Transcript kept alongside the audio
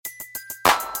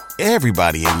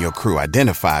Everybody in your crew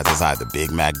identifies as either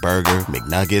Big Mac Burger,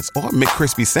 McNuggets, or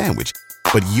McCrispy Sandwich.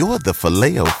 But you're the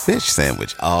Filet-O-Fish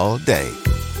Sandwich all day.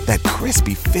 That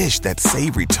crispy fish, that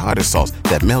savory tartar sauce,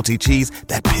 that melty cheese,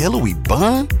 that pillowy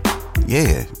bun.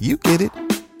 Yeah, you get it.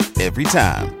 Every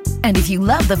time. And if you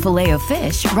love the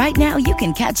Filet-O-Fish, right now you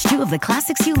can catch two of the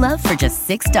classics you love for just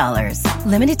 $6.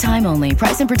 Limited time only.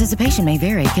 Price and participation may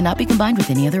vary. Cannot be combined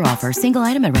with any other offer. Single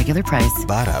item at regular price.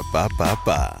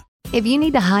 Ba-da-ba-ba-ba. If you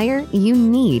need to hire, you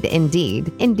need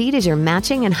Indeed. Indeed is your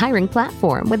matching and hiring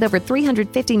platform with over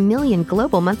 350 million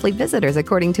global monthly visitors,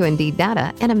 according to Indeed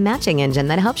data, and a matching engine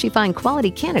that helps you find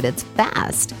quality candidates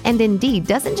fast. And Indeed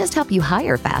doesn't just help you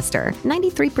hire faster.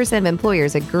 93% of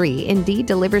employers agree Indeed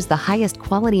delivers the highest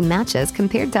quality matches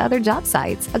compared to other job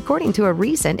sites, according to a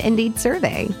recent Indeed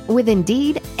survey. With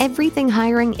Indeed, everything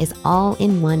hiring is all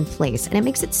in one place, and it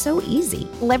makes it so easy.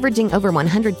 Leveraging over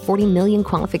 140 million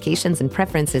qualifications and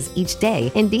preferences each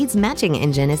day, Indeed's matching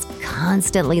engine is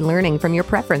constantly learning from your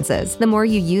preferences. The more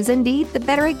you use Indeed, the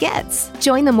better it gets.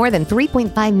 Join the more than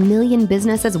 3.5 million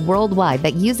businesses worldwide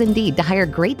that use Indeed to hire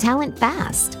great talent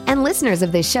fast. And listeners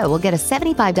of this show will get a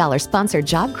 $75 sponsored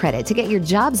job credit to get your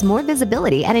jobs more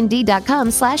visibility at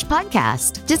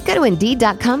Indeed.com/podcast. Just go to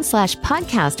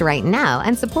Indeed.com/podcast right now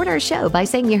and support our show by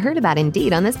saying you heard about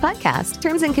Indeed on this podcast.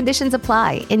 Terms and conditions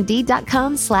apply.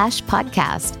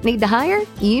 Indeed.com/podcast. Need to hire?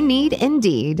 You need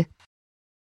Indeed.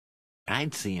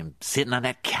 I'd see him sitting on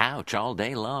that couch all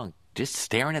day long, just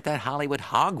staring at that Hollywood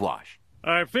hogwash.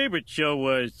 Our favorite show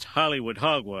was Hollywood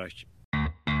Hogwash.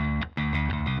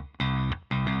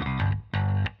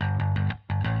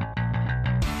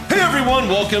 Hey everyone,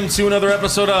 welcome to another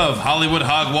episode of Hollywood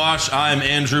Hogwash. I'm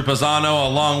Andrew Pisano,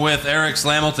 along with Eric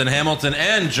Hamilton,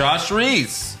 and Josh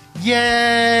Reese.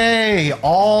 Yay!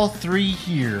 All three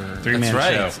here. Three-man That's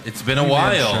right. show. It's been a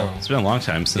while. It's been a long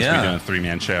time since we've done a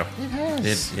three-man show. It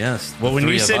has. Yes. Well, when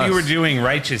you said you us. were doing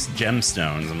Righteous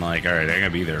Gemstones, I'm like, all right, I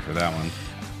gotta be there for that one.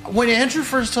 When Andrew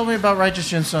first told me about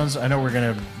Righteous Gemstones, I know we're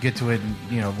going to get to it,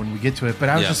 when we get to it, but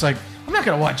I was just like, I'm not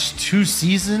going to watch 2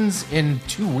 seasons in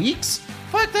 2 weeks.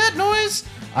 Fuck that noise.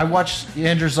 I watched,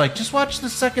 Andrew's like, just watch the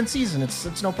second season.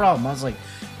 It's no problem. I was like,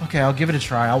 okay, I'll give it a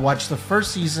try. I'll watch the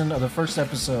first season of the first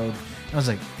episode. I was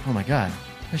like, oh my God,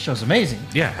 this show's amazing.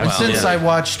 Yeah. And since I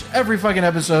watched every fucking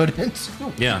episode in 2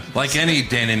 weeks. Yeah, like any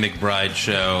Danny McBride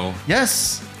show.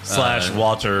 Yes. /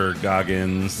 Walter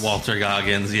Goggins. Walter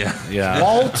Goggins, yeah.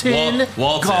 Walton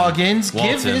Walton. Goggins.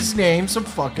 Walton. Give his name some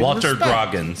fucking Walter respect.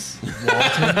 Groggins.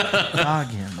 Walton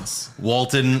Goggins.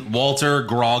 Walter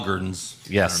Groggins.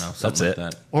 Yes, I don't know, that's something it.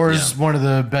 like that. Or is one of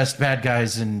the best bad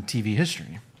guys in TV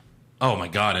history. Oh my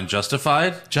God, and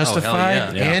Justified? Justified Oh,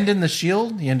 hell yeah. and in The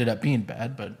Shield. He ended up being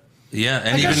bad, but Yeah,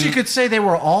 and I guess even you could say they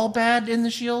were all bad in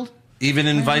The Shield. even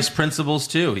in Vice Principals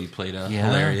too, he played a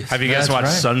hilarious. Have you guys That's watched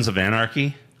right. Sons of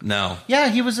Anarchy? No. Yeah,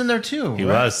 he was in there too. He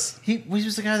right? was. He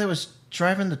was the guy that was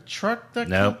driving the truck. That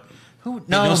Nope. Who?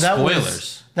 No No, that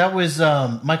spoilers. was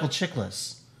Michael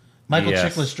Chiklis. Michael Yes.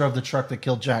 Chiklis drove the truck that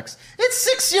killed Jax. It's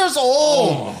 6 years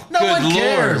old. No Good one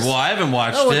cares. Lord. Well, I haven't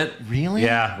watched it. Really?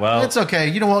 Yeah, well, it's okay.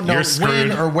 You don't know you're when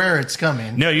screwed. or where it's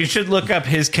coming. No, you should look up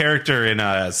his character in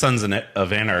Sons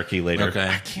of Anarchy later. Okay.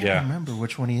 I can't remember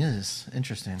which one he is.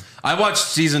 Interesting. I watched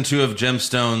season 2 of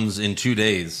Gemstones in 2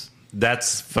 days.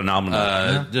 That's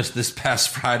phenomenal. Just this past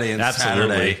Friday and Absolutely.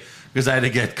 Saturday, because I had to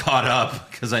get caught up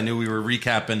because I knew we were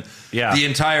recapping the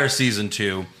entire season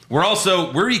 2. We're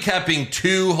recapping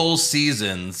 2 whole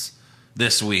seasons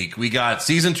this week. We got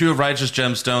season 2 of Righteous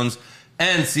Gemstones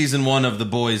and season 1 of The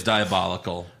Boys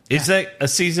Diabolical. Is that a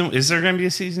season? Is there going to be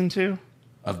a season 2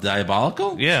 of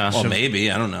Diabolical? Yeah. Well,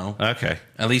 maybe. I don't know. Okay.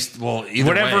 At least, well,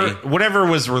 either way. Whatever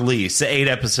was released, the 8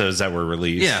 episodes that were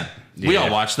released. Yeah. We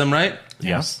all watched them, right?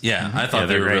 Yes. Yeah. I thought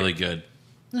they were really good.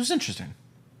 It was interesting.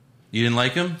 You didn't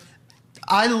like them?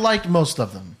 I liked most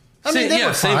of them. I mean, they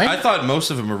were fine. I thought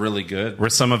most of them were really good. Were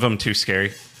some of them too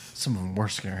scary? Some of them were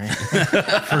scary.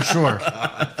 For sure.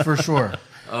 For sure.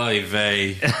 Oy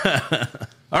vey.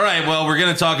 All right, well, we're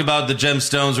going to talk about the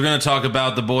Gemstones. We're going to talk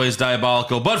about The Boys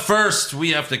Diabolical. But first,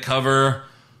 we have to cover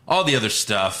all the other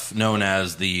stuff known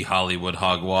as the Hollywood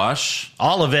hogwash.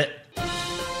 All of it.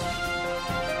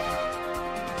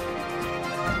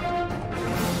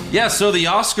 Yeah, so the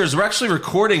Oscars, we're actually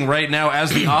recording right now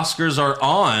as the Oscars are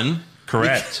on.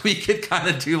 Correct. We could kind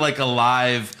of do like a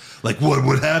live, like, what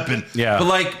would happen? Yeah. But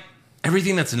like,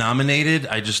 everything that's nominated,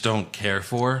 I just don't care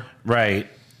for. Right.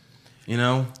 You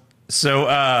know? So,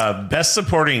 Best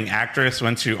Supporting Actress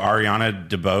went to Ariana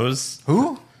DeBose.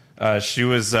 Who? She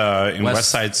was in West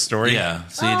Side Story. Yeah,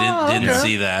 so you didn't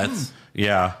see that.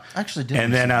 Yeah. Actually did.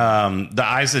 And then The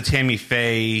Eyes of Tammy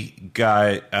Faye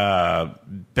got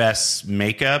Best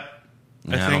Makeup.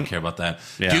 I don't care about that.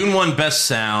 Yeah. Dune won Best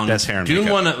Sound. Best Hair and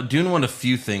Dune won a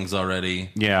few things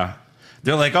already. Yeah.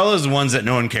 They're like all those ones that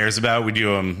no one cares about. We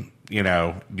do them,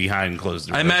 behind closed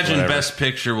doors. I imagine Best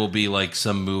Picture will be like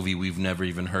some movie we've never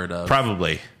even heard of.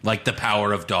 Probably. Like The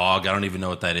Power of Dog. I don't even know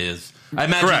what that is. I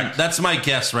imagine that's my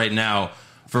guess right now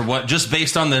for what, just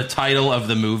based on the title of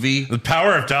the movie. The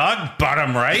Power of Dog?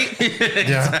 Bottom right?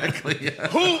 Exactly. Yeah.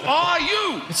 Who are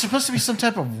you? It's supposed to be some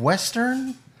type of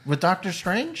Western with Doctor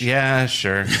Strange? Yeah,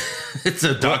 sure. It's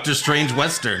a Doctor Strange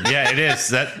Western. Yeah, it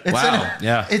is. Wow.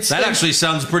 That actually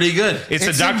sounds pretty good. It's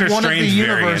a Doctor Strange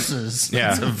variant.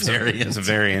 Yeah, it's a variant. It's a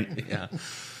variant. Yeah.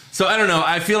 So I don't know.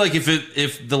 I feel like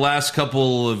if the last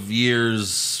couple of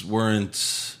years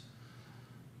weren't,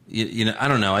 I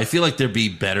don't know. I feel like there'd be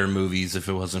better movies if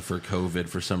it wasn't for COVID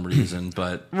for some reason.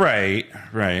 But right.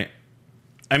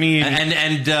 I mean,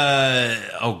 and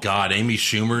oh god, Amy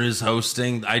Schumer is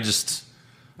hosting. I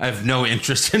have no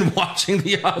interest in watching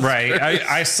the Oscars. Right.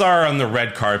 I saw her on the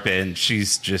red carpet, and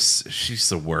she's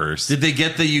the worst. Did they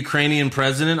get the Ukrainian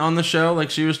president on the show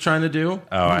like she was trying to do?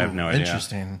 Oh, I have no idea.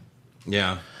 Interesting.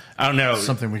 Yeah. I don't know.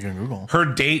 Something we can Google. Her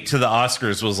date to the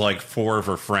Oscars was like 4 of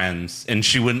her friends, and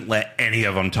she wouldn't let any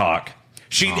of them talk.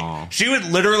 She would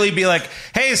literally be like,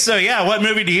 hey, so yeah, what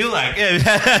movie do you like? Yeah,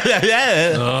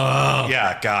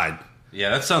 God.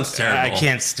 Yeah, that sounds terrible. I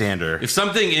can't stand her. If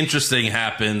something interesting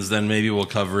happens, then maybe we'll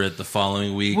cover it the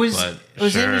following week. Was sure.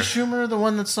 Amy Schumer the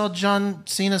one that saw John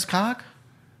Cena's cock?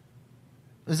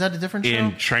 Is that a different show?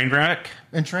 In Trainwreck?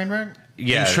 In Trainwreck?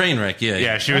 Yeah. In Trainwreck, yeah.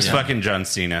 Yeah, she was fucking John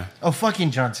Cena. Oh,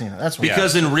 fucking John Cena. That's what.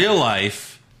 Because in real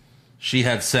life, she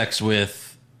had sex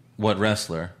with what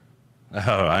wrestler?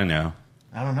 Oh, I know.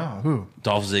 I don't know. Who?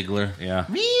 Dolph Ziggler. Yeah.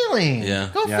 Really? Yeah.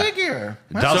 Go figure.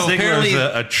 Dolph Ziggler is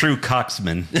a true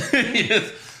coxman.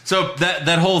 So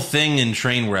that whole thing in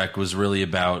Trainwreck was really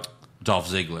about Dolph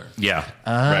Ziggler. Yeah.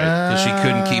 Right. Because she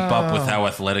couldn't keep up with how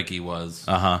athletic he was.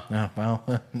 Yeah, well,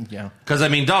 yeah. Because,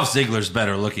 Dolph Ziggler's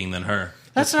better looking than her.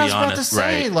 That's what I was about to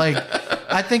say. Right. Like,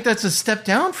 I think that's a step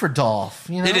down for Dolph.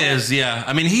 It is, yeah.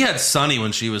 He had Sunny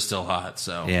when she was still hot,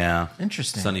 so. Yeah.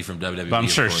 Interesting. Sunny from WWE. But I'm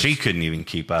sure she couldn't even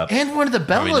keep up. And one of the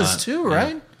Bellas, too,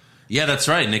 right? Yeah, that's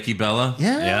right. Nikki Bella.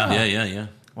 Yeah.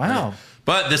 Wow.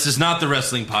 But this is not the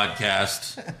wrestling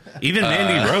podcast. Even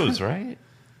Mandy Rose, right?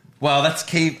 Well, that's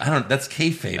that's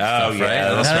kayfabe stuff, yeah,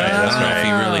 right? that's right. I don't know if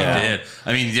he really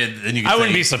did. Then you could I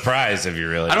wouldn't be surprised if you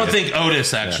really I don't did. think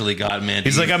Otis actually got Mandy.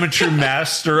 He's like, I'm a true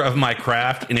master of my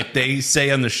craft, and if they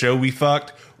say on the show we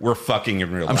fucked, we're fucking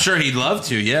in real life. I'm sure he'd love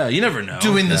to, yeah. You never know.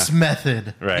 Doing this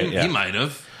method. Right, He might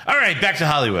have. All right, back to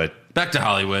Hollywood. Back to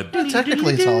Hollywood. Yeah,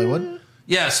 technically, it's Hollywood.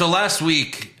 Yeah, so last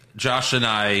week, Josh and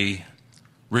I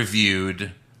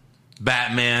reviewed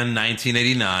Batman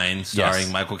 1989,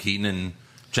 starring Michael Keaton and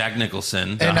Jack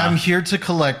Nicholson. And I'm here to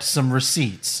collect some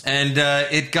receipts. And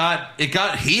it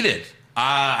got heated.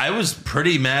 I was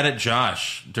pretty mad at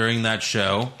Josh during that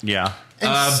show. Yeah.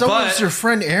 And so was your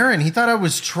friend Aaron. He thought I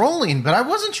was trolling, but I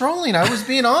wasn't trolling. I was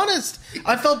being honest.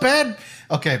 I felt bad.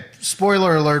 Okay,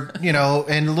 spoiler alert,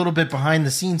 and a little bit behind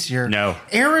the scenes here. No.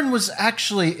 Aaron was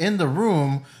actually in the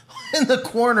room, in the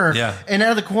corner. Yeah. And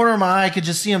out of the corner of my eye, I could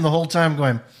just see him the whole time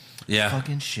going, yeah,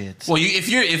 fucking shit. Well, if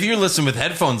you're listening with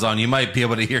headphones on, you might be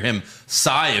able to hear him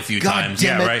sigh a few times.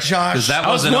 Damn it, right, Josh. Because that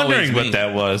I was wasn't wondering always me. what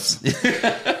that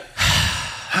was.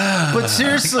 But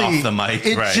seriously, Off the mic.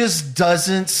 it Right. just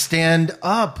doesn't stand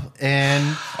up.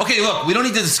 And Okay, look, we don't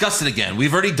need to discuss it again.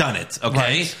 We've already done it. Okay,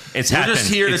 Right. It's we're happened.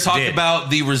 just here to It's talk did. about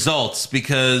the results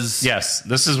because Yes,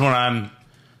 this is what I'm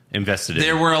invested in.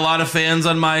 there were a lot of fans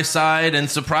on my side, and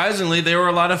surprisingly, there were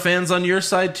a lot of fans on your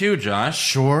side too, Josh.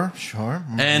 sure.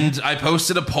 And I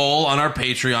posted a poll on our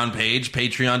Patreon page,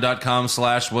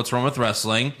 patreon.com/What's Wrong with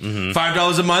Wrestling.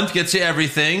 $5 a month gets you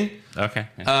everything. Okay.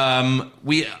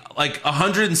 We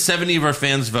 170 of our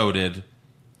fans voted,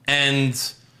 and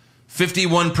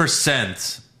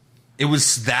 51%. It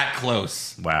was that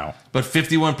close, Wow. but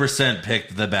 51%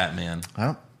 picked the Batman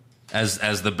Well,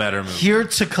 as the better movie. here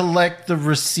to collect the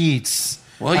receipts.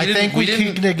 Well, I think we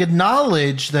can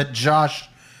acknowledge that Josh,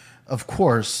 of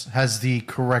course, has the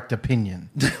correct opinion.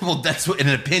 Well, that's what an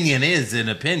opinion is. An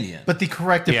opinion. But the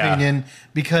correct Yeah. opinion,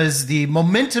 because the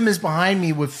momentum is behind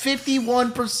me with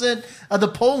 51% of the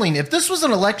polling. If this was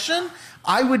an election,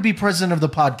 I would be president of the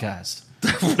podcast.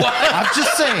 I'm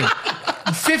just saying.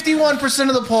 51%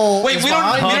 of the poll. Wait, is we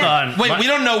don't. behind it. Wait, we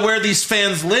don't know where these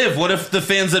fans live. What if the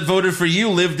fans that voted for you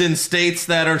lived in states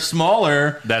that are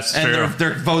smaller? That's and true.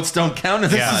 Their votes don't count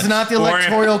as much. This is not the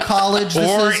electoral college.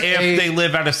 Or if they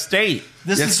live out of state.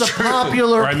 This is the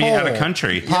popular poll. Out of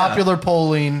country. Popular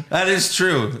polling. That is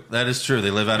true. That is true.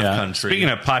 They live out of country. Speaking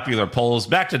of popular polls,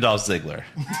 back to Dolph Ziggler.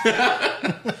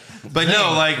 But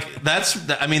no, like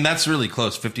that's really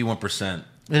close. 51%.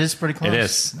 It is pretty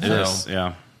close. It is.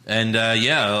 Yeah. And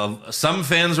some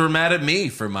fans were mad at me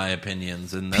for my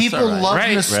opinions, and that's people all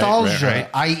right. love nostalgia, right.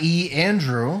 i.e.,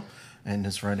 Andrew and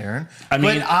his friend Aaron. I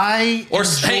mean, but I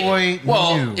enjoy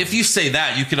new. If you say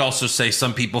that, you could also say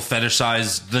some people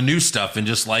fetishize the new stuff and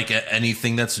just like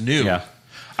anything that's new. Yeah.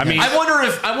 I mean,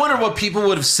 I wonder what people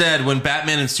would have said when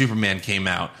Batman and Superman came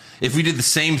out. If we did the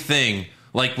same thing,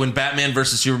 like when Batman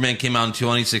versus Superman came out in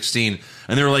 2016,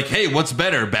 and they were like, "Hey, what's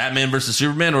better, Batman versus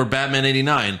Superman or Batman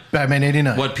 '89?" Batman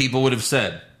 '89. What people would have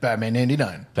said? Batman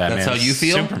 '89. That's how you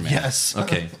feel? Superman. Yes.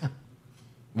 Okay.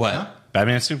 What? Huh?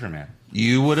 Batman and Superman.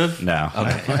 You would have? No.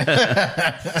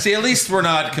 Okay. See, at least we're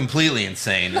not completely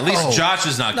insane. At least Josh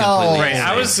is not completely right.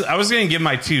 insane. I was going to give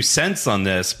my 2 cents on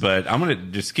this, but I'm going to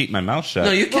just keep my mouth shut.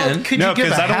 No, you can. No,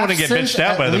 because I don't want to get bitched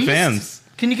out by the fans.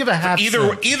 Can you give a half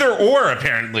Either or,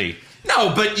 apparently.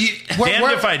 No, but you...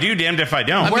 Damned if I do, damned if I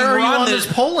don't. Where are you on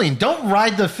this polling? Don't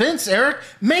ride the fence, Eric.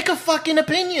 Make a fucking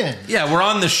opinion. Yeah, we're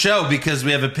on the show because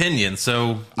we have opinions,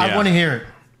 so... I want to hear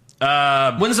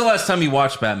it. When's the last time you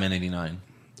watched Batman '89?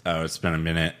 Oh, it's been a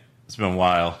minute. It's been a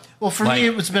while. Well, for me,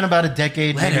 it's been about a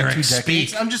decade, maybe Eric 2 decades.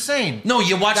 speak. I'm just saying. No,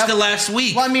 you watched it last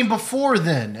week. Well, I mean, before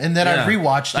then. And then I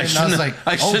rewatched it, and I was like,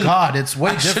 oh, God, it's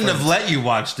way different. I shouldn't have let you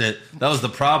watch it. That was the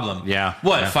problem. Yeah.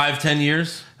 What, 5-10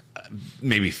 years?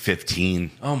 Maybe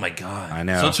 15. Oh, my God. I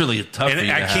know. So it's really tough for you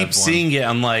to I keep seeing it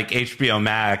on, like, HBO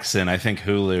Max and I think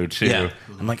Hulu, too. Yeah.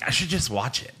 I'm like, I should just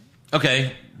watch it.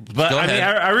 Okay. But, I mean,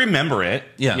 I remember it.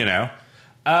 Yeah. You know?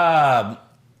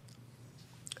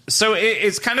 So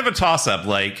it's kind of a toss-up.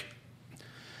 Like,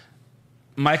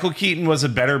 Michael Keaton was a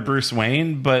better Bruce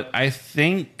Wayne, but I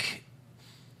think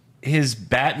his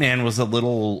Batman was a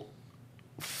little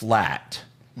flat.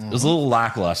 Mm-hmm. It was a little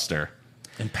lackluster.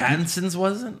 And Pattinson's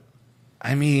wasn't?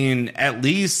 I mean, at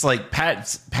least, like,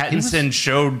 Pattinson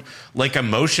showed, like,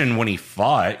 emotion when he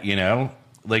fought, you know?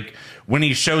 Like, when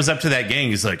he shows up to that gang,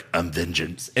 he's like, I'm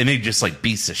vengeance. And he just, like,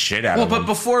 beats the shit out of him. Well, but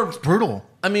before... It's brutal.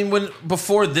 I mean,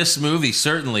 before this movie,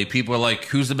 certainly, people are like,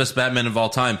 who's the best Batman of all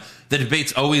time? The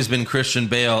debate's always been Christian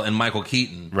Bale and Michael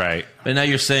Keaton. Right. But now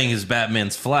you're saying his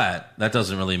Batman's flat. That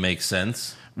doesn't really make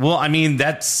sense. Well, I mean,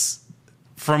 that's...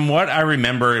 From what I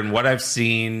remember and what I've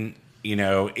seen, you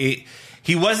know,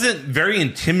 he wasn't very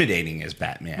intimidating as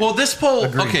Batman. Well, this poll...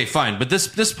 Agreed. Okay, fine. But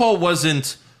this poll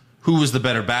wasn't who was the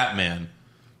better Batman.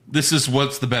 This is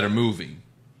what's the better movie.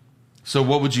 So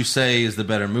what would you say is the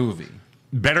better movie?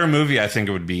 Better movie, I think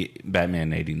it would be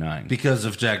Batman '89. Because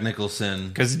of Jack Nicholson.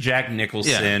 Because Jack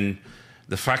Nicholson,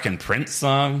 the fucking Prince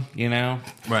song, you know?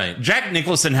 Right. Jack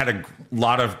Nicholson had a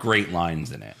lot of great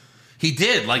lines in it. He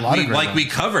did. We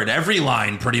covered. Every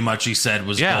line, pretty much, he said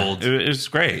was gold. It was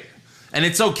great. And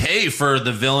it's okay for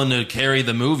the villain to carry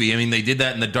the movie. I mean, they did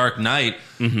that in The Dark Knight.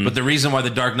 Mm-hmm. But the reason why The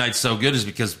Dark Knight's so good is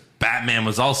because Batman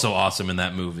was also awesome in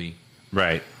that movie.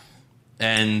 Right.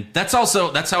 And that's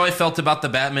how I felt about the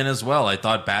Batman as well. I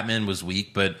thought Batman was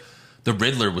weak, but the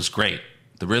Riddler was great.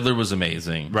 The Riddler was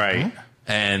amazing. Right. Mm-hmm.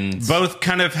 And both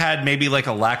kind of had maybe like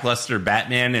a lackluster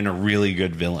Batman and a really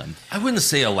good villain. I wouldn't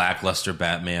say a lackluster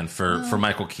Batman for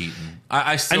Michael Keaton.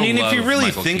 I mean, if you really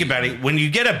Michael think Keaton. about it, when you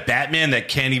get a Batman that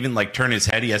can't even like turn his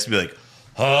head, he has to be like,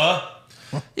 huh?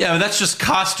 Yeah, but that's just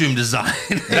costume design.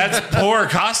 That's poor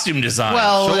costume design.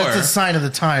 Well, Sure. it's a sign of the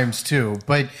times, too.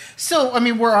 But still, I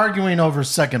mean, we're arguing over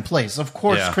second place. Of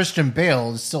course, Christian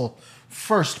Bale is still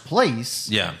first place.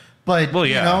 Yeah. But, well,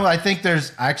 you know, I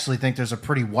actually think there's a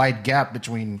pretty wide gap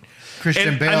between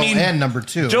Christian Bale and number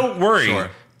 2. Don't worry. Sure.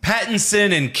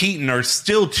 Pattinson and Keaton are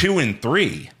still 2 and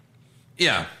 3.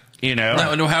 Yeah. You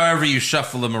know? No, however you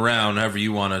shuffle them around, however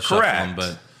you want to shuffle them.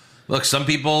 But look, some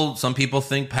people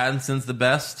think Pattinson's the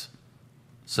best.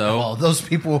 So, well, those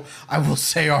people, I will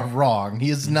say, are wrong.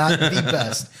 He is not the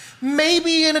best.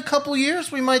 Maybe in a couple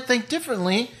years we might think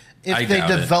differently if they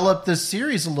develop this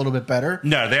series a little bit better.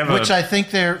 No, they have I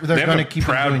think they're going to keep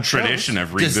proud doing tradition shows.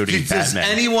 of rebooting does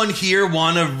Batman. anyone here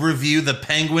want to review the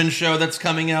Penguin show that's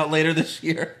coming out later this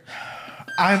year?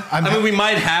 I mean, we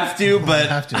might have to,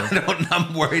 but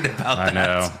I'm worried about that. I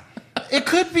know. It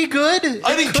could be good.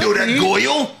 I didn't kill that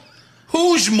Goyle.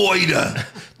 Who's Moida?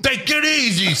 Take it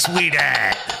easy,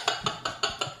 sweetheart.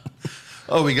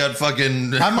 Oh, we got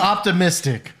fucking... I'm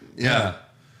optimistic. Yeah.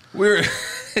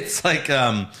 It's like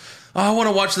oh, I want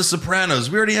to watch The Sopranos.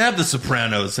 We already have The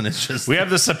Sopranos, and it's just we have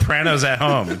The Sopranos at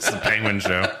home. It's the Penguin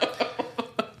show.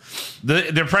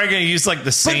 They're probably going to use like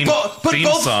the same theme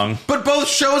song. But both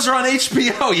shows are on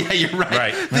HBO. Yeah, you're right.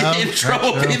 Right. The intro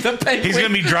will be the Penguin. He's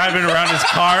going to be driving around his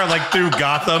car like through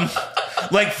Gotham.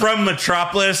 Like from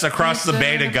Metropolis across the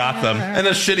bay to Gotham. And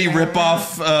a shitty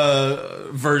ripoff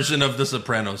version of the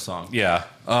Sopranos song. Yeah.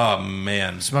 Oh,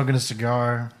 man. Smoking a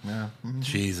cigar. Yeah.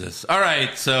 Jesus. All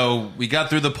right, so we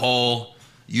got through the poll.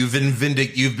 You've been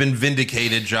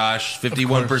vindicated, Josh.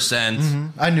 51%. Mm-hmm.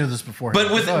 I knew this before.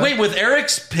 But with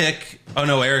Eric's pick. Oh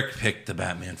no, Eric picked the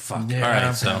Batman. Fuck. Yeah. All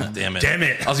right, so damn it. Damn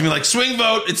it. I was gonna be like, swing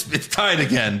vote. It's tied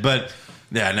again. But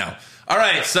yeah, no. All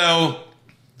right, so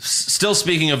still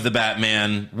speaking of the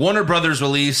Batman, Warner Brothers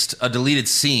released a deleted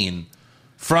scene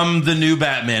from the new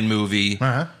Batman movie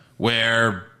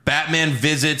where Batman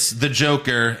visits the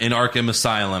Joker in Arkham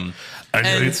Asylum.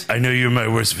 I know you're my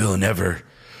worst villain ever.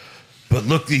 But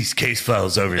look these case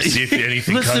files over. See if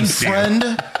anything Listen, comes to you. friend,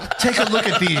 take a look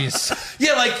at these.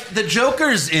 Yeah, like the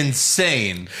Joker's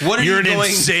insane. What are You're you an going?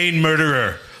 insane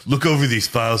murderer. Look over these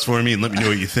files for me and let me know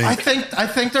what you think. I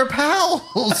think they're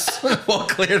pals. Well,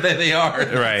 clearly they are.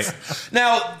 Right.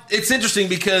 Now, it's interesting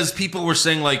because people were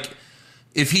saying, like,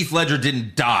 if Heath Ledger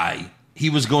didn't die, he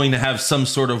was going to have some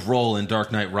sort of role in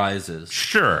Dark Knight Rises.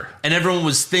 Sure. And everyone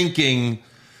was thinking,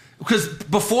 because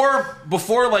before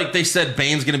like they said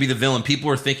Bane's going to be the villain, people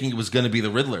were thinking it was going to be the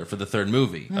Riddler for the third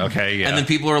movie. Okay, yeah. And then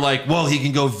people are like, well, he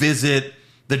can go visit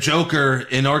the Joker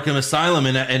in Arkham Asylum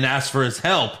and ask for his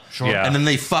help. Sure. Yeah. And then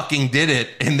they fucking did it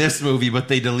in this movie, but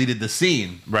they deleted the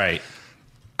scene. Right.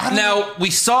 Now,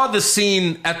 we saw the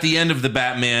scene at the end of the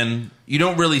Batman. You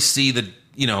don't really see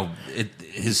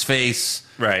his face.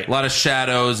 Right. A lot of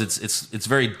shadows. It's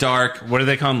very dark. What do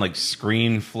they call them? Like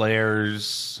screen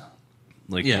flares?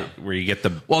 Like where you get the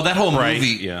that whole bright,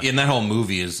 movie. yeah. In that whole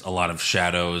movie is a lot of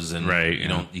shadows and right,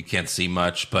 you can't see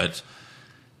much, but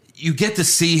you get to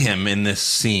see him in this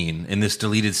scene, in this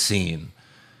deleted scene,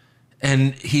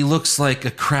 and he looks like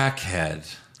a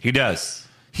crackhead. He does.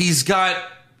 He's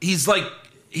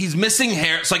missing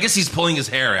hair, so I guess he's pulling his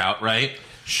hair out, right?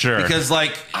 Sure. Because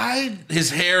his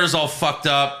hair is all fucked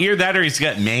up. Either that or he's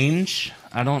got mange.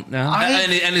 I don't know.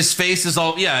 And his face is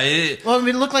all well, I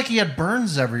mean, it looked like he had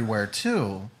burns everywhere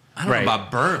too. I don't know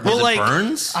about burns. Well, Was like, it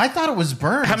burns? I thought it was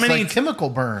burns. How many chemical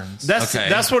burns?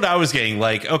 That's what I was getting.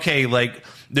 Like, okay, like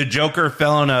the Joker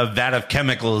fell in a vat of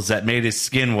chemicals that made his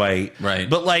skin white. Right.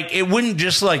 But like it wouldn't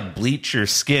just like bleach your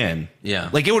skin. Yeah.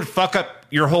 Like it would fuck up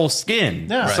your whole skin.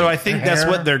 Yeah. So Right. I think that's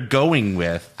what they're going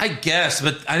with. I guess,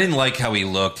 but I didn't like how he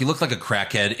looked. He looked like a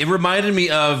crackhead. It reminded me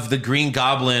of the Green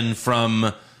Goblin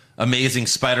from Amazing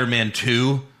Spider-Man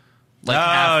 2. Like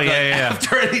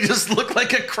after he just looked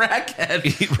like a crackhead.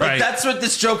 Right. Like, that's what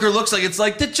this Joker looks like. It's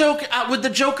like the Joker. Would the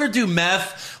Joker do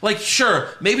meth? Like, sure,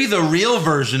 maybe the real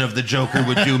version of the Joker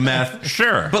would do meth.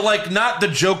 Sure. But like not the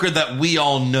Joker that we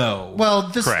all know.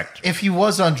 Well, correct. If he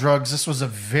was on drugs, this was a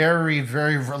very,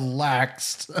 very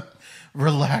relaxed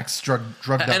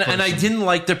drug. And I didn't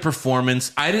like the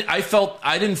performance. I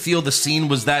didn't feel the scene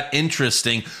was that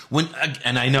interesting.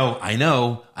 And I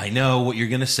know what you're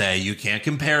gonna say. You can't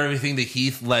compare everything to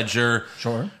Heath Ledger.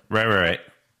 Sure. Right.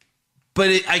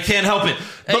 But I can't help it.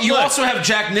 But you look, also have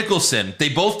Jack Nicholson. They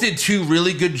both did two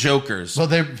really good Jokers. Well,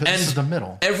 this is the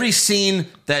middle. Every scene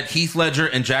that Heath Ledger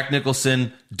and Jack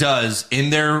Nicholson does in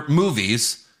their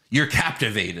movies, you're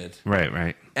captivated.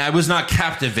 Right. I was not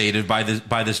captivated by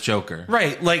this Joker.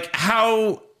 Right. Like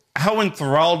how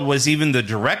enthralled was even the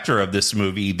director of this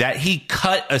movie that he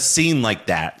cut a scene like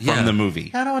that from the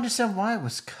movie? I don't understand why it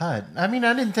was cut. I mean,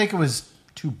 I didn't think it was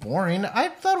too boring. I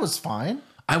thought it was fine.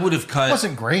 I would have cut It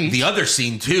wasn't great. the other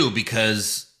scene too,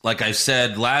 because like I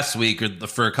said last week or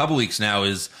for a couple weeks now,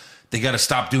 is they got to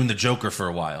stop doing the Joker for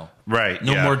a while. Right.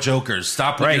 No more Jokers.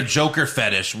 Stop with your Joker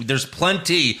fetish. There's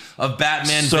plenty of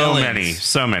Batman villains.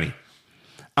 So many.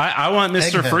 I want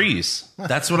Mr. Freeze.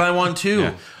 That's what I want too.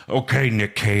 Yeah. Okay,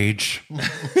 Nick Cage.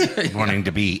 Wanting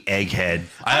to be Egghead.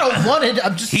 I don't want it.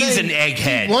 I'm just He's saying an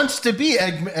egghead. He wants to be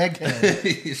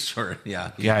egghead. Sure,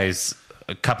 yeah. Guys,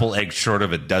 a couple eggs short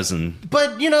of a dozen.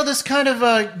 But, this kind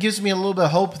of gives me a little bit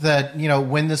of hope that,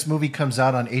 when this movie comes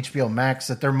out on HBO Max,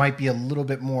 that there might be a little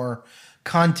bit more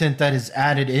content that is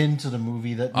added into the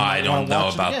movie that I don't know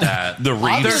about that. The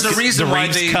Reeves, there's a reason the why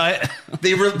Reeves cut.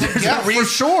 For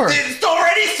sure. It's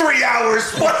already 3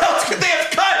 hours. What else could they have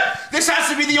cut? This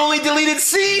has to be the only deleted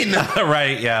scene.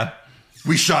 Right, yeah.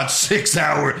 We shot 6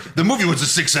 hours. The movie was a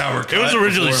 6 hour cut. It was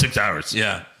originally before. 6 hours.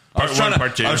 Yeah. Part one,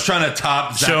 part two. I was trying to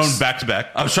top Shown back to back.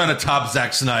 I was trying to top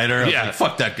Zack Snyder. I was Yeah. like,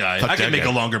 fuck that guy. I can make a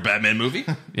longer Batman movie.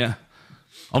 Yeah.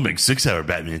 I'll make 6 hour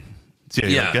Batman.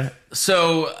 Yeah.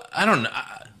 So I don't know.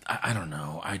 I don't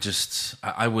know.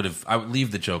 I would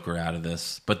leave the Joker out of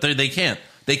this, but they can't.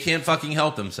 They can't fucking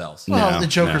help themselves. Well, the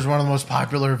Joker's one of the most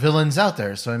popular villains out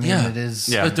there, so I mean, it is.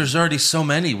 Yeah. But there's already so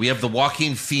many. We have the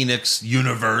Joaquin Phoenix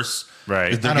universe.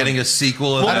 Right. They're getting a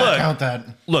sequel. I don't count that.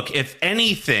 Look, if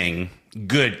anything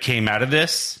good came out of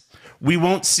this, we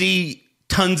won't see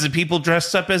tons of people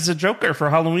dressed up as a Joker for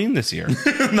Halloween this year.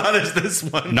 Not as this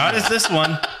one. Not as this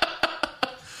one.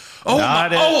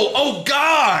 Oh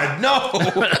God, no.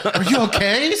 Are you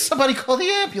okay? Somebody call the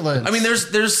ambulance. I mean,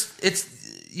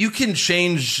 you can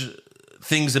change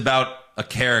things about a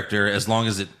character as long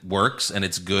as it works and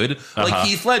it's good. Like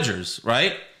Heath Ledger's,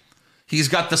 right? He's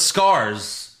got the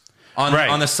scars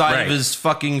on the side of his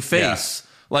fucking face. Yeah.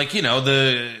 Like,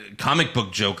 the comic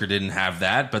book Joker didn't have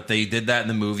that, but they did that in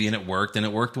the movie and it worked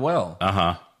well.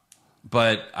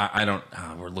 But I don't.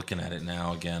 We're looking at it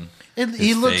now again.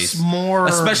 He looks more,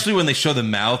 especially when they show the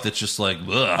mouth. It's just like,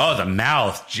 ugh. Oh, the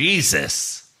mouth,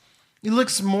 Jesus! He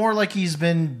looks more like he's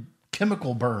been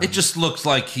chemical burned. It just looks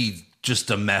like he's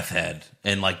just a meth head,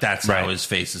 and like that's how his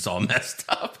face is all messed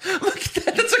up. Look at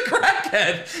that. That's a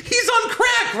crackhead. He's on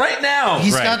crack right now.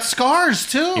 He's got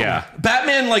scars too. Yeah.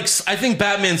 Batman, I think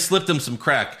Batman slipped him some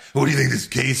crack. What do you think of this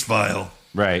case file?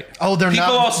 Right. Oh, they're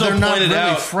not really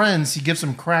out, friends. He gives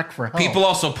him crack for help. People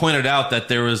also pointed out that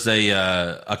there was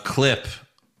a clip,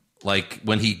 like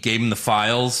when he gave him the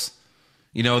files.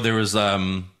 There was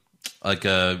like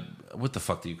a, what the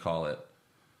fuck do you call it?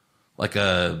 Like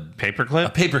a paperclip? A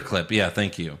paperclip, yeah,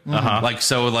 thank you.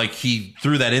 Like he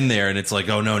threw that in there, and it's like,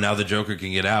 oh no, now the Joker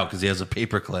can get out because he has a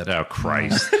paperclip. Oh,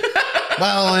 Christ.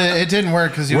 Well, it didn't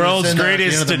work because world's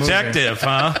greatest detective,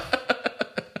 huh?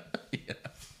 Yeah.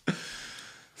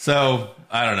 So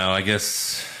I don't know. I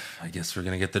guess we're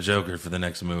gonna get the Joker for the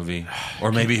next movie,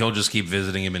 or maybe he'll just keep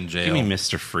visiting him in jail. Give me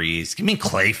Mr. Freeze. Give me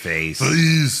Clayface,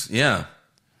 please. Yeah.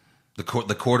 The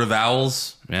Court of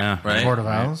Owls. Yeah. Right. The Court of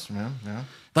Owls. Yeah.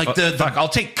 Like fuck, I'll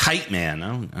take Kite Man. I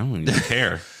don't even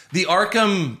care. The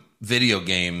Arkham video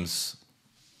games,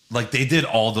 like they did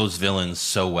all those villains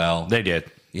so well. They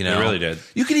did. They really did.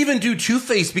 You could even do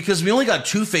Two-Face because we only got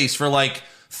Two-Face for like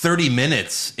 30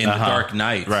 minutes in The Dark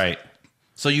Knight. Right.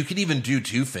 So you could even do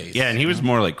Two-Face. Yeah, and he was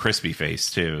more like Crispy Face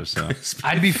too. So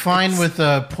I'd be fine with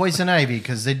Poison Ivy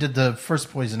because they did the first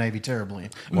Poison Ivy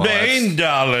terribly. Well, Bane,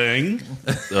 darling.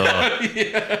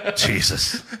 Yeah.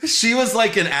 Jesus. She was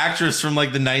like an actress from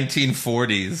like the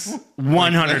 1940s.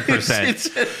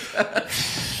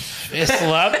 100%. It's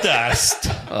love dust.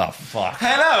 Oh, fuck.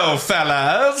 Hello,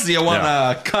 fellas. You want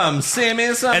to come see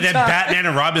me sometime? And then Batman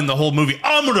and Robin, the whole movie,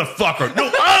 I'm going to fuck her.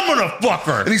 No, I'm going to fuck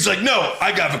her. And he's like, no,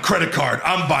 I got a credit card.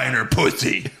 I'm buying her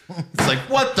pussy. It's like,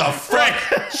 what the fuck?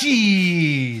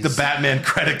 Jeez. The Batman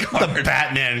credit card. The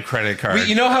Batman credit card.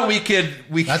 You know how we could...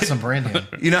 That's some branding.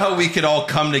 You know how we could all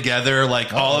come together,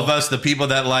 like all of us, the people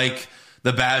that like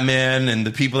the Batman and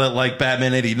the people that like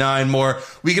Batman 89 more,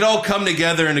 we could all come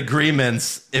together in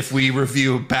agreements if we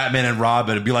review Batman and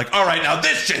Robin and be like, all right, now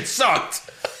this shit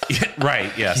sucked.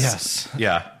 Right, yes. Yes.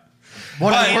 Yeah.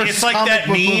 It's like that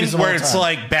meme where it's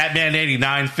like Batman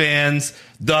 89 fans,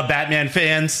 the Batman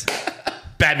fans,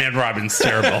 Batman Robin's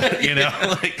terrible.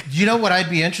 Like, you know what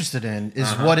I'd be interested in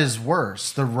is what is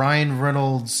worse, the Ryan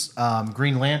Reynolds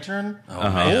Green Lantern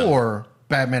or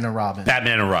Batman and Robin?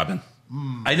 Batman and Robin.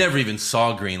 I never even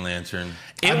saw Green Lantern.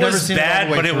 It was bad,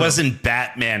 but it wasn't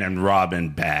Batman and Robin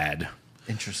bad.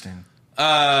 Interesting.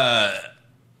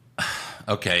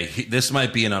 Okay, this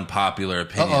might be an unpopular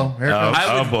opinion. Uh-oh, here it goes.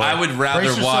 I would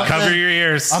rather watch... Cover your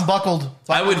ears. I'm buckled.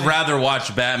 I would rather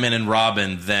watch Batman and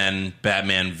Robin than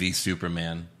Batman v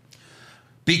Superman.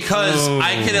 Because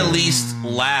I can at least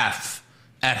laugh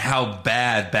at how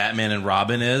bad Batman and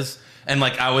Robin is. And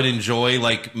like I would enjoy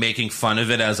like making fun of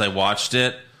it as I watched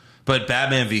it. But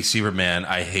Batman v Superman,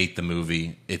 I hate the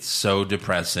movie. It's so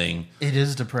depressing. It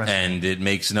is depressing. And it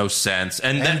makes no sense.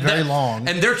 And very long.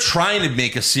 And they're trying to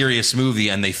make a serious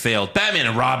movie, and they failed. Batman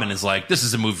and Robin is like, this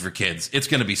is a movie for kids. It's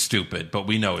going to be stupid, but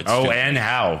we know it's stupid. And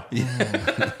how?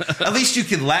 Yeah. At least you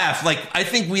can laugh. Like, I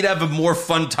think we'd have a more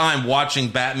fun time watching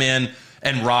Batman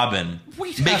and Robin,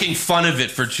 making fun of it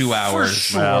for 2 hours. For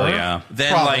sure. Well, yeah.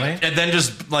 Then, and then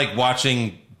just, like,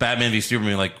 watching Batman v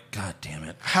Superman, like, God damn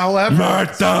it. However,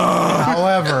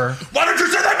 why did you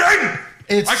say that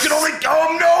name? I can only tell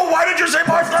him no. Why did you say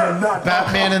my name?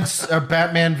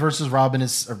 Batman versus Robin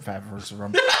is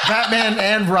Batman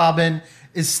and Robin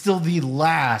is still the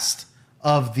last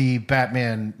of the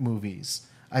Batman movies.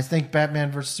 I think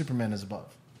Batman versus Superman is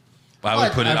above. I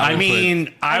would put it. I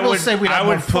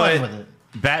would put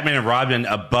Batman and Robin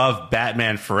above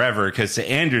Batman Forever because to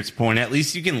Andrew's point, at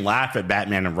least you can laugh at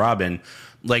Batman and Robin.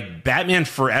 like Batman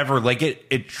Forever, like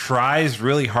it tries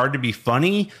really hard to be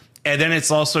funny, and then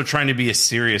it's also trying to be a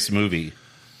serious movie.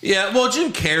 Yeah, well,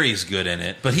 Jim Carrey's good in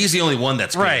it, but he's the only one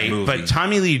that's good right. in the movie. But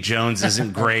Tommy Lee Jones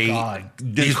isn't great.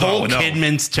 Nicole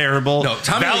Kidman's terrible. No,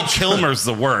 Val Kilmer's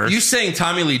the worst. You saying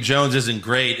Tommy Lee Jones isn't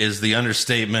great is the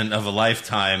understatement of a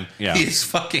lifetime. Yeah. He's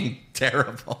fucking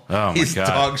terrible. Oh my he's God.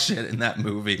 Dog shit in that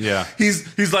movie. Yeah,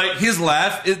 he's like his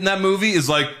laugh in that movie is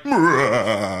like.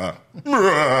 That's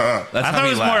I thought it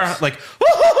was laughs. more like.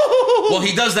 Well,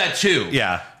 he does that too.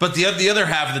 Yeah, but the other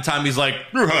half of the time he's like.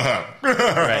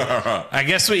 Right. I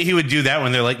guess he would do that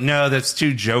when they're like, no, that's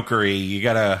too jokery. You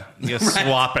gotta right.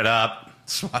 Swap it up.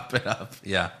 Swap it up.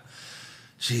 Yeah.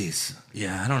 Jeez.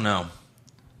 Yeah, I don't know.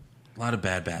 A lot of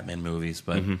bad Batman movies,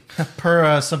 but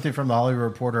per something from the Hollywood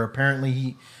Reporter,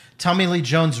 apparently Tommy Lee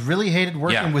Jones really hated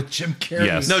working with Jim Carrey.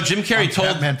 Yes. No, Jim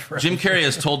Carrey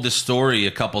has told this story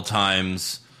a couple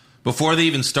times before they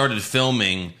even started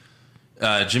filming.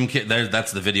 That's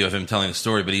the video of him telling the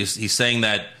story, but he's saying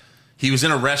that he was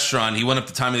in a restaurant. He went up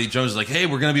to Tommy Lee Jones, like, "Hey,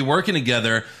 we're going to be working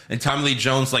together," and Tommy Lee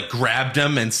Jones like grabbed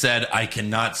him and said, "I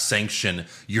cannot sanction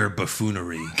your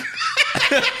buffoonery."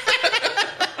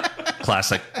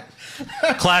 Classic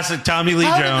Tommy Lee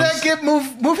Jones. How did that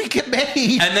movie get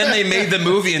made? And then they made the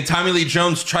movie, and Tommy Lee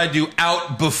Jones tried to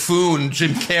out buffoon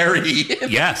Jim Carrey.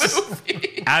 Yes,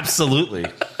 absolutely.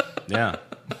 Yeah.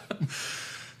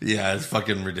 Yeah, it's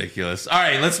fucking ridiculous. All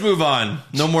right, let's move on.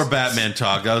 No more Batman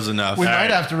talk. That was enough. We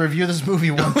might have to review this movie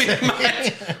one day.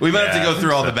 We might have to go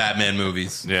through all the Batman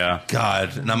movies. Yeah.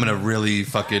 God, and I'm going to really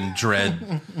fucking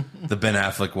dread the Ben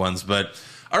Affleck ones. But,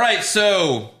 all right,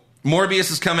 so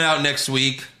Morbius is coming out next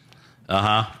week.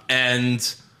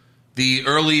 And the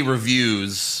early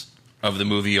reviews of the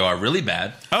movie are really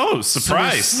bad. Oh,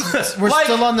 surprise. So we're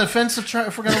still on the fence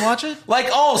if we're going to watch it? Like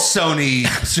all Sony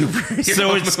superhero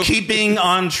So it's movies. keeping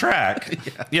on track.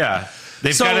 Yeah.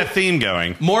 They've got a theme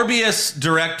going. Morbius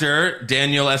director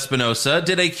Daniel Espinosa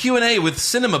did a Q&A with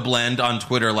Cinema Blend on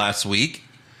Twitter last week,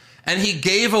 and he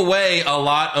gave away a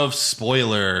lot of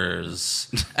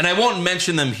spoilers. And I won't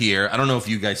mention them here. I don't know if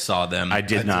you guys saw them. I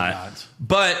did not.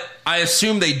 But I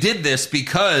assume they did this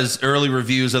because early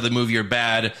reviews of the movie are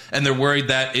bad, and they're worried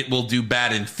that it will do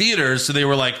bad in theaters. So they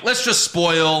were like, let's just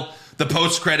spoil the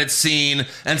post-credit scene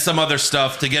and some other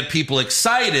stuff to get people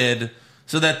excited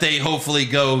so that they hopefully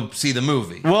go see the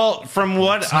movie. Well, from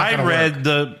what I read,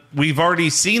 we've already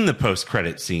seen the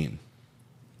post-credit scene.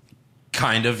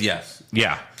 Kind of, yes.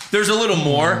 Yeah. There's a little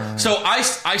more. So I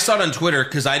saw it on Twitter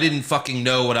because I didn't fucking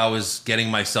know what I was getting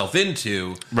myself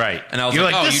into. Right. And I was You're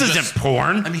like, this isn't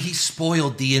porn. I mean, he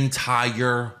spoiled the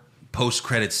entire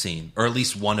post-credit scene, or at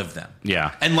least one of them.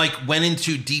 Yeah. And like went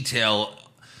into detail,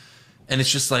 and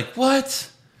it's just like, what?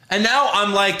 And now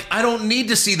I'm like, I don't need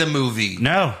to see the movie.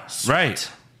 No. Right.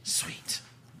 Sweet.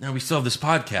 Now we still have this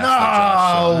podcast.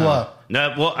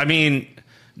 No, well, I mean,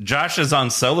 Josh is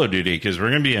on solo duty because we're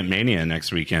going to be at Mania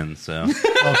next weekend. So,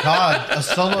 oh God, a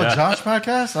solo Josh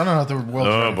podcast? I don't know if the world's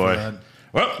ready for that.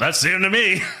 Well, that's the end of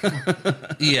me.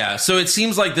 Yeah, so it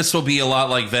seems like this will be a lot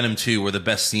like Venom 2, where the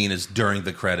best scene is during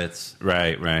the credits.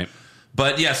 Right.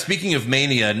 But yeah, speaking of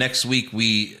Mania, next week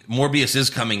Morbius is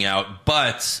coming out,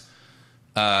 but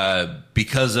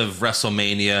because of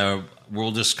WrestleMania,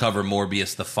 we'll just cover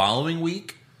Morbius the following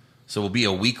week. So we'll be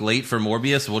a week late for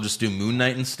Morbius. We'll just do Moon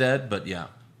Knight instead. But yeah.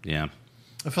 I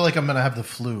feel like I'm going to have the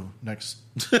flu next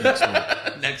week.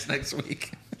 next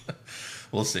week.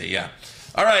 We'll see. Yeah.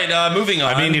 All right. Moving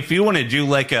on. I mean, if you want to do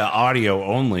like a audio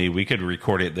only, we could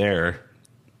record it there.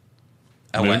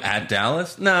 At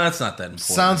Dallas? No, it's not that important.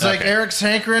 Sounds like Eric's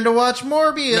hankering to watch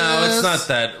Morbius. No, it's not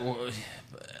that.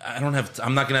 I'm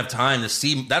not going to have time to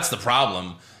see. That's the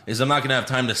problem. Is I'm not going to have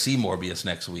time to see Morbius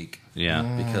next week.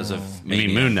 Yeah, because of Mania.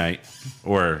 You mean Moon Knight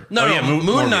or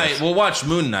Moon Knight. We'll watch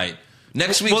Moon Knight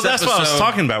next week's. Well, that's episode, what I was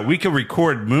talking about. We could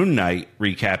record Moon Knight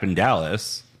recap in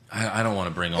Dallas. I don't want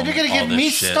to bring all. And you're going to get me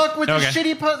stuck with the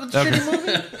shitty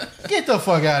movie? Get the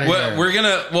fuck out of here. We're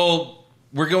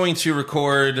going to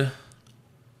record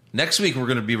next week. We're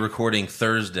going to be recording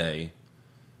Thursday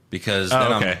because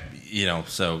then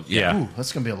so yeah. Ooh,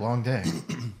 that's going to be a long day.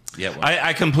 Yeah, well.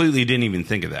 I completely didn't even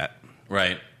think of that.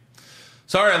 Right.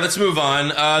 So, all right, let's move on.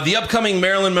 The upcoming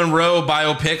Marilyn Monroe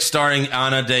biopic starring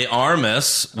Ana de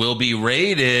Armas will be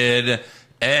rated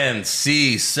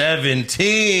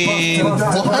NC-17.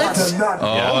 What?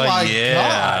 Oh, my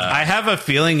God. I have a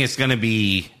feeling it's going to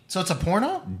be... So it's a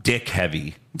porno? Dick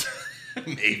heavy.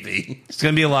 Maybe. It's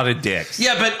going to be a lot of dicks.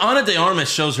 Yeah, but Ana de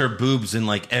Armas shows her boobs in,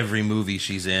 like, every movie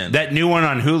she's in. That new one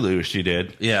on Hulu she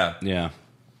did. Yeah.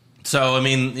 So, I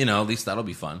mean, at least that'll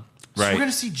be fun. So we're going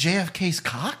to see JFK's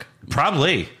cock?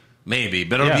 Probably. Maybe,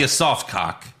 but it'll be a soft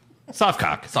cock. Soft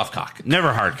cock. Soft cock.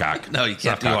 Never hard cock. No, you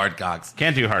can't do hard cocks.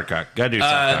 Can't do hard cock. Gotta do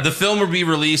soft cock. The film will be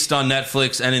released on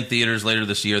Netflix and in theaters later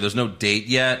this year. There's no date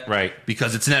yet. Right.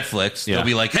 Because it's Netflix. Yeah. They'll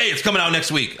be like, hey, it's coming out next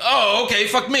week. Oh, okay,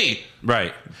 fuck me.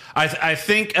 Right. I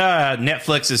think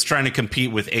Netflix is trying to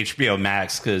compete with HBO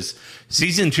Max because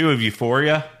season 2 of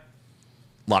Euphoria,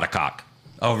 a lot of cock.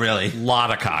 Oh, really? A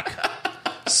lot of cock.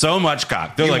 So much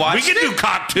cock. They're You like, we watched can it? do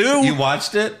cock too. You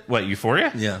watched it? What,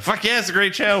 Euphoria? Yeah. Fuck yeah, it's a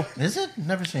great show. Is it?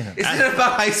 Never seen it. Isn't it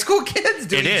about high school kids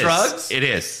doing drugs? It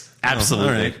is.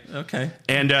 Absolutely. All right. Okay.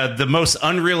 And the most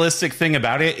unrealistic thing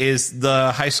about it is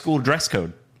the high school dress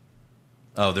code.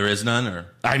 Oh, there is none? Or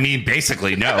I mean,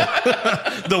 basically, no.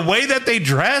 The way that they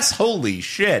dress, holy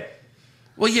shit.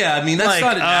 Well, yeah, I mean, that's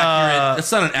not an accurate.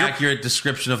 That's not an accurate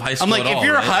description of high school. I'm like, at if all,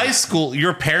 you're right? high school,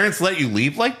 your parents let you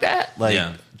leave like that? Like,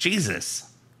 Yeah. Jesus.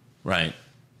 Right.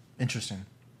 Interesting.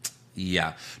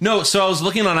 Yeah. No, so I was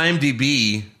looking on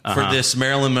IMDb for this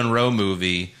Marilyn Monroe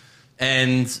movie,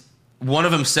 and one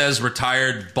of them says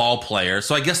retired ball player.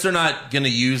 So I guess they're not going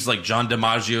to use like John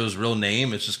DiMaggio's real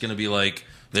name. It's just going to be like,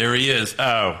 there he is.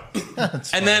 Oh.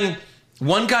 And then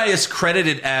one guy is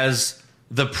credited as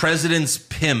the president's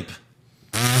pimp.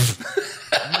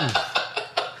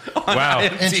 Wow.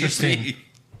 IMDb. Interesting.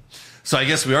 So I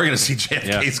guess we are going to see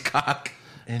JFK's cock.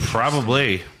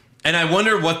 Probably. And I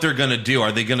wonder what they're going to do.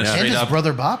 Are they going to And straight his up...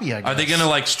 brother Bobby, I guess. Are they going to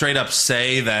like straight up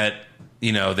say that,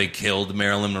 you know, they killed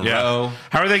Marilyn Monroe? Yeah.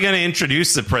 How are they going to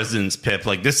introduce the president's pip?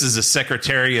 Like, this is a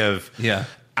secretary of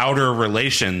outer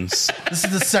relations. This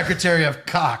is the secretary of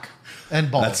cock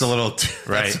and balls. That's a little...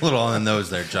 Right. That's a little on the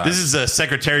nose there, John. This is a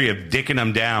secretary of dicking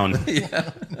them down.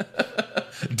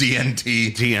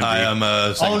 DNT. I am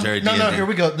a secretary no, DNT. no, here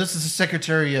we go. This is the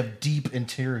secretary of deep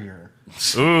interior.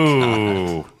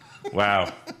 Ooh.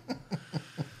 Wow.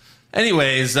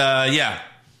 Anyways,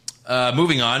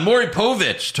 moving on. Maury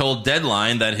Povich told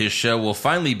Deadline that his show will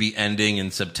finally be ending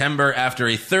in September after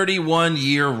a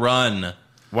 31-year run.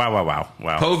 Wow.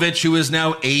 Povich, who is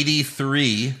now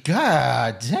 83.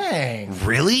 God dang.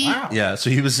 Really? Wow. Yeah, so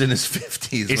he was in his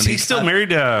 50s. Is he still married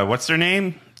to, what's her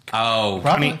name? Oh,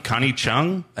 Probably. Connie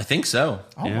Chung? I think so.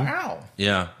 Oh, wow.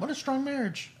 Yeah. What a strong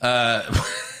marriage.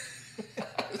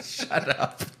 Shut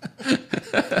up.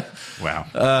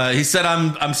 Wow. He said,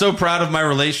 I'm so proud of my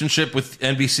relationship with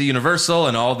NBC Universal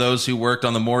and all those who worked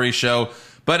on The Maury Show.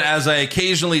 But as I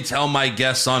occasionally tell my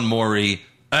guests on Maury,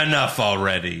 enough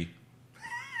already.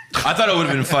 I thought it would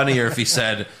have been funnier if he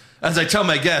said, as I tell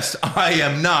my guests, I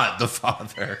am not the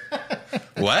father.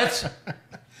 What?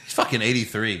 He's fucking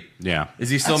 83. Yeah. Is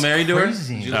he still That's married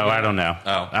crazy. to her? Oh, I don't know.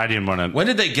 Oh. I didn't want to. When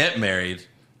did they get married?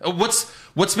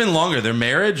 What's been longer, their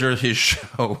marriage or his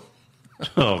show?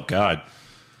 Oh, God.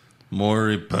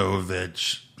 Maury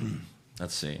Povich.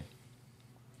 Let's see.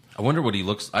 I wonder what he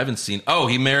looks... I haven't seen... Oh,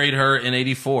 he married her in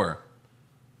 84.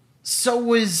 So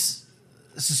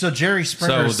Jerry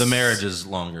Springer. So the marriage is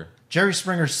longer. Jerry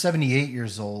Springer's 78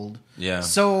 years old. Yeah.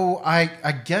 So I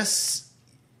guess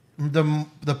the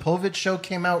Povich show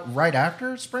came out right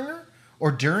after Springer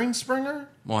or during Springer?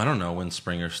 Well, I don't know when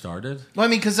Springer started. Well, I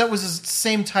mean, because that was the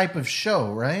same type of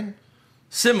show, right?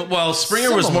 Springer was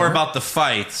more Similar. about the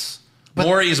fights.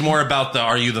 Maury is more about the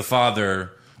are you the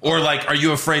father? Or like, are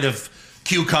you afraid of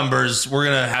cucumbers? We're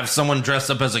going to have someone dress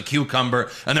up as a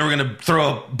cucumber and then we're going to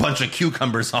throw a bunch of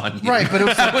cucumbers on you. Right, but it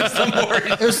was That was the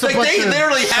Maury. It was Like, they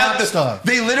literally shop had stuff.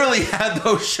 They literally had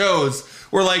those shows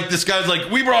where like this guy's like,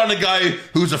 we brought in a guy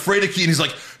who's afraid of and he's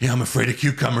like, yeah, I'm afraid of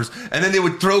cucumbers. And then they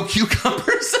would throw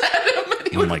cucumbers at him and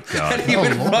he would, my God. and he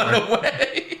would Lord. run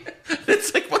away.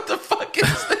 It's like, what the fuck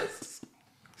is this?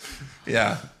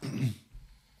 Yeah.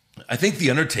 I think The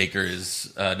Undertaker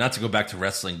is, not to go back to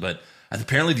wrestling, but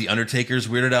apparently The Undertaker is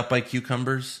weirded out by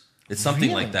cucumbers. It's something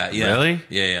Really? like that. Yeah. Really?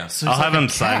 Yeah. So I'll he's have like a him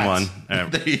sign cat. one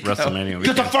at There you go. WrestleMania.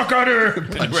 Get the fuck out of here!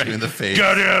 Punch you in the face.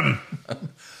 Got him!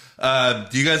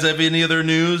 Do you guys have any other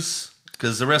news?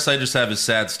 Because the rest I just have is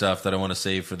sad stuff that I want to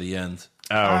save for the end.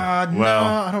 Oh, No, well.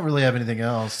 I don't really have anything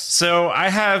else. So I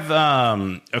have,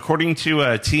 according to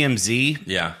TMZ,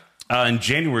 Yeah. in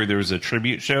January there was a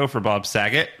tribute show for Bob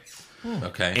Saget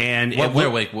Okay. And what? it Where?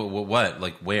 look- Wait. What?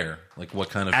 Like where? Like what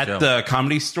kind of at show? the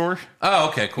Comedy Store. Oh,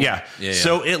 okay. Cool. Yeah. Yeah.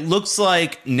 So it looks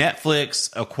like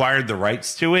Netflix acquired the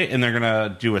rights to it, and they're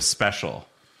gonna do a special.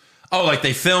 Oh, like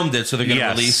they filmed it, so they're going to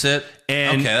Yes. release it.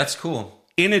 And- okay, that's cool.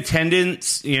 In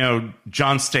attendance, John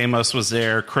Stamos was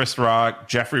there, Chris Rock,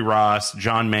 Jeffrey Ross,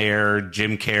 John Mayer,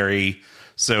 Jim Carrey.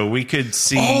 So we could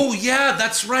see. Oh yeah,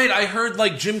 that's right. I heard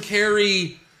like Jim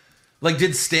Carrey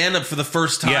did stand up for the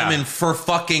first time Yeah. in for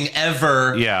fucking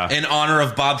ever. Yeah. In honor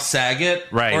of Bob Saget.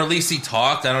 Right. Or at least he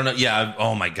talked. I don't know. Yeah.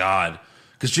 Oh my god.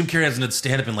 Because Jim Carrey hasn't done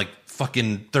stand up in like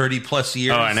fucking 30 plus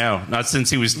years. Oh, I know. Not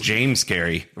since he was James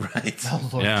Carey. Right. Oh,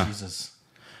 Lord Yeah. Jesus.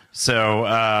 So,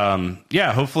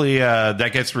 hopefully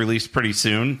that gets released pretty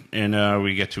soon, and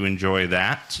we get to enjoy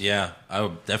that. Yeah,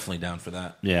 I'm definitely down for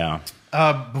that. Yeah.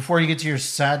 Before you get to your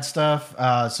sad stuff,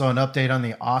 so an update on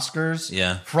the Oscars.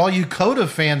 Yeah. For all you Coda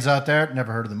fans out there,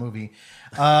 never heard of the movie,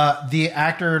 the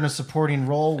actor in a supporting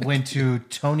role went to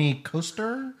Tony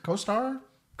Coaster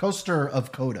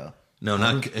of Coda. No,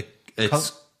 not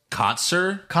it's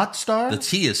Kotzer. Kotstar? The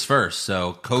T is first,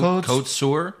 so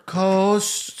Kotzer.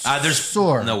 There's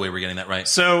no way we're getting that right.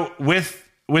 So with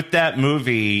that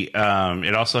movie,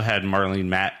 it also had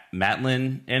Marlene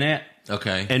Matlin in it.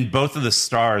 Okay. And both of the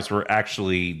stars were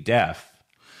actually deaf.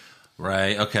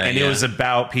 Right, okay. And it was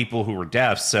about people who were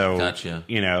deaf, so gotcha.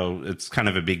 It's kind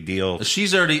of a big deal.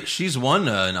 She's won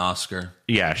an Oscar.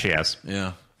 Yeah, she has.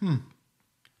 Yeah.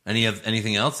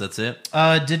 Anything else? That's it?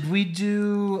 Did we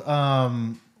do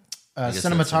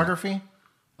cinematography?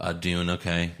 Dune,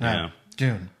 okay. Yeah.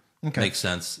 Dune. Okay. Makes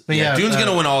sense. But yeah, Dune's going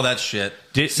to win all that shit.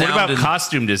 What about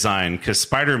costume design? Because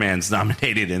Spider-Man's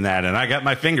nominated in that, and I got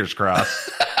my fingers crossed.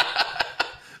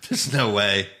 There's no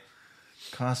way.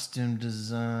 Costume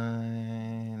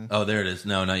design. Oh, there it is.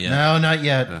 No, not yet. No, not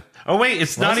yet. Oh, wait,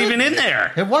 it's not even in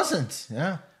there. It wasn't.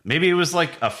 Yeah. Maybe it was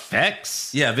like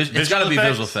effects? Yeah, it's got to be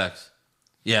visual effects.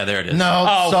 Yeah, there it is.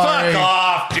 No, sorry. Fuck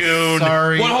off, dude.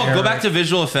 Sorry. Go back to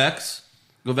visual effects.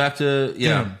 Go back to,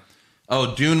 Dune.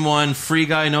 Oh, Dune 1, Free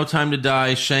Guy, No Time to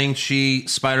Die, Shang-Chi,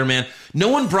 Spider-Man. No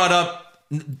one brought up,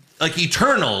 like,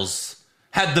 Eternals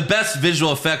had the best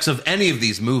visual effects of any of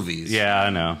these movies. Yeah, I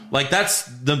know. Like, that's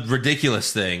the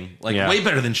ridiculous thing. Like, way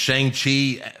better than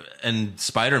Shang-Chi and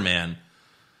Spider-Man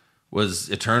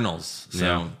was Eternals.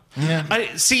 So, Yeah.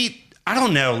 I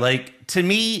don't know. Like, to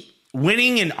me,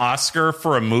 winning an Oscar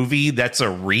for a movie that's a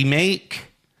remake,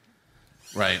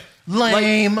 right.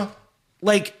 Lame.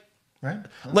 Like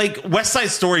West Side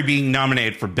Story being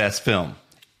nominated for Best Film.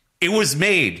 It was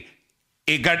made.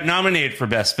 It got nominated for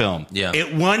Best Film. Yeah.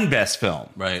 It won Best Film.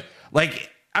 Right. Like,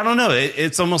 I don't know.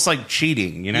 It's almost like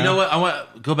cheating, you know? You know what? I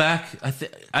want to go back. I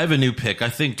have a new pick. I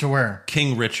think To where?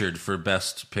 King Richard for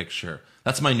Best Picture.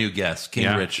 That's my new guess.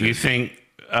 King Richard. You think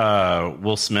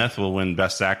Will Smith will win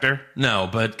Best Actor? No,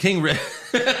 but King Richard.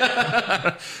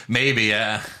 Maybe.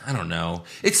 I don't know.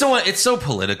 It's so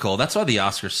political. That's why the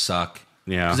Oscars suck.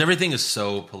 Yeah. Because everything is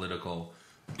so political.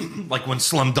 Like when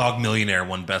Slumdog Millionaire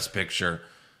won Best Picture.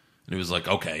 And it was like,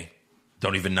 okay,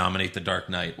 don't even nominate The Dark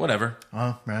Knight. Whatever.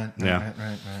 Oh, right. Yeah.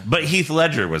 Right. But Heath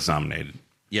Ledger was nominated.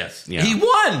 Yes. Yeah. He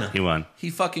won. He won. He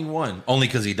fucking won. Only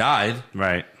because he died.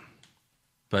 Right.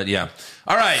 But yeah.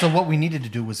 All right. So what we needed to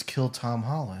do was kill Tom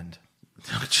Holland.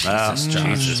 Oh, Jesus,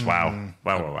 Josh. Jesus. Wow.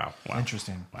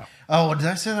 Interesting. Wow. Oh, did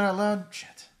I say that out loud?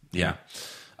 Shit. Yeah.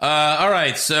 All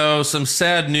right, so some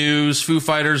sad news. Foo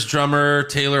Fighters drummer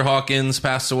Taylor Hawkins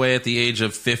passed away at the age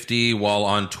of 50 while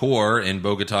on tour in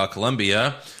Bogota,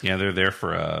 Colombia. Yeah, they're there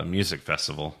for a music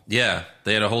festival. Yeah,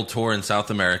 they had a whole tour in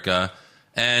South America.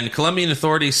 And Colombian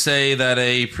authorities say that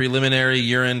a preliminary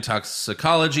urine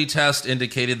toxicology test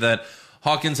indicated that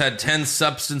Hawkins had 10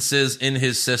 substances in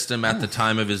his system at the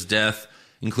time of his death,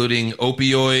 including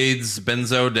opioids,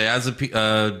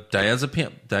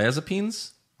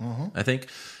 benzodiazepines, I think,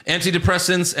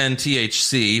 antidepressants, and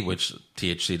THC, which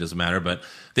THC doesn't matter, but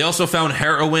they also found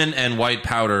heroin and white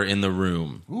powder in the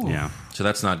room. Ooh. Yeah. So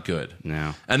that's not good.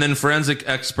 No. And then forensic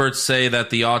experts say that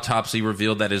the autopsy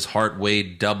revealed that his heart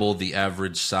weighed double the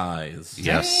average size.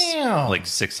 Yes. Damn. Like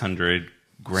 600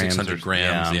 grams. 600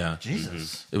 grams, yeah.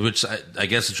 Jesus. Which I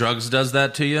guess drugs does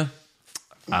that to you?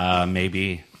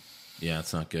 Maybe. Yeah,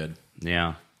 it's not good.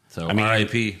 Yeah. So I mean,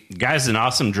 R.I.P. Guy's an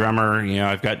awesome drummer. You know,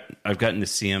 I've gotten to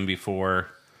see him before.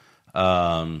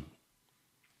 I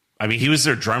mean, he was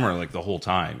their drummer like the whole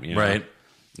time, you know? Right.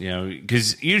 You know,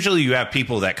 because usually you have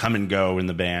people that come and go in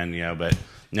the band, you know, but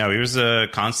no, he was a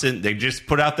constant. They just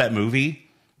put out that movie,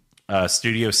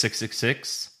 Studio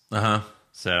 666. Uh-huh.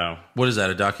 So What is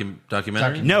that, a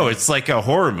documentary? no, it's like a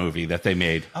horror movie that they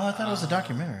made. Oh, I thought it was a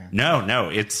documentary. No,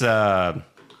 it's a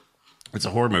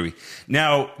horror movie.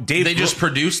 Now, Dave, They just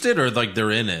produced it, or like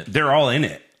they're in it? they're all in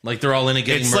it. Like they're all in it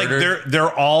getting It's murdered? like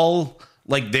they're all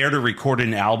like there to record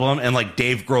an album, and like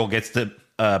Dave Grohl gets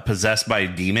possessed by a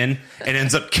demon and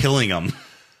ends up killing them.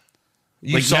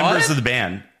 You Like saw members it? of the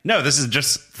band. No, this is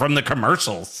just from the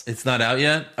commercials. It's not out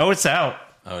yet? Oh, it's out.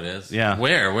 Oh, it is? Yeah.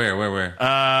 Where?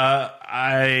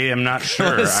 I am not sure.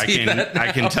 wanna I see can that now.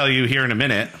 I can tell you here in a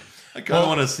minute. I kind of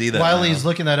want to see that. While now. he's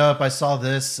looking that up, I saw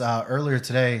this earlier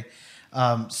today.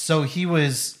 So he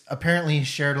apparently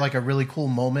shared like a really cool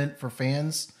moment for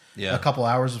fans Yeah. a couple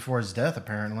hours before his death,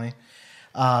 apparently.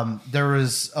 There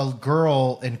was a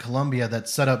girl in Colombia that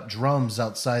set up drums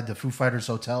outside the Foo Fighters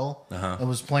hotel and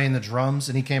was playing the drums,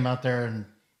 and he came out there and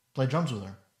played drums with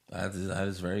her. That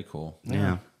is very cool.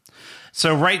 Yeah.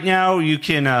 So right now you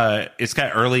can, it's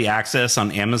got early access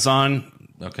on Amazon.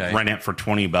 Okay. Rent it for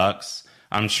 $20.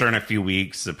 I'm sure in a few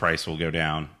weeks the price will go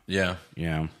down. Yeah.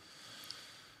 Yeah.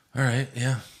 All right.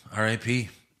 Yeah. R.I.P.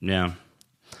 Yeah.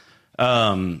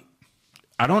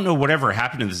 I don't know whatever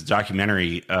happened to this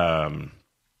documentary,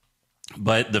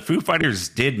 but the Foo Fighters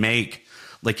did make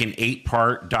like an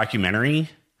 8-part documentary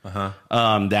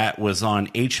that was on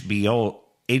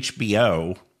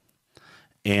HBO,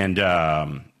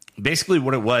 and basically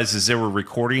what it was is they were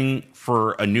recording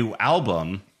for a new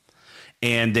album,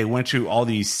 and they went to all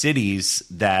these cities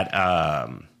that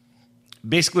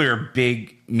basically are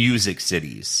big music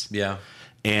cities. Yeah.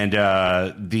 And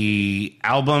the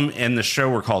album and the show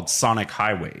were called Sonic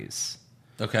Highways.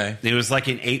 Okay. It was like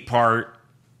an 8-part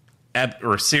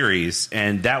series,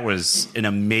 and that was an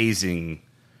amazing,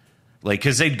 like,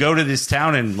 because they'd go to this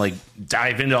town and like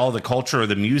dive into all the culture of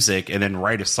the music and then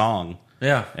write a song.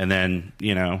 Yeah. And then,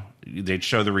 you know, they'd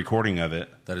show the recording of it.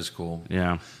 That is cool.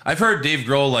 Yeah. I've heard Dave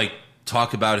Grohl like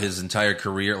talk about his entire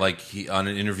career, like he on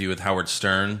an interview with Howard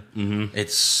Stern. Mm-hmm.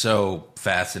 It's so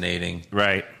fascinating,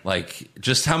 right? Like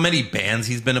just how many bands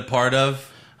he's been a part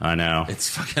of. I know, it's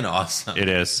fucking awesome. It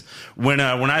is. When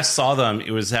I saw them, it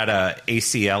was at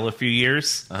ACL a few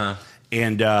years,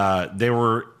 and they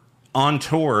were on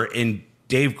tour, and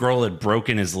Dave Grohl had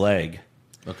broken his leg.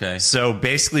 Okay, so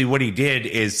basically, what he did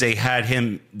is they had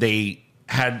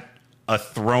a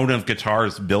throne of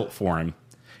guitars built for him.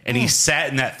 And he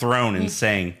sat in that throne and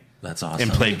sang. That's awesome.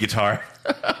 And played guitar.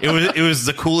 It was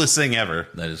the coolest thing ever.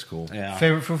 That is cool. Yeah.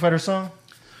 Favorite Foo Fighters song?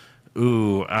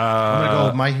 Ooh, I'm gonna go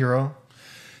with My Hero.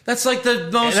 That's like the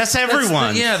most. That's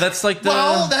everyone. That's like the.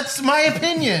 Well, that's my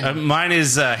opinion. Mine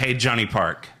is Hey Johnny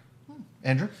Park.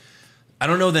 Andrew? I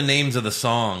don't know the names of the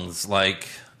songs. Like,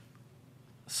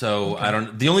 so okay. I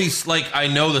don't. The only I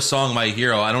know the song My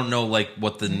Hero. I don't know like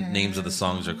what the names of the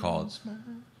songs are called.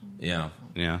 Yeah.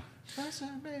 Yeah.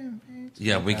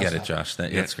 Yeah, we get it, Josh.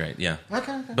 That's great. Yeah.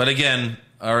 Okay. But again,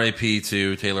 R.I.P.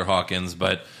 to Taylor Hawkins.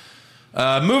 But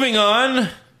moving on,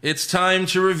 it's time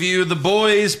to review The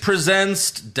Boys Presents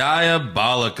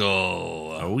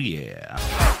Diabolical. Oh, yeah.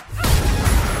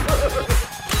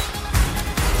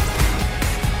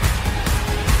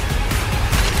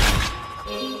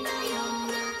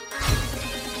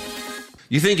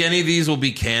 You think any of these will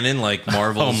be canon, like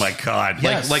Marvel's? Oh my god!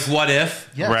 Like What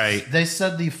If? Yes. Right? They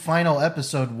said the final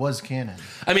episode was canon.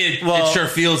 I mean, it sure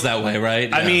feels that way,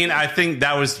 right? I mean, I think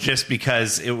that was just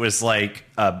because it was like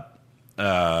a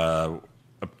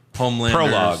Homelander's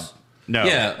prologue. No,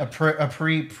 yeah, a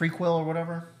prequel or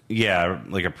whatever. Yeah,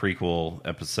 like a prequel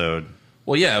episode.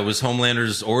 Well, yeah, it was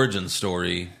Homelander's origin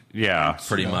story. Yeah,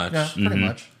 pretty much. Yeah, pretty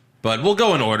much. But we'll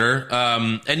go in order.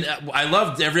 And I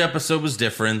loved every episode was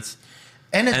different.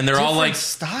 And they're all like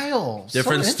styles.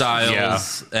 Different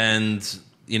styles. Yeah. And,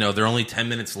 you know, they're only 10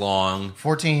 minutes long.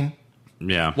 14.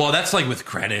 Yeah. Well, that's like with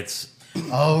credits.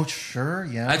 Oh, sure.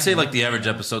 Yeah. I'd say like the average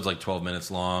episode's like 12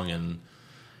 minutes long. And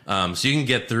so you can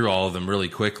get through all of them really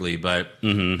quickly. But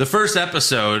the first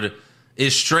episode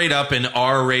is straight up an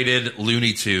R-rated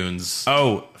Looney Tunes.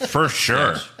 Oh, for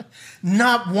sure.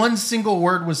 Not one single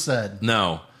word was said.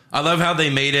 No. I love how they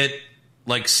made it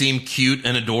like seem cute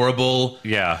and adorable.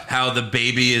 Yeah. How the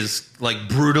baby is like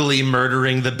brutally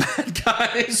murdering the bad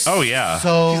guys. Oh yeah.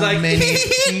 So many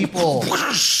people.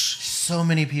 So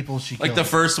many people she killed. Like the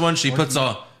first one, she puts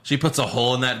a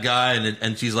hole in that guy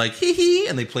and she's like hee hee,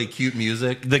 and they play cute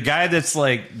music. The guy that's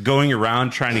like going around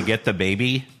trying to get the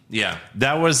baby. Yeah.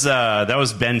 That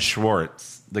was Ben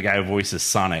Schwartz, the guy who voices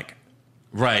Sonic.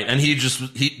 Right. And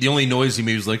the only noise he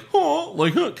made was like, oh,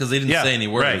 like, because they didn't say any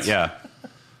words. Right, yeah.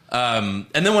 And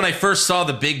then when I first saw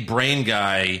the big brain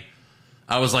guy,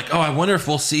 I was like, oh, I wonder if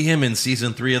we'll see him in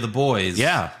season 3 of The Boys.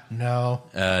 Yeah. No.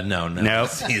 No. Nope.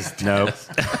 Nope.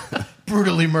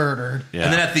 Brutally murdered. Yeah.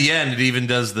 And then at the end, it even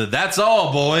does that's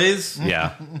all, boys.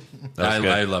 Yeah.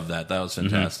 I love that. That was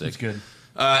fantastic. It's good.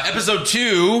 Episode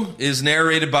 2 is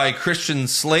narrated by Christian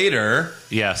Slater.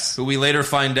 Yes. Who we later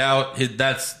find out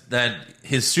that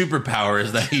his superpower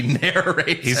is that he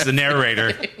narrates. He's the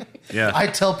narrator. Yeah. I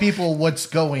tell people what's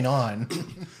going on.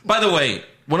 By the way,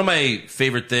 one of my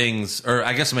favorite things, or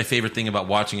I guess my favorite thing about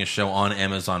watching a show on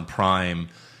Amazon Prime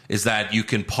is that you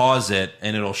can pause it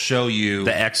and it'll show you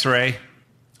the X-ray.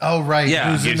 Oh, right.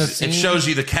 Yeah. Who's in the scene? It shows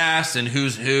you the cast and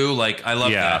who's who. Like, I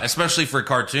love that. Especially for a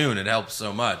cartoon. It helps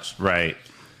so much. Right.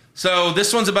 So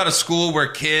this one's about a school where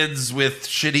kids with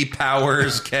shitty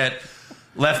powers get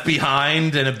left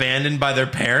behind and abandoned by their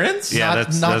parents. Yeah,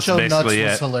 that's Nacho basically Nuts it.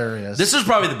 was hilarious. This is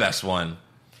probably the best one,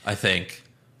 I think.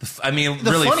 the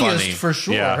Really funniest funny. for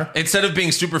sure. Yeah. Instead of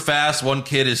being super fast, one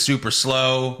kid is super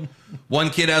slow. One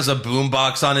kid has a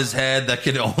boombox on his head that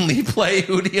can only play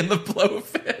Hootie and the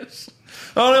Blowfish.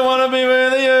 Only want to be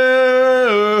with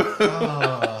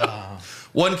you.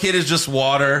 One kid is just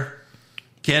water.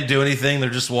 Can't do anything. They're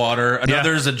just water.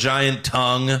 Another is a giant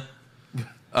tongue.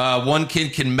 One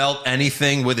kid can melt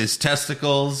anything with his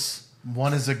testicles.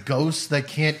 One is a ghost that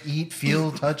can't eat,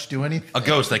 feel, touch, do anything. A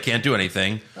ghost that can't do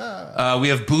anything. We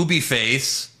have Booby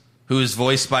Face, who is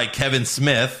voiced by Kevin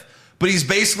Smith, but he's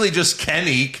basically just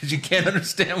Kenny because you can't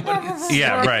understand what he's saying.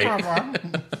 Yeah, right.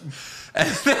 And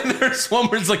then there's one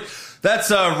where it's like,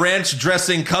 that's a ranch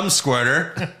dressing cum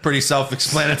squirter. Pretty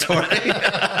self-explanatory.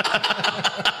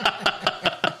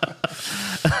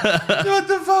 What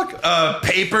the fuck?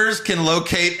 Papers can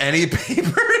locate any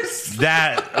papers.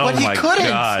 But he couldn't.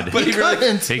 God. But he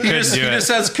couldn't. He couldn't do it. just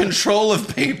has control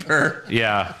of paper.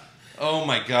 Yeah. Oh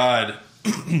my god.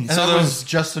 And that was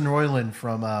Justin Roiland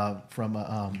from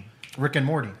Rick and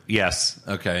Morty. Yes.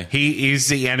 Okay. He's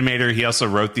the animator. He also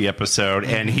wrote the episode,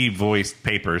 and he voiced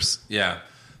Papers. Yeah.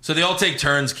 So they all take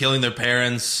turns killing their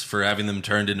parents for having them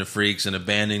turned into freaks and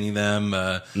abandoning them.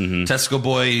 Testicle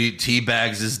Boy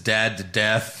teabags his dad to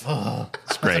death. It's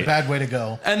That's great. a bad way to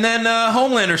go. And then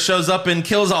Homelander shows up and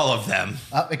kills all of them.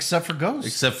 Except for Ghost.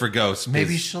 Except for Ghost.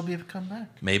 Maybe she'll be able to come back.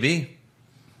 Maybe.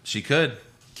 She could.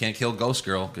 Can't kill Ghost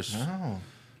Girl because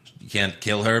you can't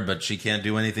kill her, but she can't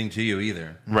do anything to you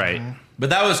either. Right. But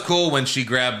that was cool when she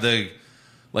grabbed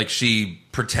she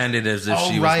pretended as if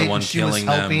she was the one killing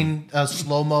them. She was helping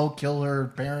slow-mo kill her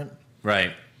parent.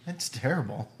 Right. That's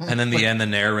terrible. And in the end, the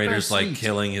narrator's very like sweet.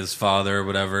 killing his father or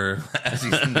whatever as he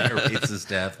narrates his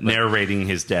death. But Narrating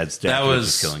his dad's death. that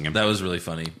was killing him. That was really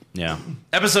funny. Yeah.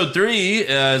 Episode 3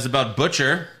 is about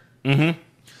Butcher. Mm-hmm.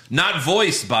 Not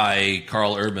voiced by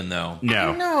Carl Urban, though.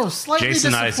 No. No, slightly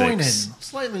Jason disappointed. Isaacs.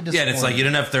 Slightly disappointed. Yeah, and it's like you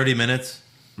didn't have 30 minutes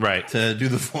Right. to do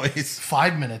the voice.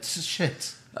 5 minutes.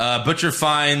 Shit. Butcher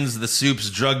finds the soup's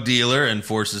drug dealer and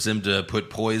forces him to put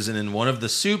poison in one of the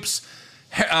soup's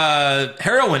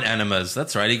heroin enemas.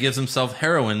 That's right. He gives himself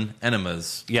heroin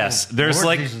enemas. Yes. Oh, There's Lord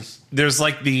like Jesus.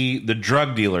 the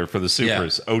drug dealer for the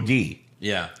supers, OD.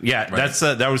 Yeah. Yeah, Right.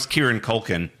 that was Kieran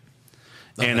Culkin.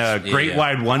 And that's- Great yeah.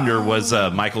 Wide Wonder was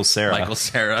Michael Cera. Michael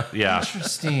Cera. Yeah.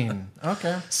 Interesting.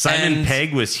 Okay. Simon And-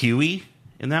 Pegg was Huey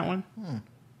in that one.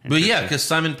 But yeah, because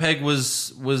Simon Pegg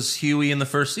was Huey in the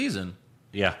first season.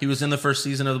 Yeah. He was in the first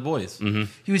season of The Boys.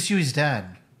 Mm-hmm. He was Huey's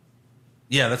dad.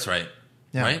 Yeah, that's right.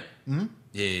 Yeah. Right? Mm-hmm.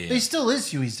 Yeah. He still is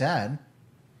Huey's dad.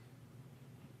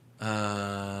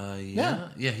 Yeah,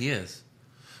 Yeah. he is.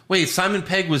 Wait, Simon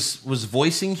Pegg was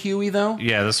voicing Huey though?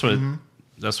 Yeah, that's what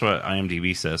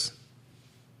IMDb says.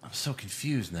 I'm so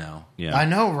confused now. Yeah. I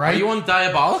know, right? Are you on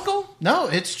Diabolical? No,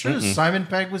 it's true. Simon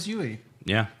Pegg was Huey.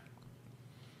 Yeah.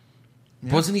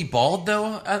 Wasn't he bald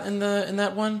though in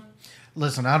that one?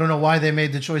 Listen, I don't know why they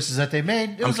made the choices that they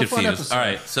made. It I'm was a fun confused. episode. All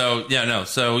right,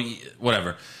 so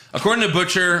whatever. According to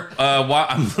Butcher, I'm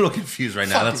a little confused right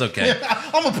now. That's okay.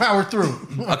 I'm gonna power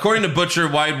through. According to Butcher,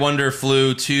 Wide Wonder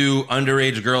flew 2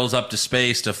 underage girls up to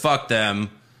space to fuck them,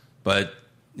 but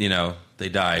they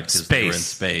died because they were in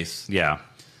space. Yeah.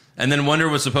 And then Wonder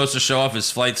was supposed to show off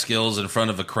his flight skills in front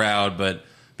of a crowd, but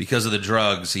because of the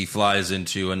drugs, he flies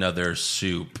into another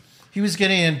soup. He was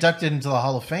getting inducted into the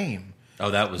Hall of Fame.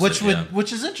 Oh, that was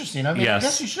which is interesting. I mean, Yes. I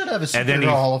guess you should have a And then superhero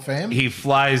Hall of Fame. He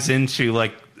flies into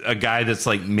like a guy that's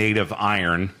like made of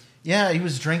iron. Yeah, he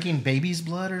was drinking baby's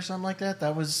blood or something like that.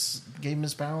 That gave him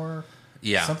his power.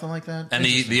 Yeah. Something like that. And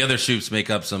the other soups make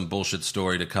up some bullshit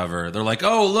story to cover. They're like,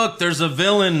 oh, look, there's a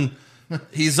villain.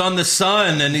 He's on the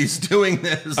sun and he's doing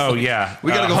this. Oh, yeah.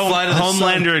 We got to go fly to the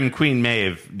sun. Homelander and Queen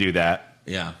Maeve do that.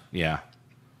 Yeah. Yeah.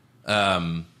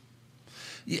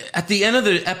 At the end of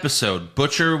the episode,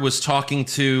 Butcher was talking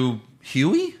to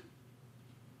Huey?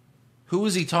 Who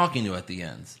was he talking to at the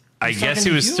end? I guess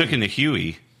he was talking to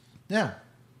Huey. Yeah.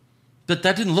 But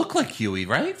that didn't look like Huey,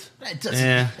 right? It doesn't.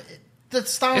 Yeah. That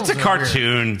style. It's a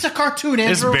cartoon. It's a cartoon,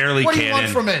 Andrew. It's barely what do you want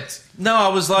canon. from it? No, I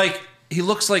was like, he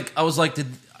looks like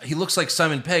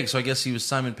Simon Pegg, so I guess he was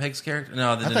Simon Pegg's character?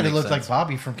 No, that I thought he looked like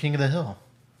Bobby from King of the Hill.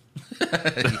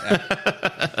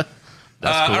 Cool.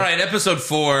 All right, episode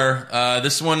 4.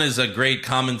 This one is a great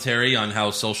commentary on how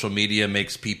social media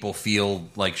makes people feel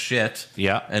like shit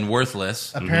and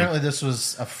worthless. Apparently, this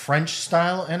was a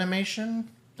French-style animation.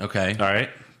 Okay. All right.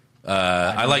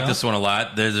 I like this one a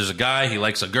lot. There's a guy, he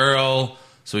likes a girl,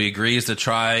 so he agrees to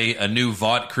try a new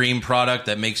Vought cream product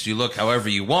that makes you look however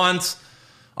you want.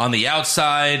 on the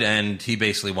outside, and he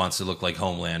basically wants to look like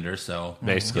Homelander. So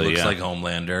basically, he looks like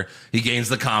Homelander. He gains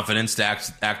the confidence to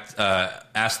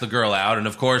ask the girl out, and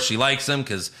of course, she likes him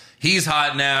because he's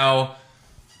hot now.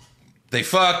 They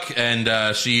fuck,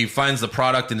 and she finds the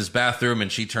product in his bathroom,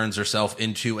 and she turns herself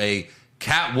into a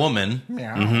Catwoman,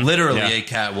 literally a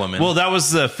Catwoman. Well, that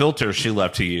was the filter she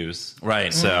left to use,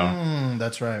 right? So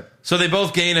that's right. So they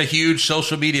both gain a huge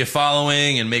social media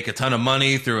following and make a ton of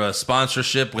money through a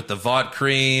sponsorship with the Vought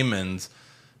cream, and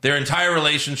their entire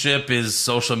relationship is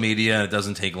social media. And it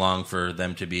doesn't take long for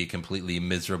them to be completely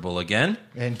miserable again.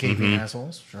 And gaping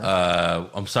assholes. Sure.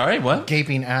 I'm sorry, what?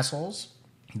 Gaping assholes.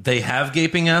 They have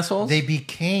gaping assholes? They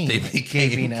became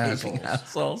gaping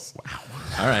assholes. Wow.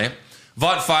 All right.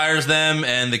 Vought fires them,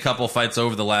 and the couple fights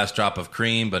over the last drop of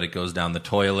cream, but it goes down the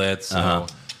toilet. So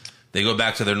they go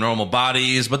back to their normal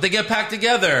bodies, but they get back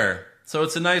together. So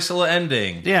it's a nice little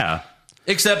ending. Yeah.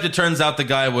 Except it turns out the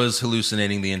guy was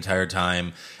hallucinating the entire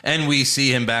time, and we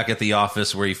see him back at the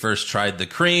office where he first tried the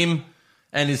cream,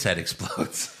 and his head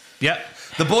explodes. Yep.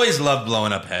 The boys love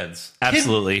blowing up heads.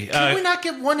 Absolutely. Can we not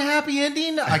get one happy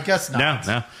ending? I guess not.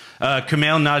 No.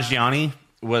 Kumail Nanjiani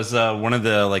was one of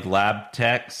the lab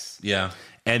techs. Yeah.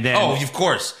 And then, of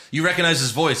course, you recognize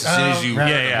his voice as soon as you.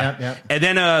 Yeah. And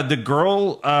then the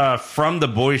girl from the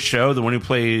boys show, the one who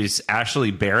plays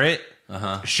Ashley Barrett,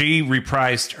 she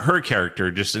reprised her character,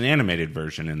 just an animated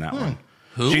version in that one.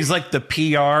 Who? She's like the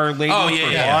PR lady.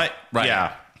 Right.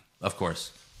 Yeah, of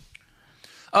course.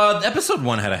 Episode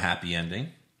 1 had a happy ending,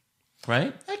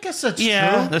 right? I guess that's true.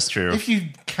 Yeah, that's true. If you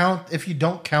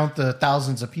don't count the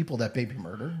thousands of people that baby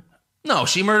murdered. No,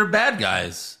 she murdered bad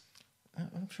guys.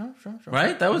 Sure.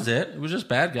 Right? That was it. It was just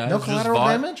bad guys. No collateral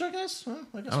damage, I guess?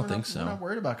 I don't think so. We're not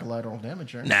worried about collateral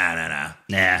damage here. Nah.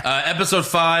 Episode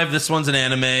 5, this one's an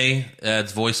anime.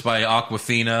 It's voiced by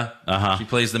Awkwafina. She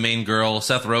plays the main girl.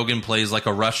 Seth Rogen plays like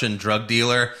a Russian drug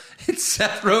dealer. It's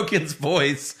Seth Rogen's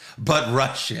voice, but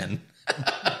Russian.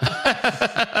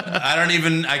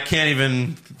 I can't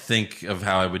even think of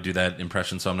how I would do that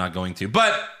impression, so I'm not going to.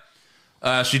 But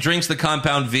she drinks the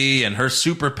Compound V, and her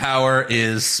superpower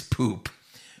is poop.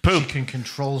 She can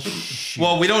control shit.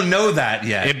 Well, we don't know that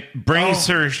yet. It brings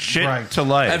her shit to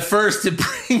life. At first, it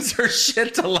brings her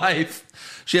shit to life.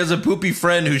 She has a poopy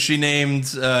friend who she named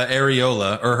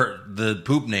Areola, or the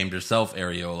poop named herself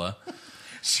Areola.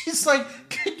 She's like,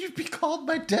 can you be called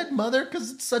my dead mother?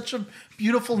 Because it's such a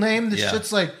beautiful name. This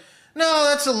shit's like, no,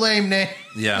 that's a lame name.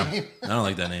 Yeah, I don't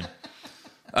like that name.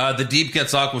 The Deep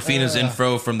gets Awkwafina's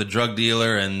info from the drug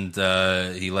dealer, and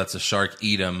he lets a shark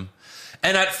eat him.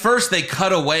 And at first, they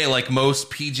cut away like most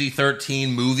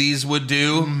PG-13 movies would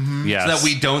do, so that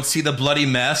we don't see the bloody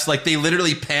mess. Like, they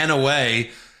literally pan away,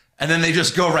 and then they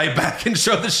just go right back and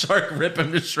show the shark rip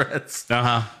him to shreds.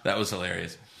 That was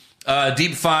hilarious.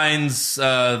 Deep finds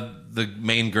the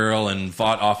main girl, and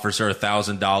Vought offers her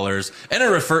 $1,000 and a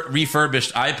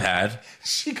refurbished iPad.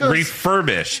 She goes,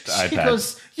 refurbished iPad. She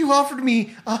goes, you offered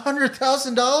me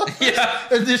 $100,000? Yeah.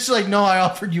 And she's like, no, I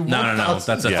offered you $1,000. No,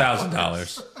 that's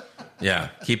 $1,000. Yeah,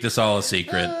 keep this all a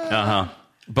secret.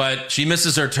 But she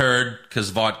misses her turd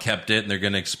because Vought kept it, and they're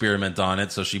going to experiment on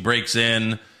it. So she breaks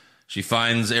in, she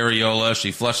finds Areola,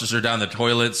 she flushes her down the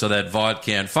toilet so that Vought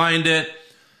can't find it.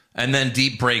 And then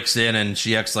Deep breaks in, and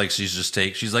she acts like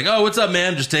she's like, oh, what's up,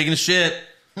 man? Just taking a shit.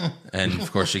 And,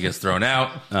 of course, she gets thrown out.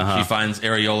 She finds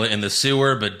Areola in the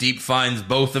sewer, but Deep finds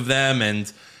both of them.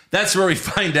 And that's where we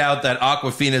find out that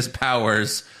Awkwafina's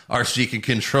powers are she can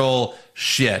control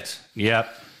shit. Yep.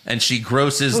 And she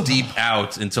grosses Deep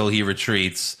out until he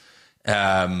retreats.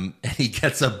 And he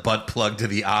gets a butt plug to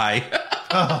the eye.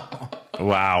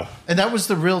 Wow. And that was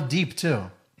the real Deep, too.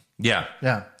 Yeah.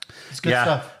 It's good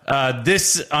stuff.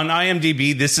 This on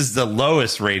IMDb, this is the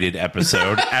lowest rated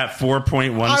episode at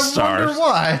 4.1 stars. I wonder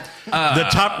why. The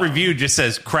top review just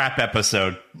says crap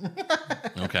episode.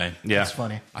 Okay. Yeah. It's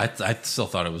funny. I still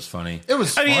thought it was funny. It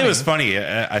was funny. I mean, it was funny.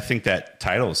 I think that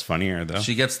title is funnier, though.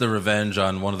 She gets the revenge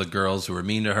on one of the girls who were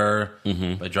mean to her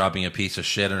by dropping a piece of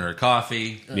shit in her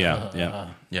coffee.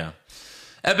 Yeah.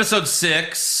 Episode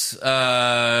 6,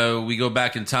 we go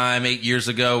back in time 8 years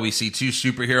ago. We see two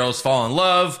superheroes fall in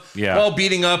love while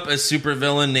beating up a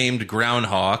supervillain named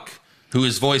Groundhawk, who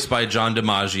is voiced by John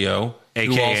DiMaggio.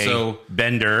 A.K.A.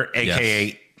 Bender,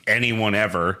 a.k.a. anyone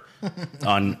ever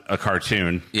on a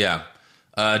cartoon. Yeah.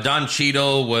 Don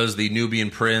Cheadle was the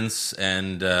Nubian prince,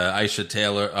 and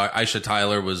Aisha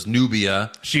Tyler was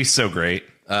Nubia. She's so great.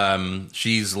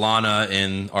 She's Lana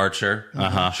in Archer.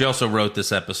 She also wrote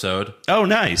this episode. Oh,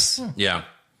 nice. Yeah.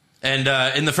 And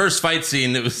in the first fight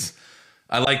scene,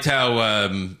 I liked how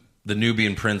the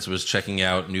Nubian prince was checking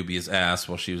out Nubia's ass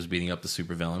while she was beating up the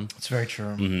supervillain. It's very true.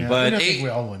 Mm-hmm. Yeah, But I think we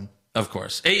all win. Of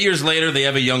course. 8 years later, they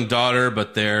have a young daughter,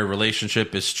 but their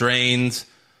relationship is strained.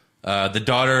 The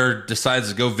daughter decides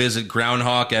to go visit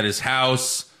Groundhog at his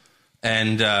house,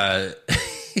 and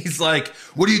he's like,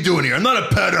 "What are you doing here? I'm not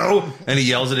a pedo." And he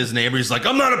yells at his neighbor. He's like,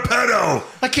 "I'm not a pedo.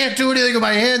 I can't do anything with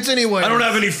my hands anyway. I don't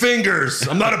have any fingers.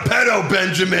 I'm not a pedo,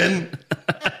 Benjamin."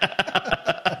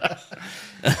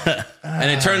 And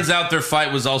it turns out their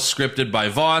fight was all scripted by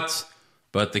Vought,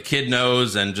 but the kid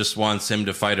knows and just wants him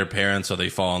to fight her parents so they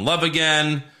fall in love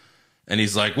again. And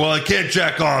he's like, "Well, I can't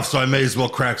jack off, so I may as well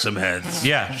crack some heads."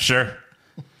 Yeah, sure.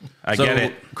 I So get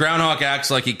it. Groundhog acts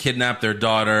like he kidnapped their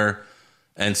daughter,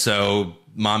 and so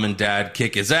mom and dad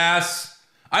kick his ass.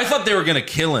 I thought they were going to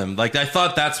kill him. Like, I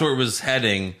thought that's where it was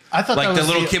heading. I thought like that the was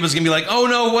little kid was going to be like, "Oh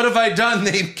no, what have I done?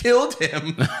 They killed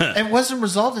him." It wasn't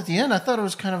resolved at the end. I thought it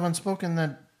was kind of unspoken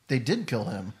that they did kill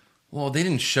him. Well, they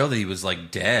didn't show that he was like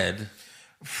dead.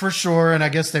 For sure, and I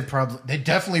guess they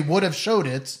definitely would have showed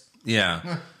it.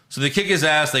 Yeah. So they kick his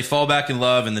ass, they fall back in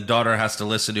love, and the daughter has to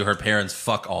listen to her parents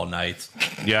fuck all night.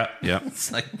 Yeah.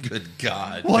 It's like, good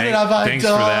God. What have I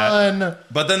done?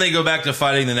 But then they go back to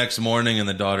fighting the next morning, and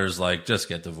the daughter's like, "Just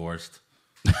get divorced."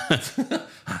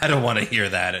 I don't want to hear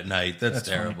that at night. That's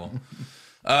terrible.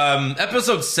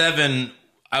 Episode 7,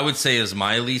 I would say, is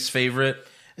my least favorite.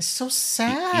 It's so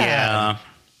sad. Yeah.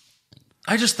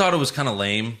 I just thought it was kind of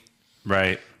lame.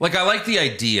 Right. Like, I like the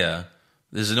idea.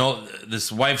 This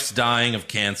wife's dying of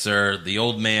cancer. The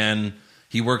old man,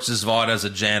 he works his Vought as a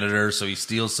janitor, so he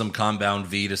steals some Compound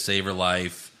V to save her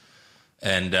life.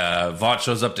 And Vought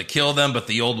shows up to kill them, but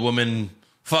the old woman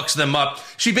fucks them up.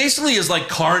 She basically is like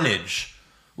Carnage.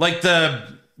 Like the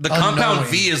Compound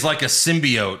V is like a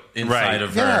symbiote inside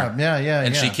of her. Yeah.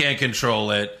 And she can't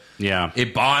control it. Yeah.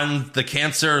 It bonds, the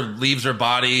cancer leaves her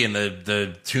body, and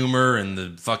the tumor and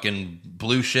the fucking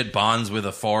blue shit bonds with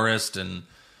a forest, and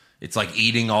it's like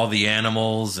eating all the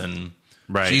animals, and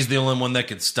she's the only one that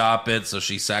could stop it, so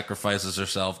she sacrifices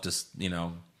herself to,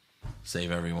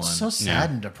 save everyone. So sad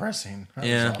and depressing.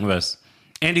 Yeah. It was.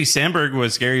 Andy Samberg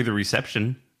was Gary the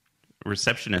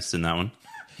receptionist in that one.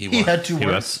 He had two He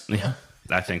words. was. Yeah,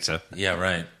 I think so. Yeah,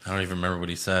 right. I don't even remember what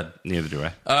he said. Neither do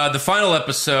I. The final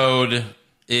episode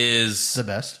is The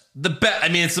best. I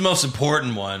mean, it's the most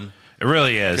important one. It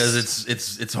really is.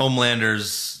 Because it's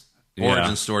Homelander's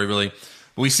origin story, really.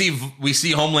 We see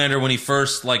Homelander when he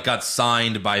first got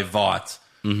signed by Vought.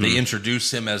 Mm-hmm. They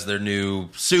introduce him as their new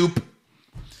soup,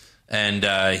 and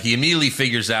he immediately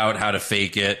figures out how to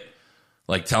fake it,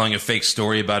 like telling a fake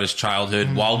story about his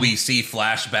childhood, while we see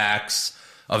flashbacks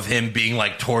of him being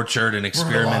tortured and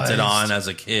experimented on as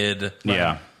a kid.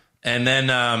 Yeah, and then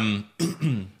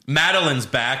Madeline's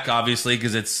back, obviously,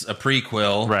 because it's a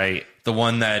prequel, right? The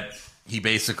one that he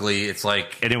basically, it's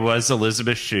like, and it was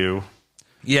Elizabeth Shue.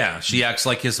 Yeah, she acts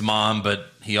like his mom, but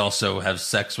he also has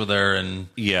sex with her, and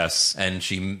and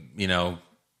she,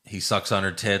 he sucks on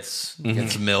her tits,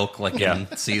 gets milk, in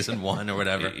season 1 or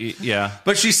whatever. Yeah,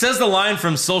 but she says the line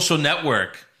from Social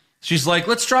Network. She's like,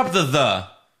 "Let's drop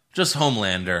just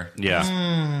Homelander."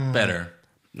 Yeah, better.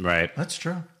 Right, that's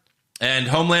true. And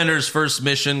Homelander's first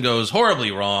mission goes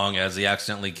horribly wrong as he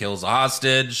accidentally kills a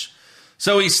hostage.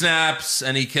 So he snaps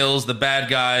and he kills the bad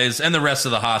guys and the rest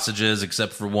of the hostages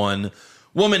except for one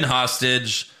woman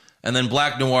hostage. And then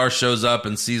Black Noir shows up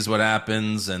and sees what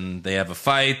happens, and they have a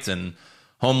fight, and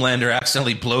Homelander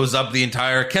accidentally blows up the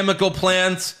entire chemical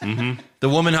plant. Mm-hmm. The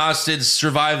woman hostage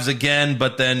survives again,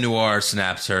 but then Noir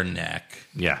snaps her neck.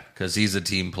 Yeah. Because he's a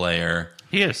team player.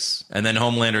 Yes. And then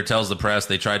Homelander tells the press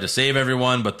they tried to save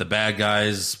everyone, but the bad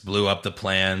guys blew up the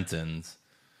plant, and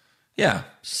yeah.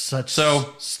 Starts there.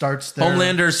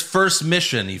 Homelander's first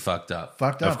mission, he fucked up.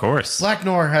 Of course. Black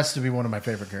Noir has to be one of my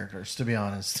favorite characters, to be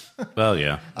honest. Well,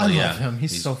 yeah. I love him.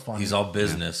 He's so funny. He's all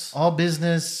business. Yeah. All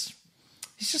business.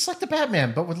 He's just like the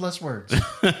Batman, but with less words.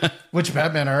 Which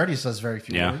Batman already says very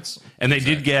few words. And they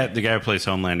did get the guy who plays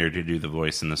Homelander to do the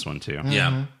voice in this one, too. Mm-hmm.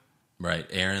 Yeah. Right.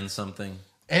 Aaron something.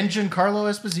 And Giancarlo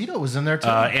Esposito was in there, too.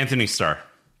 Anthony Starr.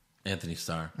 Yeah.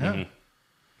 Mm-hmm.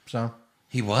 So...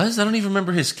 He was? I don't even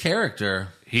remember his character.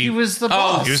 He was the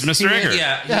boss. He was Mr. Egger.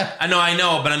 Yeah. I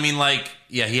know, but I mean,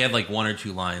 he had 1 or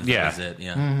 2 lines. Yeah. That was it.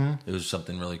 Yeah. Mm-hmm. It was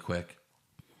something really quick.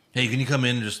 Hey, can you come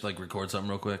in and just record something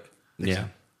real quick? Yeah.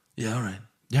 Yeah, all right.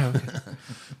 Yeah, okay.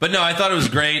 But no, I thought it was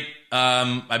great.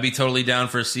 I'd be totally down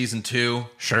for a season 2.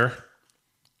 Sure.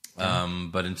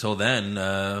 But until then,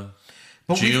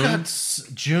 but June. We've got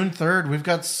June 3rd. We've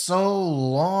got so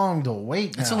long to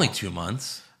wait now. It's only 2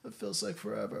 months. It feels like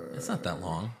forever. It's not that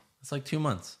long. It's 2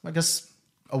 months. I guess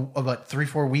about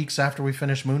 3-4 weeks after we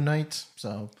finish Moon Knight.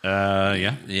 So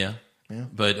yeah.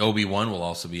 But Obi-Wan will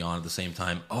also be on at the same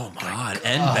time. Oh my God!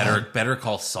 And Better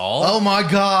Call Saul. Oh my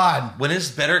God! When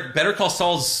is Better Call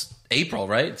Saul's April?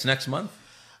 Right? It's next month.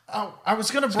 Oh, I was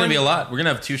gonna. It's gonna be a lot. We're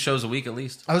gonna have 2 shows a week at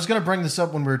least. I was gonna bring this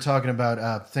up when we were talking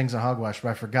about things on Hogwash, but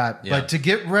I forgot. Yeah. But to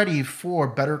get ready for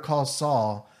Better Call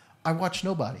Saul, I watched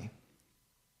Nobody.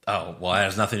 Oh well, that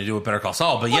has nothing to do with Better Call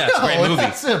Saul, but yeah, it's a great movie.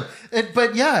 That's him.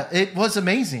 But yeah, it was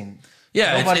amazing.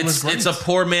 Yeah, Nobody was great. it's a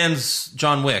poor man's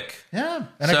John Wick. Yeah,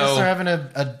 and I guess they're having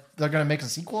they're going to make a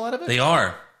sequel out of it. They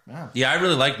are. Wow. Yeah, I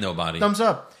really like Nobody. Thumbs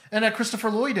up. And Christopher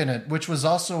Lloyd in it, which was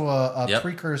also a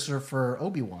precursor for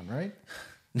Obi-Wan, right?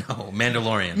 No,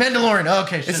 Mandalorian.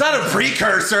 Okay, it's not a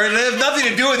precursor. It has nothing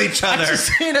to do with each other. I'm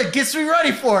just saying it gets me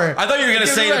ready for it. I thought you were going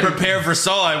to say to prepare for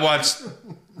Saul. I watched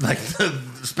like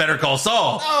Better Call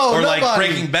Saul or like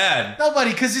Breaking Bad.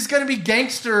 Nobody, because he's going to be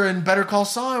gangster in Better Call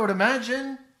Saul, I would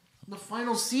imagine. The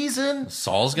final season.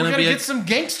 Saul's going to be get some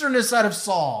gangsterness out of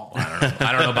Saul. I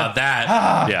don't know about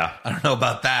that. Yeah. I don't know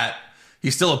about that.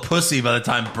 He's still a pussy by the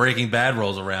time Breaking Bad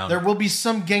rolls around. There will be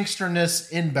some gangsterness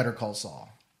in Better Call Saul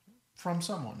from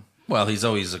someone. Well, he's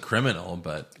always a criminal,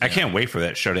 but I can't wait for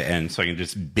that show to end so I can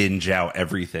just binge out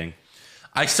everything.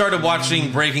 I started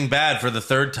watching Breaking Bad for the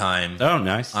 3rd time. Oh,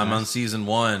 nice. I'm on season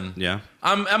 1. Yeah.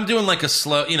 I'm doing like a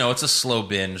slow, it's a slow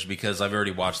binge because I've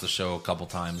already watched the show a couple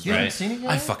times, You right? haven't seen it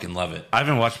yet? I fucking love it. I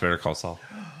haven't watched Better Call Saul.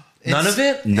 None of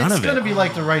it? None of it. It's going to be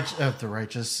like the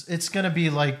Righteous. It's going to be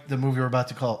like the movie we're about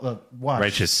to watch.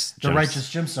 Righteous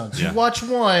Gemstones. Yeah. You watch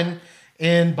one,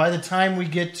 and by the time we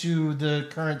get to the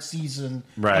current season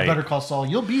of Better Call Saul,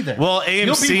 you'll be there. Well,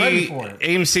 you'll be ready for it.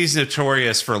 AMC's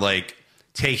notorious for like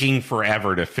taking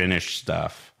forever to finish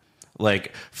stuff.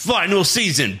 Like final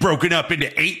season broken up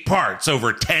into 8 parts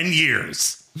over 10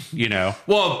 years.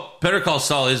 Well, Better Call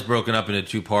Saul is broken up into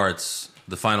 2 parts,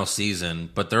 the final season,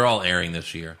 but they're all airing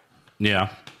this year. Yeah.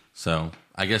 So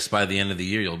I guess by the end of the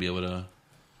year, you'll be able to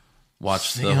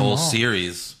watch the whole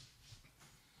series.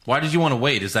 Why did you want to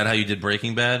wait? Is that how you did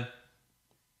Breaking Bad?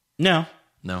 No.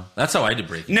 That's how I did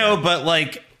Breaking Bad. No, but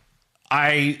like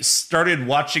I started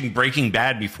watching Breaking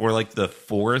Bad before like the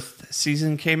 4th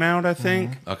season came out, I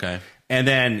think. Mm-hmm. Okay. And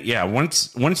then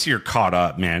once you're caught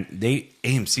up, man,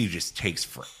 AMC just takes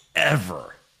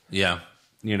forever. Yeah.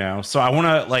 So I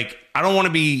want to I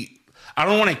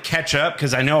don't want to catch up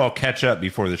because I know I'll catch up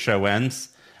before the show ends.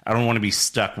 I don't want to be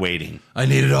stuck waiting. I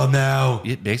need it all now.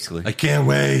 Yeah, basically. I can't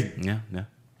wait. Yeah.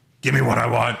 Give me what I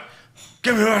want.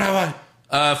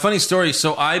 Funny story.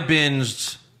 So I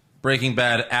binged Breaking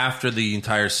Bad after the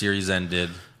entire series ended.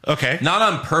 Okay. Not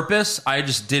on purpose. I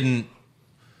just didn't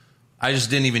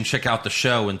even check out the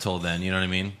show until then. You know what I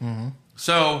mean? Mm-hmm.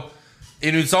 So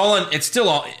it's still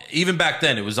all, even back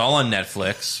then, it was all on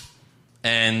Netflix.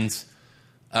 And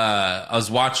I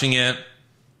was watching it.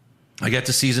 I get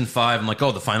to season 5. I'm like,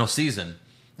 the final season.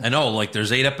 And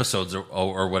there's 8 episodes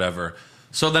or whatever.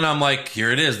 So then I'm like, here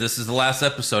it is. This is the last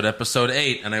episode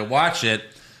 8. And I watch it.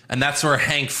 And that's where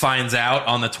Hank finds out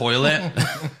on the toilet.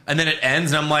 And then it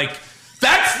ends. And I'm like,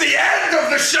 that's the end of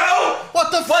the show?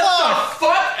 What the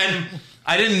fuck? And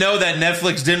I didn't know that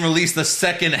Netflix didn't release the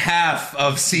second half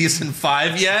of season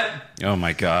 5 yet. Oh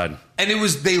my God. And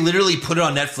they literally put it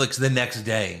on Netflix the next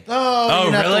day.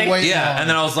 Oh, really? Yeah. And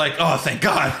then I was like, oh, thank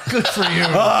God. Good for you.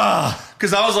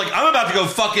 Because I was like, I'm about to go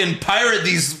fucking pirate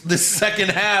this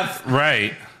second half.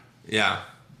 Right. Yeah.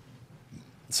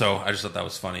 So I just thought that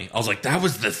was funny. I was like, that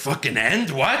was the fucking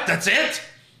end? What? That's it?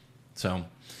 So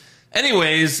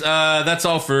anyways, that's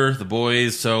all for the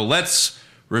boys. So let's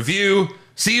review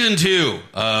season 2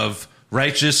 of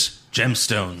Righteous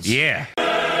Gemstones. Yeah.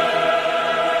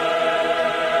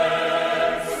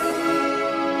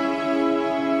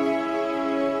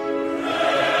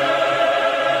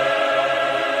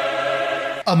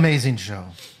 Amazing show.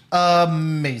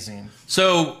 Amazing.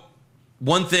 So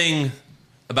one thing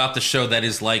about the show that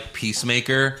is like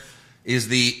Peacemaker is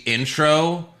the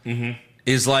intro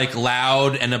is like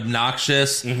loud and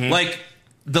obnoxious. Like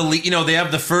they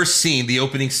have the first scene, the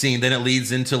opening scene, then it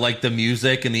leads into like the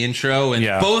music and the intro, and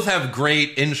both have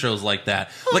great intros like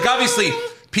that. Like obviously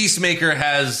Peacemaker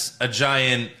has a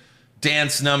giant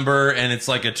dance number and it's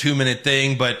like a 2-minute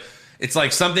thing, but it's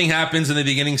like something happens in the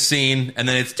beginning scene and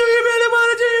then it's do you really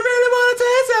want to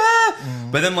dance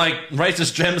it? But then like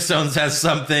Righteous Gemstones has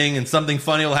something and something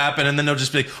funny will happen and then they'll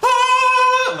just be like,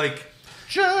 oh, like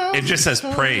it just says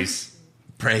praise.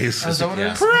 Praise. Is that what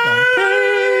it is?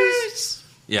 Praise.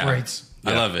 Yeah. Great.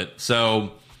 I love it.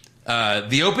 So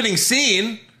the opening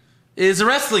scene is a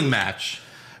wrestling match.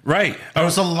 Right. There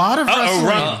was a lot of wrestling.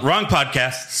 Wrong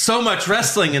podcast. So much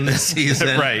wrestling in this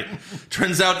season. Right.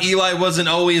 Turns out Eli wasn't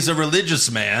always a religious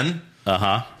man.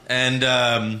 Uh-huh.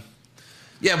 And,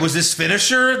 was his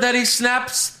finisher that he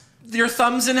snaps your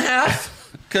thumbs in half?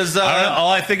 Because all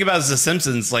I think about is The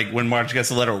Simpsons, like when Marge gets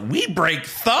a letter, we break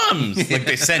thumbs. Like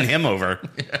they send him over.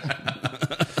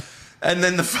 Yeah. And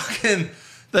then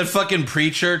that fucking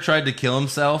preacher tried to kill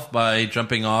himself by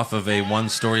jumping off of a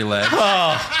one-story ledge.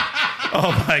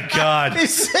 Oh my God.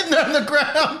 He's sitting on the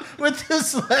ground with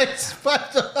his legs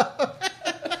fucked up.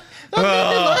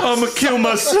 I'm going to kill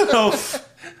myself.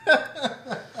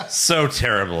 So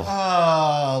terrible.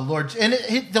 Oh, Lord. And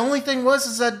the only thing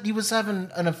is that he was having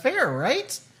an affair,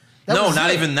 right? No,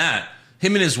 not even that.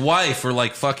 Him and his wife were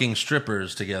like fucking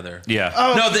strippers together. Yeah.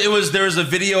 Oh. No, there was a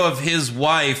video of his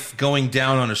wife going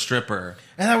down on a stripper.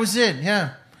 And that was it,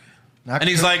 yeah. And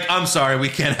he's like, I'm sorry, we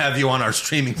can't have you on our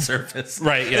streaming service.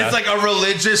 Right, yeah. It's like a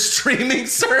religious streaming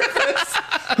service.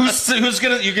 Who's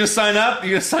gonna sign up?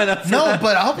 You gonna sign up for that?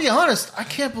 But I'll be honest, I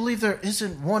can't believe there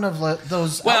isn't one of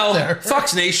those out there.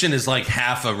 Fox Nation is like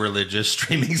half a religious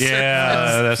streaming service.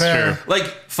 Yeah, that's fair. true. Like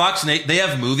Fox Nation, they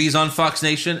have movies on Fox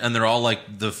Nation, and they're all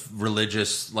like the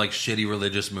religious, like shitty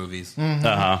religious movies. Mm-hmm.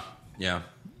 Uh-huh. Yeah.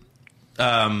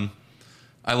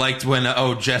 I liked when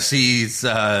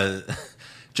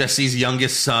Jesse's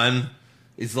youngest son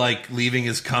is like leaving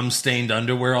his cum-stained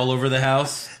underwear all over the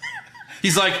house.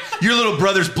 He's like, your little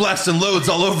brother's blessed and loads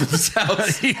all over this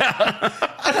house. Yeah.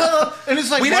 I know. And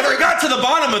it's like, We never got to the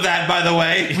bottom of that, by the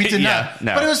way. We did Yeah, not.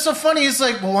 no. But it was so funny. He's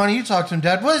like, well, why don't you talk to him,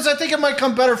 Dad? Well, I think it might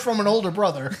come better from an older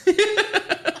brother.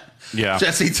 Yeah.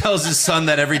 Jesse tells his son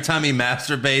that every time he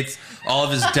masturbates, all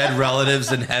of his dead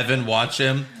relatives in heaven watch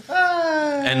him.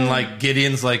 And like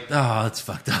Gideon's like, oh, that's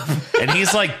fucked up. And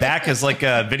he's like back as like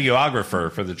a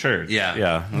videographer for the church. Yeah.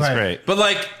 Yeah. That's Right. great. But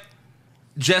like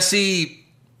Jesse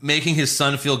making his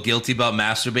son feel guilty about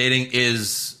masturbating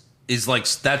is like,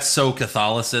 that's so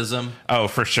Catholicism, Oh,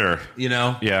 for sure. you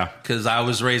know? Yeah. Because I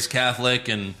was raised Catholic,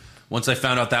 and once I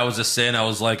found out that was a sin, I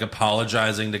was like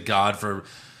apologizing to God for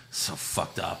so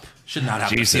fucked up. Should not have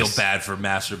to feel bad for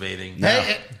masturbating.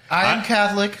 Hey, I am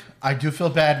Catholic. I do feel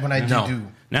bad when I do.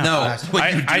 No.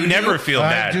 What you I do never do? feel I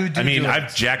bad. do I mean, it.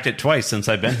 I've jacked it twice since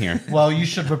I've been here. Well, you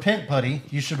should repent, buddy.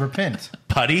 You should repent,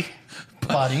 Putty?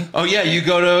 buddy. Oh yeah, you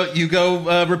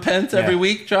go repent every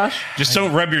week, Josh? Just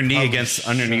don't rub your knee probably against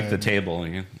underneath the should. table.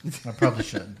 You I probably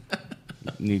should.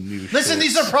 need new Listen, shorts.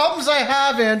 these are problems I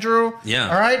have, Andrew. Yeah.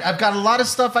 All right? I've got a lot of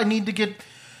stuff I need to get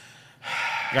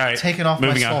All right, taken off my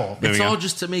moving on. soul. It's Moving all on.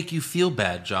 just to make you feel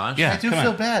bad, Josh. Yeah. I do come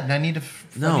feel on. bad, and I need to.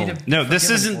 No. I need to No, this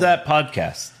forgive isn't him for that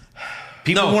podcast.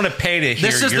 People want to pay to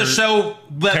hear This is your the show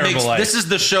that terrible makes life. this is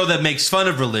the show that makes fun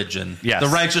of religion. Yes. The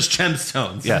righteous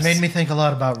gemstones. Yes. It made me think a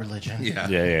lot about religion. Yeah.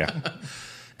 Yeah.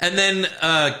 And then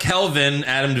Kelvin,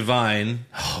 Adam Devine,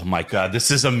 Oh my God,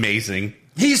 this is amazing.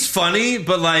 he's funny,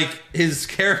 but like his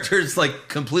character's like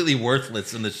completely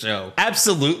worthless in the show.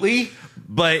 Absolutely.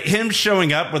 But him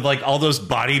showing up with like all those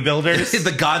bodybuilders,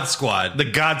 The God Squad. the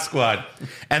God Squad,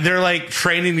 and they're like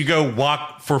training to go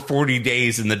walk for 40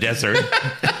 days in the desert.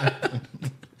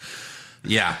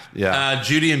 Yeah. Yeah.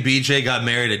 Judy and BJ got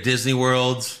married at Disney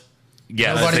World.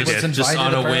 Yeah, Nobody they was did. invited, Just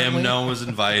on a apparently. whim. No one was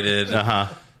invited. Uh-huh.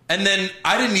 And then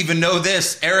I didn't even know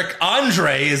this. Eric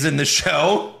Andre is in the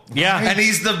show. Yeah. And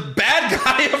he's the bad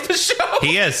guy of the show.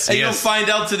 He is, And he you'll is. find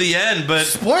out to the end, but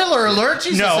Spoiler alert,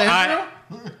 Jesus, No, Andrew.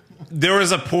 There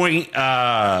was a point where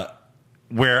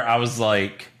I was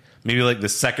like, maybe like the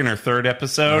second or third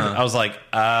episode, I was like,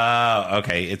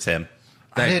 okay, it's him.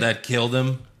 that killed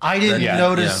him. I didn't Yeah,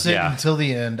 notice it yeah. until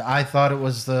the end. I thought it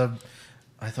was the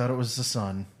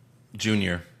son,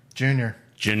 Junior. Junior.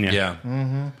 Junior. Yeah.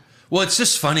 Mm-hmm. Well, it's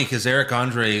just funny because Eric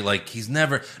Andre, like, he's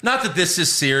never. Not that this is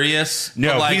serious. No,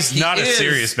 but, like, he's he not a is,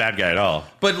 serious bad guy at all.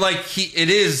 But like it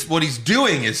is what he's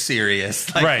doing is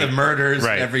serious, like Right. the murders,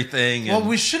 Right. and everything. Well, and-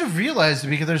 we should have realized it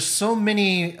because there's so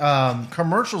many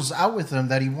commercials out with him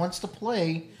that he wants to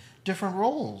play different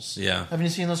roles. Yeah. Haven't you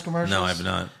seen those commercials? No, I have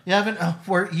not. You haven't?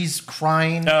 Where he's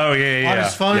crying. Oh, yeah. On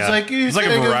his phone, Yeah. it's like, It's like a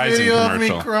take Verizon video of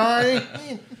commercial. me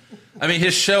crying. I mean,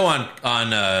 his show on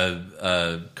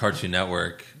Cartoon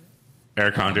Network.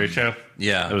 Eric Andre show?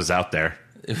 Yeah. It was out there.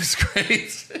 It was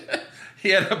great. He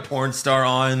had a porn star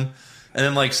on, and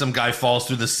then like some guy falls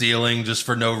through the ceiling just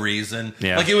for no reason.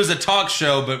 Yeah. Like it was a talk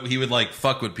show, but he would like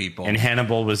fuck with people. And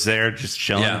Hannibal was there just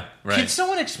chilling. yeah, right. Can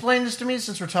someone explain this to me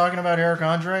since we're talking about Eric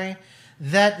Andre?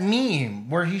 That meme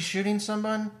where he's shooting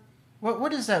someone?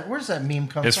 What is that? Where does that meme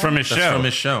come It's from his That's show. from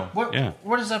his show. What, Yeah.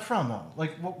 what is that from, though?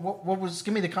 Like, what was...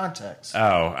 Give me the context.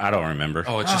 Oh, I don't remember.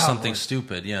 Oh, it's just Oh, something boy.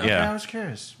 stupid. Yeah. Yeah. I was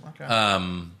curious. Okay.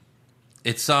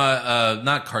 It's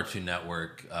not Cartoon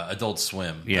Network, Adult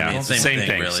Swim. Yeah, I mean, same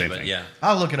thing, really. But yeah,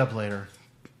 I'll look it up later.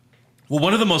 Well,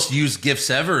 one of the most used gifs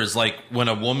ever is like when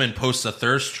a woman posts a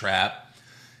thirst trap,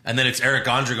 and then it's Eric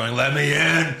Andre going, "Let me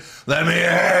in, let me in,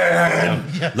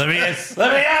 yeah. let me in,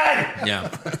 let me in." Yeah,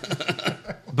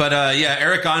 but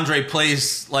Eric Andre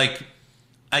plays like,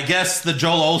 I guess, the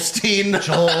Joel Osteen.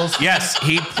 Yes,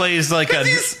 he plays like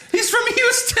he's from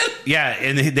Houston. Yeah,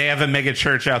 and they have a mega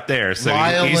church out there. So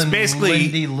Lyle he's and basically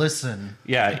Lindy Listen.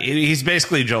 Yeah, he's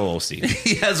basically Joel Osteen.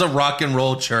 He has a rock and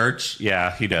roll church.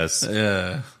 Yeah, he does.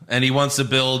 Yeah, and he wants to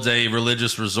build a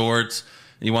religious resort.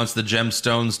 He wants the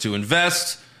Gemstones to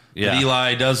invest. Yeah. But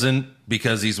Eli doesn't,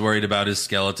 because he's worried about his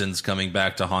skeletons coming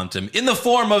back to haunt him in the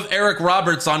form of Eric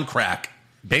Roberts on crack.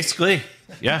 Basically,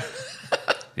 yeah.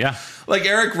 Yeah. Like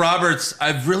Eric Roberts,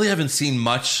 I really haven't seen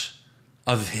much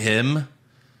of him.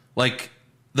 Like,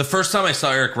 the first time I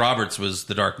saw Eric Roberts was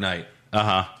The Dark Knight.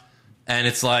 Uh-huh. And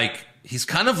it's like, he's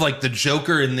kind of like the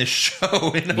Joker in this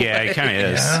show in a way. He kind of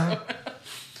is. Yeah.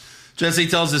 Jesse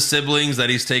tells his siblings that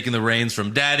he's taking the reins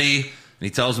from Daddy, and he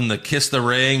tells them to kiss the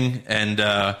ring,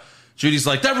 and Judy's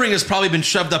like, that ring has probably been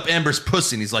shoved up Amber's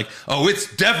pussy. And he's like, oh,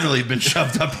 it's definitely been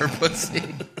shoved up her pussy.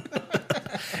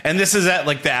 And this is at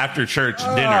like the after church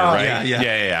dinner, right?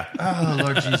 Yeah. Oh,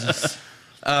 Lord Jesus.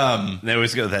 They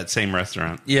always go to that same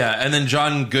restaurant. Yeah, and then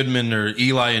John Goodman or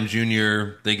Eli and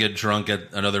Junior, they get drunk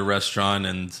at another restaurant,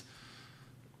 and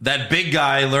that big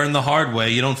guy learned the hard way.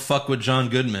 You don't fuck with John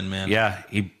Goodman, man. Yeah,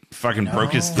 he fucking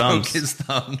broke his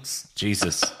thumbs.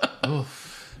 Jesus.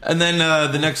 And then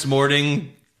the next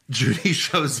morning, Judy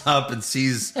shows up and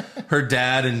sees her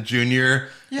dad and Junior,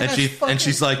 and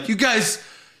she's like, "You guys,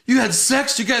 you had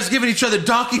sex? You guys giving each other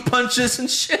donkey punches and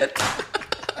shit?"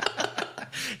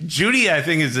 Judy, I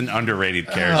think, is an underrated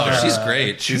character. Oh, she's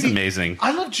great. She's amazing.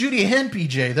 I love Judy and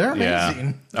PJ. They're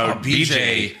amazing. Yeah. Oh,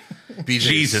 BJ.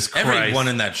 Jesus Christ. Everyone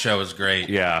in that show is great.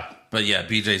 Yeah. But yeah,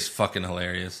 BJ's fucking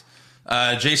hilarious.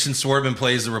 Jason Swartman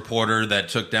plays the reporter that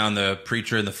took down the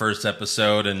preacher in the first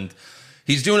episode, and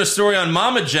he's doing a story on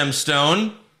Mama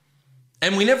Gemstone,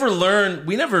 and we never learned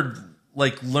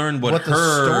what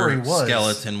her story was.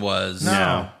 Skeleton was.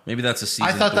 No. Maybe that's a season.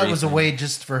 I thought that was thing. a way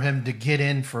just for him to get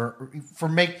in to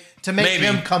make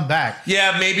him come back.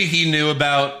 Yeah, maybe he knew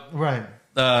about right.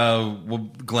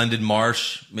 Glendon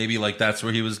Marsh. Maybe like that's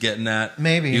where he was getting at.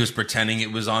 Maybe he was pretending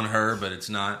it was on her, but it's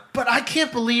not. But I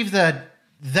can't believe that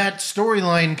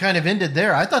storyline kind of ended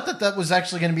there. I thought that was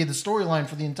actually going to be the storyline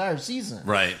for the entire season.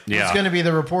 Right. Yeah. It's going to be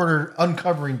the reporter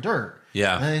uncovering dirt.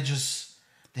 Yeah. And they just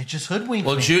hoodwinked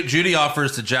me. Judy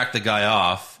offers to jack the guy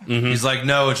off. Mm-hmm. He's like,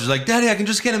 no. And she's like, Daddy, I can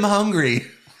just get him hungry.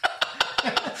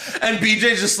 And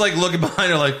BJ's just like looking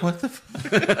behind her like, what the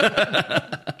fuck?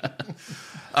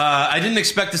 I didn't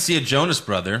expect to see a Jonas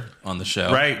brother on the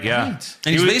show. Right, yeah. Right.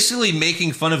 And he's basically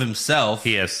making fun of himself.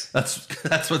 He is.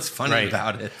 That's what's funny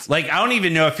about it. Like, I don't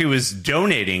even know if he was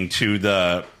donating to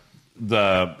the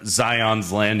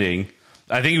Zion's Landing.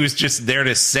 I think he was just there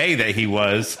to say that he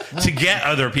was, to get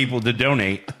other people to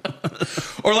donate.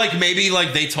 Or like maybe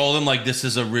like they told him like this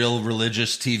is a real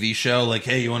religious TV show. Like,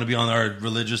 hey, you want to be on our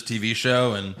religious TV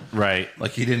show? And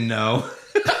like he didn't know.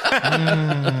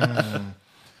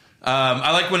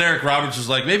 I like when Eric Roberts was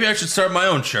like, maybe I should start my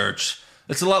own church.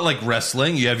 It's a lot like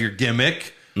wrestling. You have your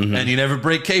gimmick, and you never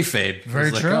break kayfabe.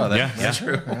 Very true. Like, oh, that's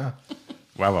true. Yeah.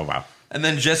 Wow. And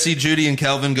then Jesse, Judy, and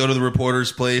Kelvin go to the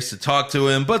reporter's place to talk to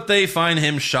him, but they find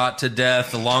him shot to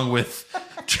death along with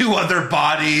 2 other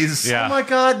bodies. Yeah. Oh my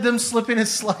God, them slipping and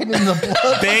sliding in the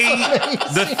blood.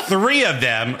 The 3 of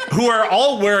them, who are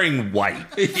all wearing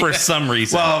white for some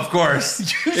reason. Well, of course.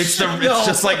 It's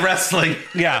just like wrestling.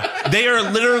 Yeah. They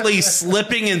are literally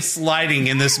slipping and sliding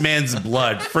in this man's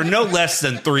blood for no less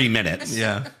than 3 minutes.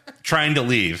 Yeah. Trying to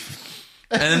leave.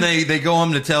 And then they go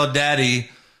home to tell Daddy,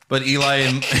 but Eli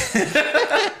and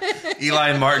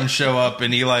Martin show up,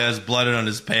 and Eli has blood on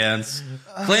his pants,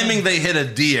 claiming they hit a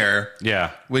deer.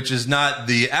 Yeah. Which is not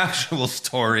the actual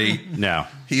story. No.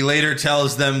 He later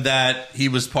tells them that he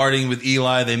was partying with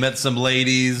Eli. They met some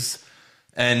ladies,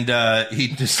 and he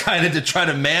decided to try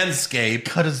to manscape.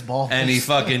 Cut his balls. And he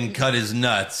fucking cut his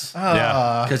nuts.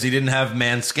 Yeah. Because he didn't have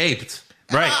manscaped.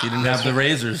 Right. He didn't have the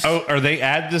razors. Oh, are they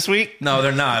ad this week? No,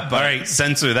 they're not. But all right,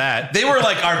 censor that. They were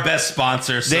like our best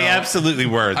sponsor. So they absolutely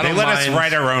were. They let us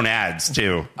write our own ads,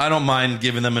 too. I don't mind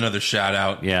giving them another shout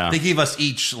out. Yeah. They gave us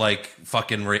each like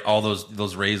fucking all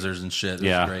those razors and shit. It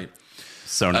was great.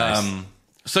 So nice.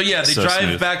 So yeah, they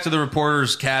drive back to the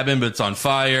reporter's cabin, but it's on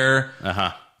fire.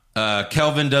 Uh-huh.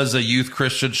 Kelvin does a youth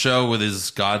Christian show with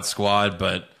his God Squad,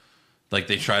 but Like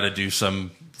they try to do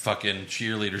some fucking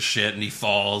cheerleader shit and he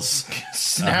falls.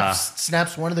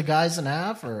 Snaps one of the guys in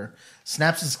half or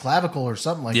snaps his clavicle or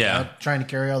something like that, trying to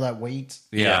carry all that weight.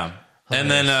 Yeah. And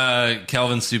then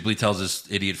Kelvin stupidly tells his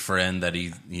idiot friend that he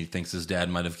thinks his dad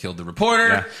might have killed the reporter.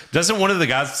 Yeah. Doesn't one of the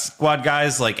God Squad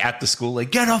guys like at the school like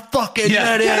get a fucking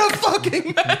medic? Get a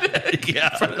fucking medic in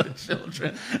front of the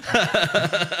children.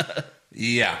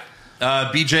 Yeah.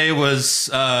 BJ was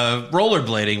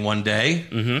rollerblading one day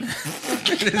in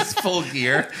his full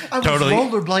gear. I was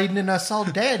rollerblading and I saw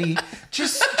Daddy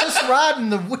just riding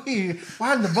the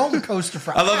roller coaster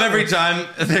for I love hours. every time.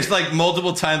 There's like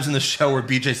multiple times in the show where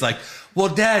BJ's like, "Well,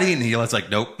 Daddy," and he's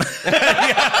like, "Nope." Dr.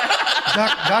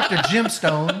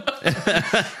 Gemstone.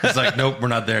 He's like, "Nope, we're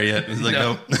not there yet." He's like,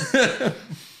 "Nope."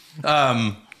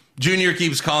 Junior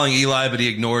keeps calling Eli, but he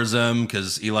ignores him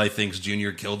because Eli thinks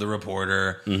Junior killed the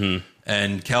reporter. Mm-hmm.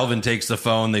 And Kelvin takes the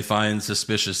phone. They find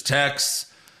suspicious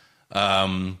texts.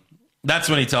 That's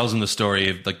when he tells him the story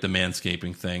of like the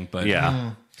manscaping thing. But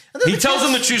he tells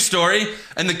them the true story,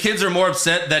 and the kids are more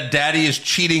upset that Daddy is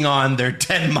cheating on their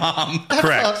dead mom.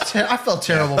 Correct. I felt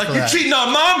terrible. Like, for you're that. cheating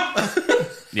on Mom?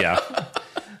 Yeah.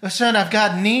 Son, I've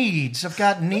got needs,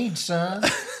 son.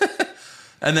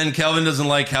 And then Kelvin doesn't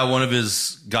like how one of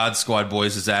his God Squad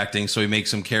boys is acting, so he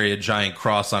makes him carry a giant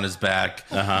cross on his back.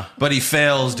 But he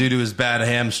fails due to his bad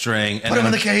hamstring. Put him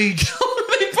in the cage.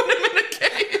 They put him in a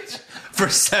cage for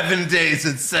 7 days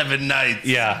and 7 nights.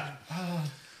 Yeah.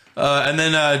 And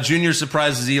then Junior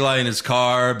surprises Eli in his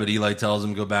car, but Eli tells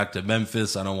him, "Go back to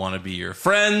Memphis. I don't want to be your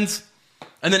friend."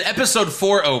 And then episode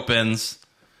 4 opens,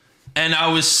 and I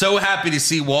was so happy to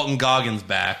see Walton Goggins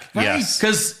back. Yes.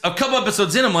 Because a couple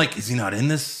episodes in, I'm like, is he not in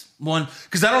this one?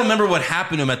 Because I don't remember what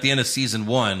happened to him at the end of season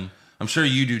 1. I'm sure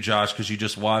you do, Josh, because you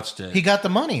just watched it. He got the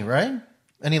money, right?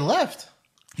 And he left.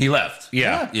 He left.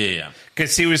 Yeah.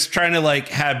 Because he was trying to like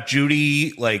have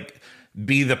Judy like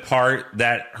be the part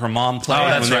that her mom played. Oh,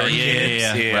 that's when they were right.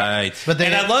 kids. Yeah. Right. But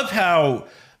and I love how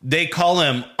they call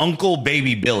him Uncle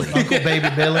Baby Billy. Uncle Baby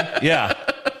Billy. Yeah.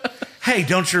 Hey,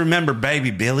 don't you remember Baby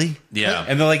Billy? Yeah.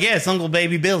 And they're like, yeah, it's Uncle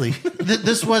Baby Billy.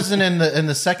 This wasn't in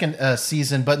the second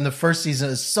season, but in the first season,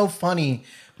 it's so funny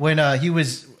when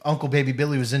Uncle Baby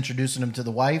Billy was introducing him to the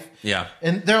wife. Yeah.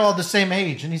 And they're all the same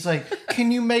age. And he's like,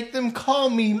 "Can you make them call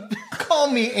me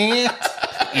Aunt?"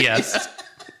 Yes.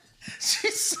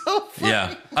 She's so funny.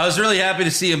 Yeah. I was really happy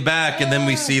to see him back, and then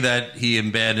we see that he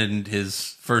abandoned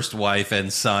his first wife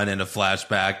and son in a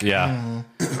flashback. Yeah.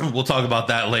 We'll talk about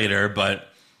that later, but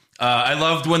I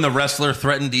loved when the wrestler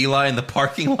threatened Eli in the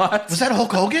parking lot. Was that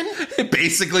Hulk Hogan? It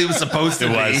basically was supposed to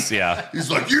be. It was, yeah. He's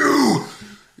like,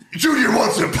 Junior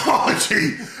wants an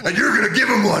apology, and you're going to give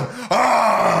him one.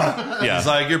 Ah! Yeah. He's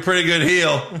like, you're a pretty good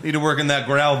heel. Need to work in that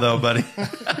growl, though, buddy.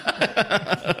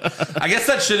 I guess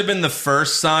that should have been the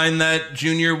first sign that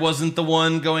Junior wasn't the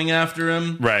one going after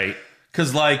him. Right.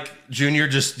 Because, like, Junior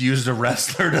just used a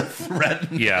wrestler to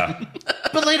threaten him.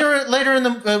 But later in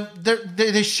the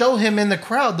they show him in the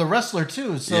crowd, the wrestler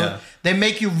too. So they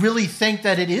make you really think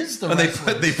that it is the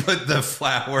wrestler. They put the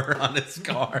flower on his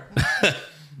car.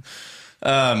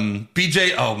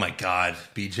 BJ, oh my God,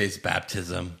 BJ's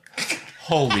baptism.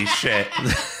 Holy shit.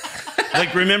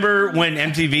 Like, remember when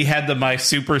MTV had the My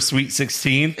Super Sweet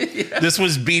 16? Yeah. This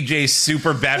was BJ's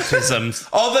super baptisms.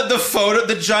 All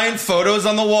the giant photos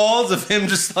on the walls of him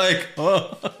just like,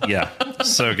 oh. Yeah,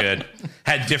 so good.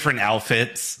 Had different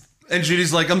outfits. And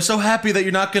Judy's like, "I'm so happy that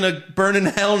you're not going to burn in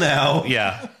hell now."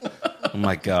 Yeah. Oh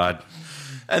my God.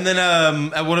 And then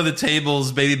at one of the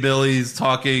tables, Baby Billy's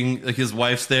talking, like his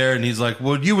wife's there, and he's like,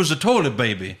 "Well, you was a toilet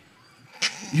baby.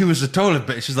 You was a toilet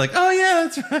baby." She's like, "Oh yeah,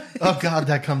 that's right." Oh God,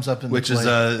 that comes up in which the is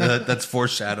that's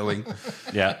foreshadowing.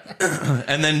 Yeah.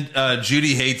 And then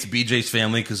Judy hates BJ's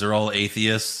family because they're all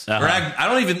atheists. Or I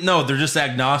don't even know. They're just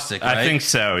agnostic. Right? I think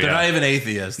so. Yeah. They're not even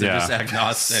atheists. They're just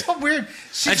agnostic. So weird.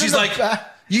 And she's like,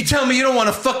 "You tell me you don't want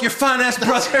to fuck your fine ass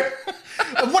brother."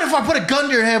 What if I put a gun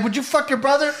to your head? Would you fuck your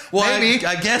brother? Well, maybe.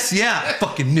 I guess, yeah. I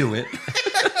fucking knew it.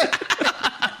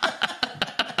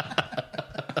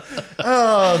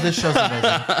 Oh, this show's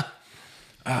amazing.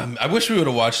 I wish we would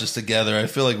have watched this together. I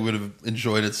feel like we would have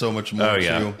enjoyed it so much more,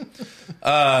 too.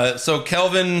 So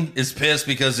Kelvin is pissed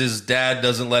because his dad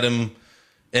doesn't let him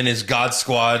and his God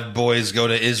Squad boys go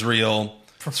to Israel.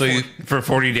 For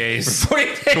 40 days. For 40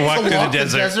 days. To walk through the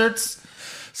desert. Deserts.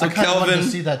 So I kind of wanted Kelvin,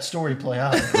 to see that story play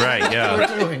out. Right, yeah. What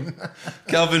we're doing.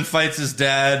 Kelvin fights his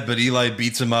dad, but Eli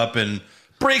beats him up and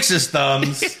breaks his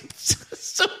thumbs.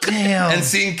 Damn. And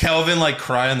seeing Kelvin like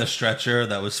cry on the stretcher,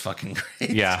 that was fucking great.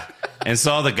 Yeah. And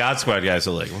so all the God Squad guys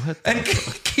are like, what? And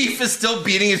Keith is still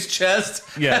beating his chest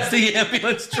as the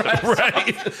ambulance drives.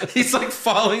 Right. He's like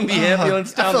following the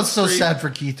ambulance down I felt the so street. sad for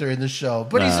Keith in the show,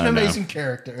 but he's an amazing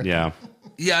character. Yeah.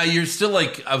 Yeah, you're still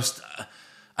like, I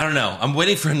don't know. I'm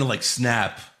waiting for him to like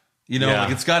snap. You know,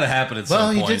 like it's got to happen at some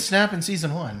point. Well, he did snap in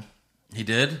season 1. He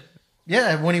did?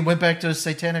 Yeah, when he went back to his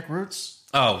satanic roots.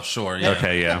 Oh, sure. Yeah.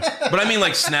 Okay, yeah. But I mean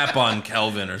like snap on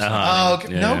Kelvin or something. Oh,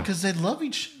 okay. No, because they love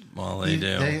each other. Well, they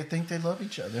do. They think they love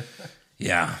each other.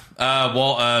 Yeah.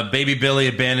 Baby Billy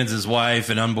abandons his wife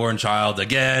and unborn child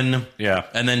again. Yeah.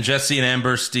 And then Jesse and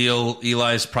Amber steal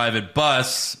Eli's private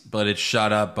bus, but it's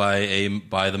shot up by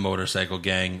the motorcycle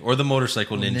gang or the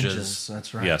motorcycle ninjas.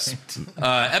 That's right. Yes.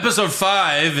 Episode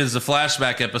 5 is a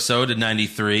flashback episode in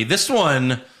 93. This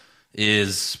one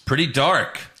is pretty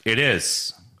dark. It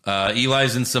is.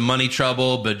 Eli's in some money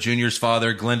trouble, but Junior's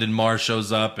father, Glendon Marr,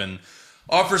 shows up and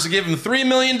offers to give him $3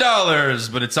 million,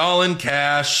 but it's all in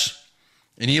cash.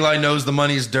 And Eli knows the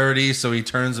money's dirty, so he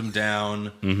turns him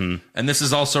down. Mm-hmm. And this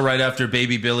is also right after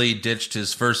Baby Billy ditched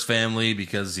his first family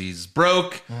because he's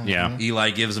broke. Yeah. Eli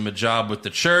gives him a job with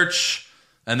the church.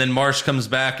 And then Marsh comes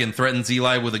back and threatens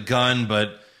Eli with a gun,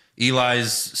 but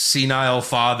Eli's senile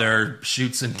father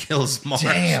shoots and kills Marsh.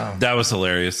 Damn. That was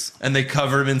hilarious. And they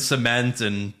cover him in cement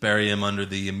and bury him under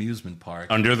the amusement park.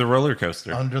 Under the roller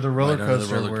coaster. Under the roller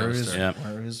coaster, where he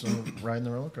was riding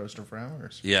the roller coaster for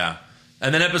hours. Yeah.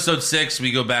 And then episode 6,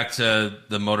 we go back to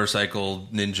the motorcycle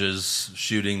ninjas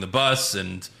shooting the bus.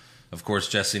 And, of course,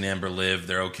 Jesse and Amber live.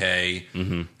 They're okay.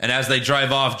 Mm-hmm. And as they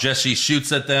drive off, Jesse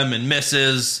shoots at them and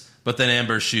misses. But then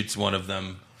Amber shoots one of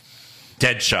them.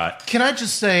 Dead shot. Can I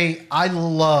just say, I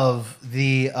love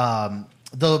the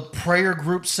prayer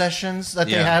group sessions that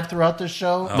they have throughout the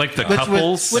show. Like the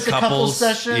couples. With the couples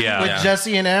session with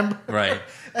Jesse and Amber. Right.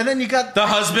 And then you got the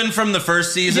husband from the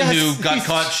first season who got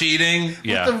caught cheating.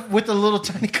 Yeah. With the little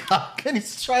tiny cock. And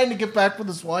he's trying to get back with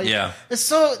his wife. Yeah. It's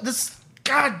so,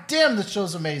 God damn, this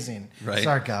show's amazing. Right.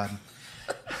 Sorry, God.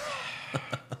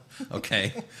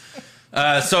 Okay.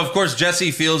 So, of course,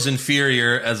 Jesse feels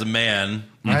inferior as a man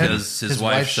because his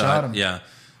wife shot him. Yeah.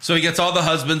 So he gets all the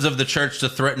husbands of the church to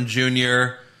threaten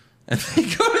Junior. And they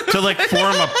go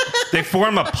to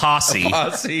form a posse.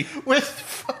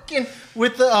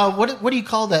 With the what do you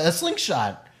call that? A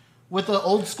slingshot. With the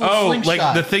old school slingshot.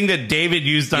 Like the thing that David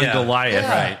used on Goliath.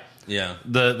 Yeah. Right. Yeah.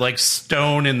 The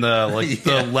stone in the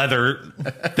the leather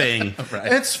thing.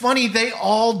 Right. It's funny, they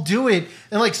all do it.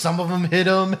 And some of them hit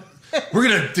him. We're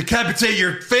going to decapitate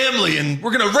your family and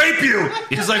we're going to rape you.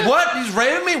 He's like, what? He's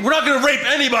raping me? We're not going to rape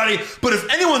anybody, but if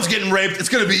anyone's getting raped, it's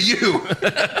going to be you.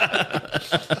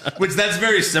 Which that's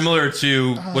very similar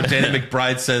to what Danny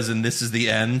McBride says in This Is the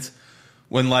End.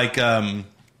 When Emma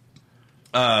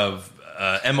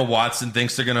Watson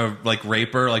thinks they're going to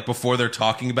rape her before they're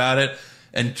talking about it.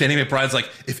 And Danny McBride's like,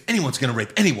 if anyone's going to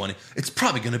rape anyone, it's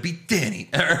probably going to be Danny.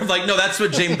 No, that's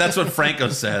what Franco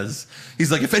says.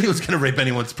 He's like, if anyone's going to rape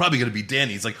anyone, it's probably going to be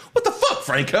Danny. He's like, what the fuck,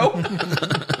 Franco?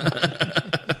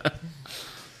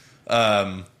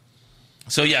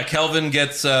 So yeah, Kelvin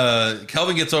gets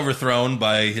overthrown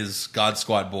by his God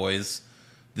Squad boys.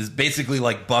 This is basically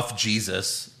like buff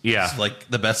Jesus. Yeah. It's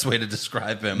the best way to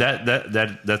describe him.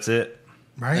 That's it.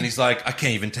 Right. And he's like, I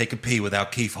can't even take a pee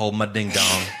without Keith holding my ding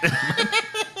dong.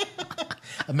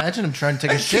 Imagine him trying to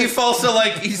take a shit. Keith also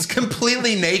he's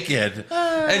completely naked,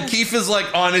 and Keith is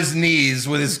on his knees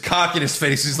with his cock in his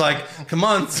face. He's like, "Come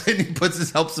on!" And he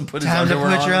helps him put his underwear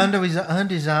on. Time to put your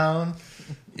undies on.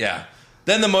 Yeah.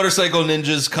 Then the motorcycle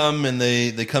ninjas come and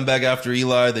they come back after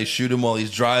Eli. They shoot him while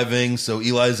he's driving. So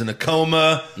Eli's in a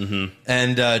coma,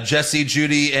 and Jesse,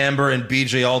 Judy, Amber, and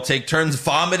BJ all take turns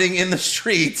vomiting in the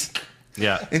street.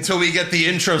 Yeah. Until we get the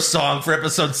intro song for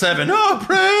episode 7. Oh,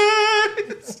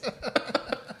 praise!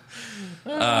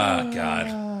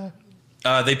 God.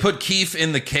 They put Keith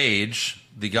in the cage,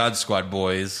 the God Squad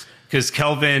boys. Because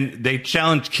Kelvin, they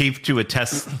challenged Keith to a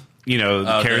test,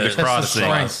 carry the cross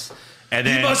thing. And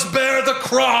then, he must bear the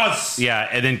cross! Yeah,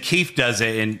 and then Keith does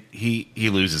it, and he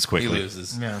loses quickly. He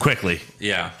loses. Yeah. Quickly.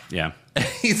 Yeah. Yeah.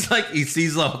 He's he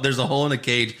sees there's a hole in a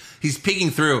cage. He's peeking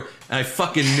through, and I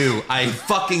fucking knew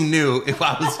if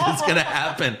it's going to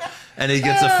happen. And he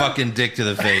gets a fucking dick to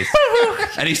the face.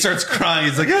 And he starts crying.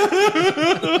 He's like,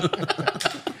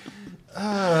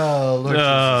 oh, Lord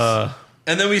Jesus.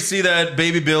 And then we see that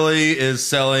Baby Billy is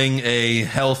selling a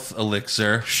health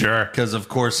elixir. Sure. Because of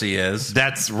course he is.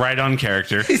 That's right on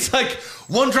character. He's like,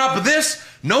 1 drop of this,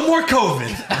 no more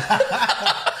COVID.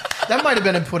 That might have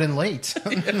been put in late.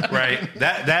 Right.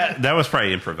 That was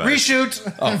probably improvised.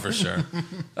 Reshoot. Oh, for sure.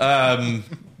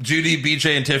 Judy,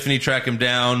 BJ, and Tiffany track him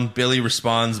down. Billy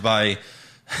responds by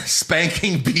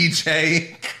spanking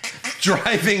BJ,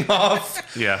 driving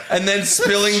off, and then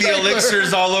spilling the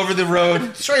elixirs all over the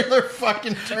road. Trailer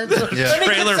fucking turns over. Yeah. Then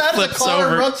Trailer he gets out flips of the car over.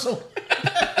 and runs away.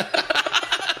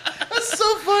 That's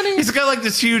so funny. He's got like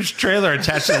this huge trailer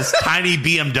attached to this tiny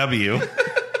BMW.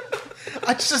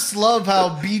 I just love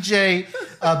how BJ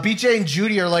and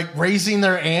Judy are like raising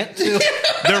their aunt too.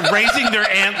 They're raising their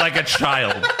aunt like a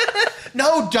child.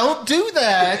 No, don't do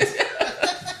that.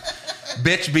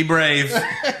 Bitch, be brave.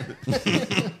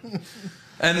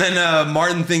 And then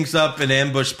Martin thinks up an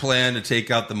ambush plan to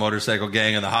take out the motorcycle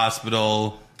gang in the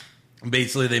hospital.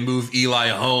 Basically, they move Eli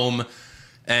home,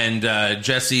 and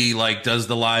Jesse does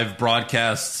the live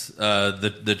broadcast,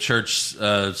 the church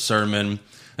sermon.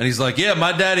 And he's like, yeah,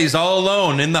 my daddy's all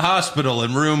alone in the hospital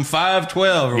in room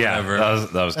 512 or whatever. That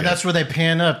was good. And that's where they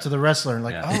pan up to the wrestler and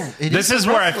this is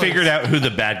where I figured out who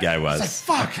the bad guy was. It's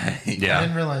like, fuck. Okay. I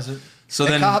didn't realize it. So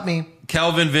they then caught me.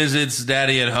 Calvin visits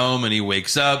daddy at home and he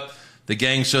wakes up. The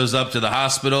gang shows up to the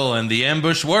hospital and the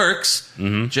ambush works.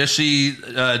 Mm-hmm.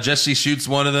 Jesse shoots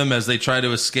one of them as they try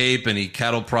to escape and he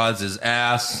cattle prods his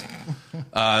ass.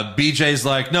 BJ's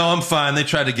like, no, I'm fine. They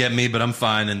tried to get me, but I'm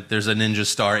fine. And there's a ninja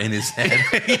star in his head.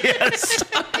 Yes.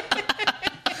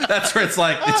 That's where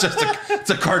it's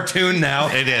a cartoon now.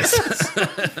 It is.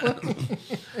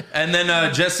 And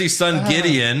then Jesse's son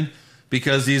Gideon,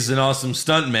 because he's an awesome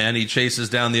stuntman, he chases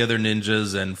down the other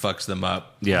ninjas and fucks them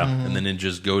up. Yeah. And the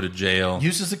ninjas go to jail.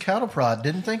 Uses a cattle prod.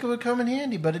 Didn't think it would come in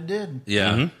handy, but it did.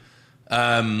 Yeah.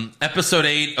 Mm-hmm. Episode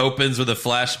 8 opens with a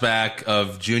flashback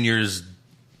of Junior's.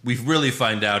 We really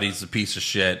find out he's a piece of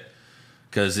shit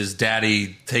because his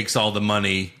daddy takes all the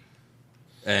money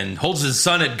and holds his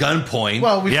son at gunpoint.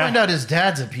 Well, we find out his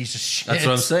dad's a piece of shit. That's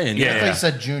what I'm saying. I thought he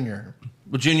said Junior.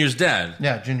 Well, Junior's dad.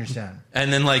 Yeah, Junior's dad.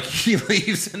 And then, he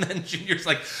leaves, and then Junior's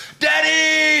like,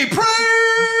 Daddy, praise!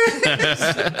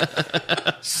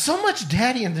 So much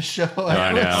daddy in the show.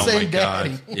 I know. Say Oh, my daddy.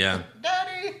 God. Yeah.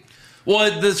 Daddy.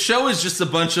 Well, the show is just a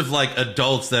bunch of,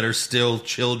 adults that are still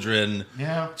children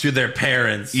to their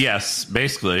parents. Yes,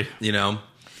 basically. You know?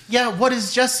 Yeah, what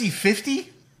is Jesse, 50?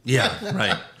 Yeah,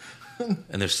 right.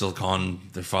 And they're still calling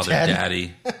their father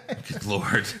Daddy. Good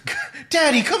Lord.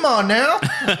 Daddy, come on now.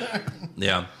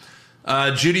 Yeah.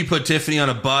 Judy put Tiffany on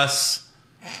a bus,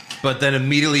 but then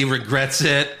immediately regrets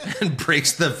it and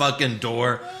breaks the fucking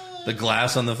door, the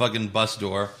glass on the fucking bus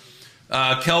door.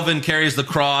 Kelvin carries the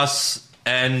cross,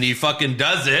 and he fucking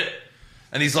does it.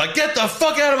 And he's like, get the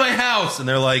fuck out of my house. And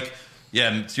they're like,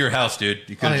 yeah, it's your house, dude.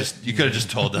 You could have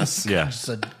just told us. Yeah. Just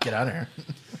said, get out of here.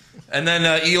 And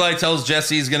then Eli tells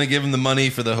Jesse he's going to give him the money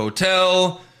for the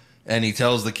hotel. And he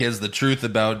tells the kids the truth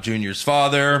about Junior's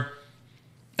father.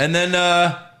 And then,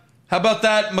 how about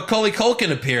that Macaulay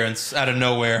Culkin appearance out of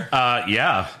nowhere?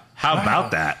 Yeah. How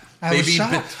about that? I was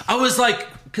shocked. I was like,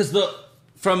 because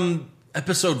from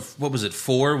episode, what was it,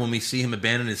 4, when we see him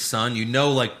abandon his son,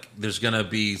 there's going to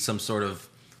be some sort of,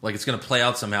 it's going to play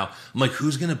out somehow. I'm like,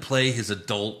 who's going to play his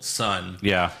adult son?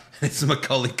 Yeah. It's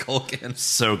Macaulay Culkin.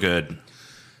 So good.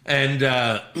 And,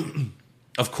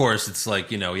 of course, it's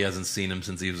he hasn't seen him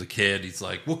since he was a kid. He's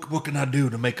like, what can I do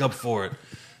to make up for it?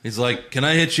 He's like, can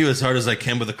I hit you as hard as I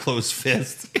can with a closed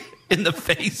fist in the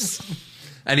face?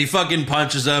 And he fucking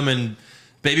punches him, and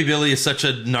Baby Billy is such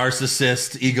a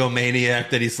narcissist, egomaniac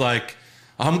that he's like,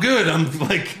 I'm good. I'm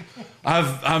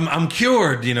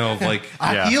cured,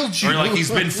 I healed you. Or he's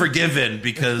been forgiven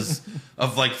because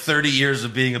of 30 years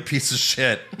of being a piece of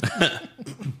shit.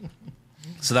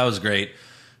 So that was great.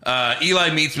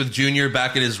 Eli meets with Junior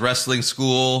back at his wrestling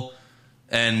school,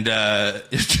 and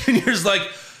Junior's like,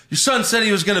 your son said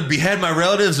he was going to behead my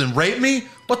relatives and rape me?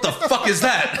 What the fuck is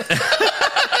that?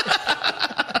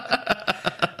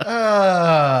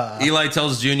 Eli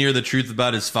tells Junior the truth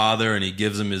about his father, and he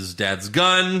gives him his dad's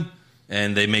gun,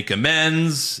 and they make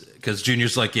amends, because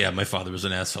Junior's like, yeah, my father was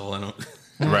an asshole. I don't...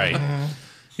 Right.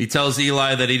 He tells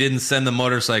Eli that he didn't send the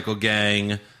motorcycle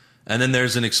gang, and then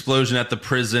there's an explosion at the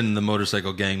prison, and the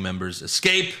motorcycle gang members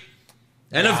escape.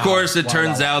 And, of course, it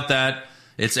turns out that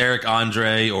it's Eric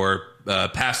Andre, or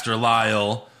Pastor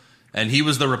Lyle, and he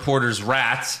was the reporter's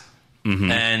rat.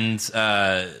 Mm-hmm. And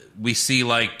we see,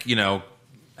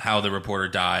 how the reporter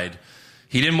died.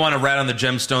 He didn't want to rat on the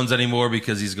Gemstones anymore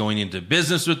because he's going into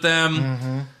business with them.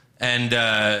 Mm-hmm.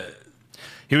 And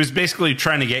he was basically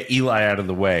trying to get Eli out of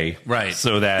the way. Right.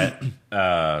 So that...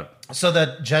 so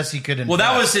that Jesse could invest. Well,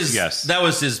 that was his. Yes. That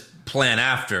was his plan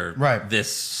after right.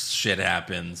 This shit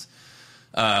happens.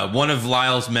 One of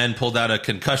Lyle's men pulled out a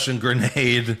concussion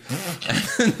grenade.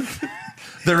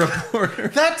 The reporter.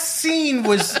 That scene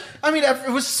was, I mean, it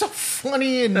was so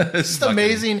funny and just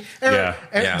amazing.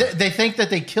 They think that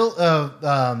they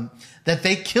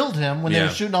killed him when they were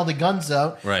shooting all the guns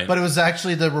out. Right. But it was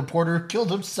actually the reporter who killed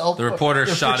himself. The reporter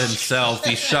shot himself.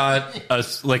 He shot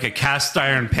like a cast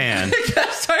iron pan.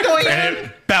 And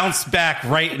it bounced back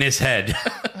right in his head.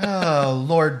 Oh,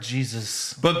 Lord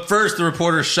Jesus. But first, the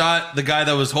reporter shot the guy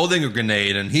that was holding a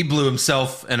grenade, and he blew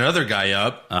himself and another guy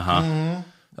up.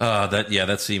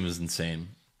 That scene was insane.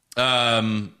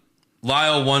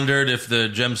 Lyle wondered if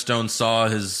the Gemstones saw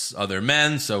his other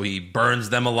men, so he burns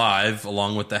them alive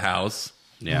along with the house.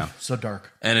 Yeah. So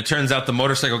dark. And it turns out the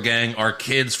motorcycle gang are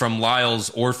kids from Lyle's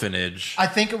orphanage. I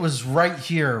think it was right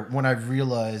here when I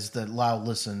realized that Lyle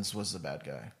Listens was the bad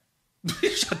guy.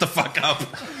 Shut the fuck up.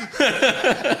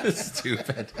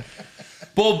 Stupid.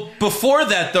 Well, before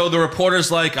that, though, the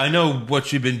reporter's like, I know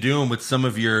what you've been doing with some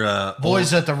of your...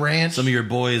 boys at the ranch. Some of your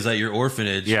boys at your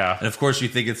orphanage. Yeah. And, of course, you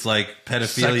think it's, like,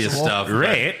 pedophilia stuff.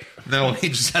 Right. No, he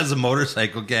just has a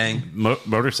motorcycle gang.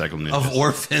 Motorcycle ninjas. Of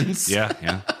orphans.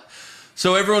 Yeah.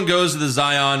 So everyone goes to the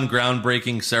Zion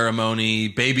groundbreaking ceremony.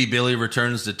 Baby Billy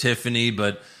returns to Tiffany,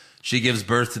 but... she gives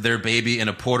birth to their baby in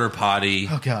a porta potty.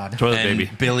 Oh, God. Toilet and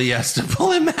baby. Billy has to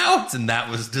pull him out, and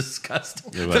that was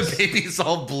disgusting. The baby's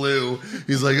all blue.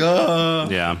 He's like, oh.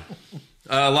 Yeah.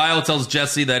 Lyle tells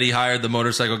Jesse that he hired the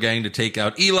motorcycle gang to take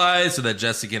out Eli so that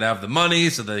Jesse can have the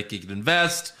money so that he can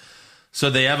invest.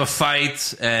 So they have a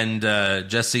fight, and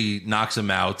Jesse knocks him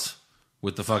out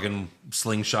with the fucking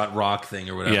slingshot rock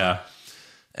thing or whatever. Yeah.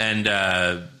 And,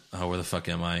 where the fuck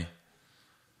am I?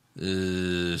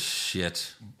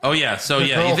 Shit. Oh yeah. So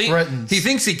he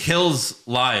thinks he kills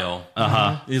Lyle.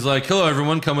 He's like, "Hello,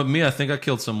 everyone, come with me. I think I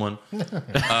killed someone."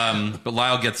 But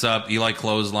Lyle gets up. Eli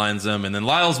clotheslines him, and then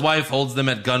Lyle's wife holds them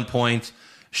at gunpoint,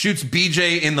 shoots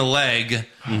BJ in the leg,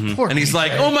 and he's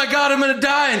like, "Oh my god, I'm gonna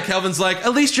die!" And Kelvin's like,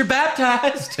 "At least you're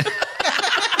baptized."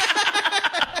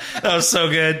 That was so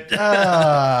good.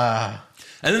 And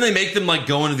then they make them like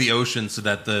go into the ocean so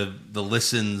that the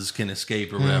Listens can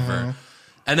escape or whatever.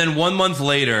 And then 1 month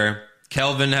later,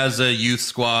 Kelvin has a youth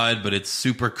squad, but it's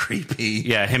super creepy.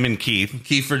 Yeah, him and Keith.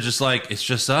 Keith are just like, it's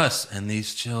just us and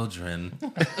these children.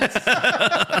 God.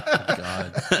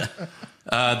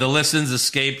 The Listens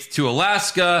escaped to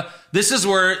Alaska. This is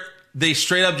where they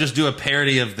straight up just do a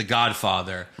parody of The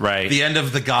Godfather. Right. The end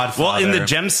of The Godfather. Well, and the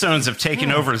Gemstones have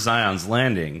taken over Zion's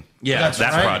Landing. Yeah.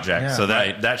 That project. Yeah. So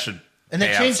that should. And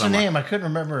they changed the name. I couldn't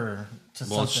remember to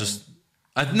something. It's just...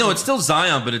 no, it's still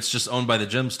Zion, but it's just owned by the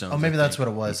Gemstones. Oh, maybe that's what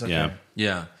it was. Okay.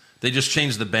 Yeah. They just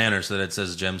changed the banner so that it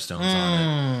says Gemstones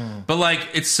on it. But, like,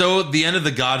 it's so the end of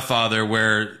The Godfather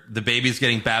where the baby's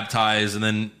getting baptized, and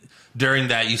then during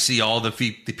that you see all the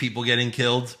people getting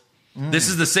killed. This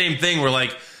is the same thing where,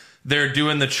 like, they're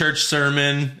doing the church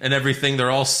sermon and everything.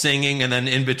 They're all singing, and then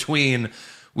in between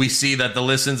we see that the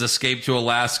Listens escaped to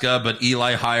Alaska, but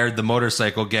Eli hired the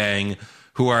motorcycle gang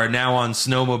who are now on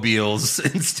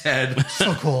snowmobiles instead.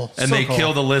 So cool. And they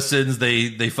kill the Listens.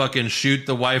 They fucking shoot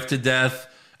the wife to death.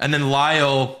 And then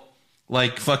Lyle,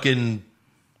 like fucking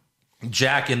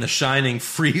Jack in The Shining,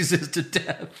 freezes to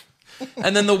death.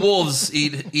 And then the wolves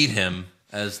eat him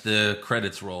as the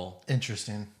credits roll.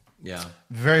 Interesting. Yeah.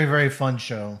 Very, very fun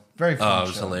show. Very fun show. Oh, it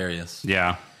was hilarious.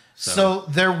 Yeah. So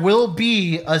there will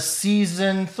be a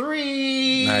season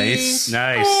 3. Nice.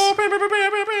 Amy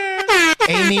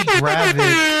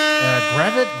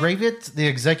Gravett, the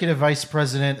executive vice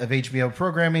president of HBO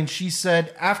programming, she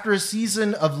said, after a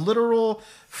season of literal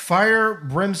fire,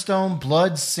 brimstone,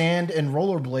 blood, sand, and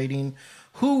rollerblading,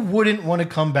 who wouldn't want to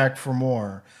come back for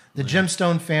more? The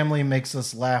Gemstone family makes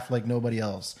us laugh like nobody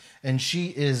else. And she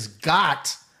is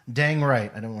got dang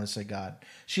right. I don't want to say God.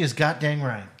 She is got dang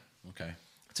right. Okay.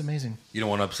 It's amazing. You don't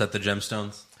want to upset the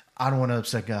Gemstones? I don't want to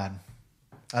upset God.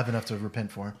 I have enough to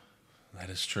repent for. That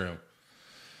is true.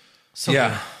 So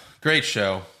yeah. good. Great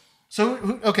show. So,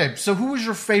 who was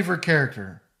your favorite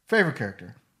character?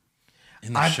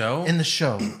 In the show? In the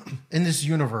show. In this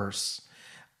universe.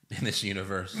 In this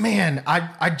universe. Man,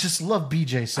 I just love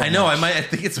BJ so much. I know. I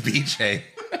think it's BJ.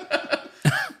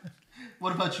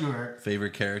 What about you, Eric?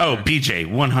 Favorite character? Oh, BJ,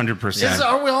 100%.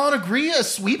 Are we all agree? A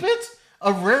sweep it?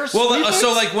 A rare sweep it?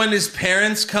 So like when his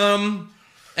parents come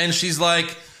and she's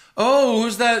like, oh,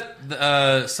 who's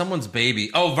that? Someone's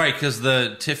baby. Oh, right, because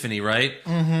the Tiffany, right?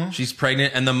 Mm-hmm. She's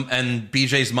pregnant, and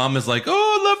BJ's mom is like, oh,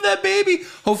 I love that baby.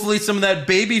 Hopefully some of that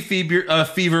baby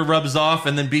fever rubs off,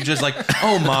 and then BJ's like,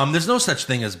 oh, mom, there's no such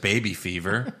thing as baby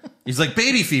fever. He's like,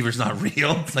 baby fever's not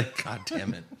real. It's like, God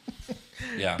damn it.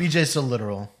 Yeah. BJ's so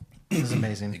literal. It's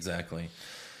amazing. Exactly.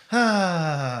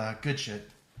 Good shit.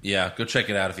 Yeah, go check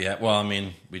it out if you have. Well, I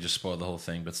mean, we just spoiled the whole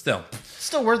thing, but still.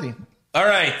 Still worthy. All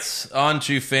right, on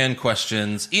to fan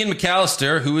questions. Ian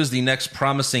McAllister, who is the next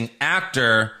promising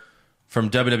actor from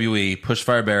WWE?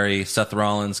 Pushfire Barry, Seth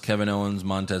Rollins, Kevin Owens,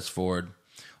 Montez Ford.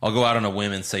 I'll go out on a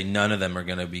whim and say none of them are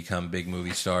going to become big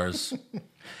movie stars.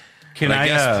 Can I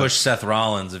guess push Seth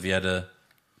Rollins if you had to.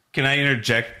 Can I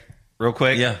interject real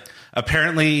quick? Yeah.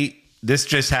 Apparently, this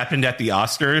just happened at the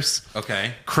Oscars.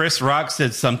 Okay. Chris Rock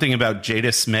said something about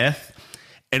Jada Smith,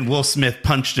 and Will Smith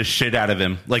punched the shit out of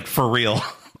him, like for real.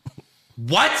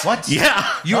 What? Yeah.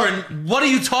 What are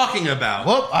you talking about?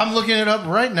 Well, I'm looking it up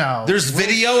right now. There's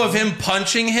video of him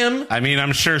punching him? I mean,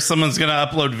 I'm sure someone's going to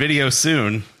upload video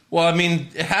soon. Well, I mean,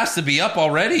 it has to be up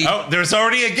already. Oh, there's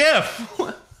already a GIF.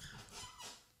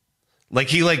 Like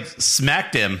he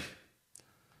smacked him.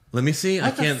 Let me see.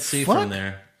 I can't see fuck? from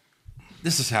there.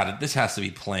 This has to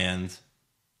be planned.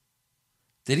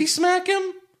 Did he smack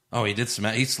him? Oh, he did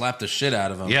smack. He slapped the shit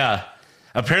out of him. Yeah.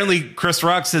 Apparently, Chris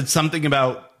Rock said something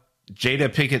about Jada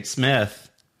Pinkett Smith.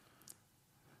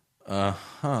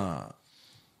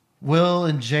 Will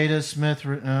and Jada Smith.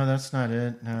 No, that's not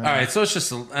it. No. All right, so it's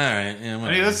just all right. Yeah,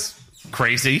 I mean, that's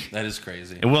crazy. That is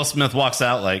crazy. And Will Smith walks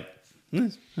out like,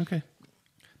 okay.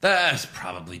 That's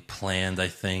probably planned, I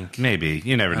think. Maybe.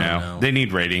 You never know. They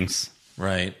need ratings.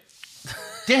 Right.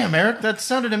 Damn, Eric, that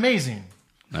sounded amazing.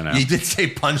 I know. He did say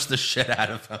punch the shit out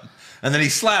of him. And then he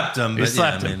slapped him. He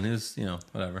slapped him. I mean, it was,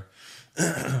 whatever.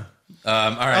 All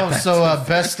right.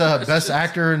 Best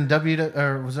actor in WWE,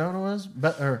 or was that what it was?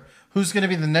 Or who's going to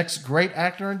be the next great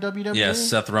actor in WWE? Yes,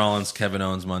 Seth Rollins, Kevin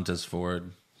Owens, Montez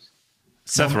Ford.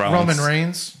 Seth Rollins. Roman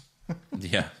Reigns.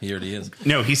 Yeah, he already is.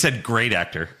 No, he said great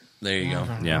actor. There you go.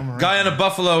 Yeah. Guy on a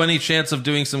Buffalo, any chance of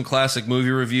doing some classic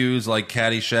movie reviews like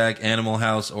Caddyshack, Animal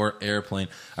House, or Airplane?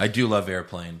 I do love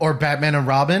Airplane. Or Batman and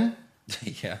Robin?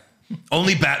 Yeah.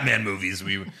 Only Batman movies.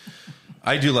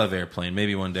 I do love Airplane.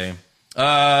 Maybe one day.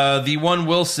 The One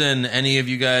Wilson, any of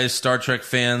you guys Star Trek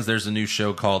fans, there's a new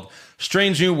show called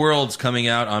Strange New Worlds coming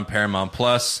out on Paramount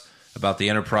Plus about the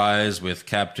Enterprise with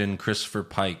Captain Christopher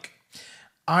Pike.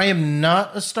 I am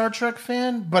not a Star Trek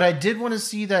fan, but I did want to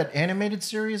see that animated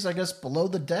series, I guess Below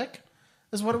the Deck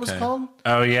is what it was called.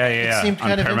 Oh, yeah. It seemed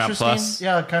kind of Paramount interesting. Plus.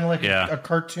 Yeah, kind of like a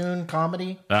cartoon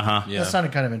comedy. Uh-huh. Yeah. That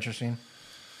sounded kind of interesting.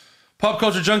 Pop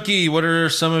Culture Junkie, what are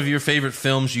some of your favorite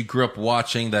films you grew up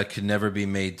watching that could never be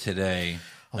made today?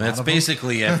 And that's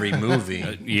basically every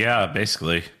movie. Yeah,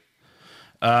 basically.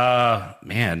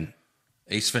 Man.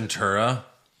 Ace Ventura.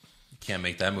 You can't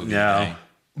make that movie No. today.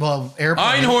 Well,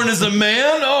 Airplane. Einhorn is a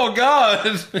man? Oh, God.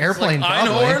 Airplane, like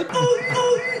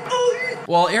Einhorn?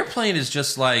 Well, Airplane is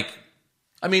just like,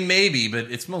 I mean, maybe,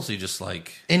 but it's mostly just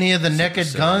like... Any of the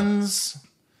Naked Guns?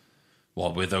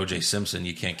 Well, with O.J. Simpson,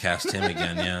 you can't cast him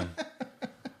again, yeah.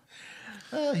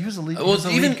 He was a lead. Well,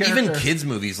 even kids'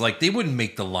 movies, like, they wouldn't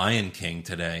make The Lion King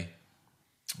today.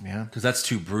 Yeah. Because that's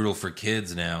too brutal for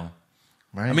kids now.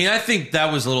 Right. I mean, I think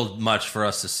that was a little much for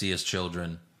us to see as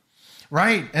children.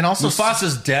 Right, and also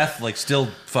Mufasa's death, like, still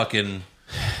fucking...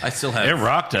 I still have... It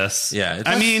rocked us. Yeah.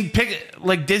 I mean,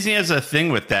 Disney has a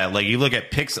thing with that. Like, you look at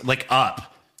like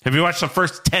Up. Have you watched the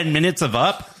first 10 minutes of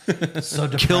Up? So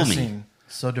depressing. Kill me.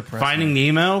 So depressing. Finding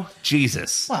Nemo?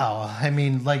 Jesus. Wow. I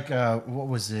mean, like, what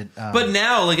was it? But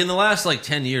now, like, in the last,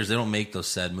 10 years, they don't make those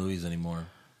sad movies anymore.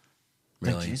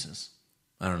 Really. Jesus.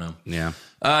 I don't know. Yeah.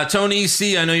 Tony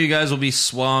C., I know you guys will be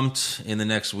swamped in the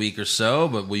next week or so,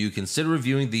 but will you consider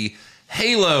reviewing the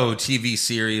Halo TV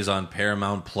series on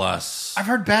Paramount Plus? I've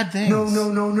heard bad things.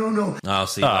 No. Oh,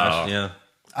 see, yeah.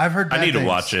 I've heard bad I need things. to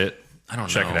watch it. I don't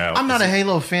Check know. it out. I'm not a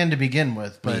Halo fan to begin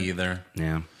with, but Me either.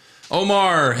 Yeah.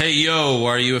 Omar, hey, yo,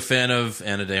 are you a fan of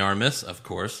Ana de Armas? Of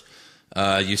course.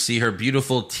 You see her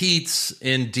beautiful teats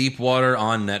in Deep Water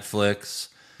on Netflix.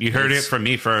 You heard it from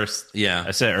me first. Yeah.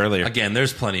 I said it earlier. Again,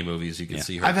 there's plenty of movies you can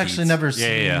see her I've teats. actually never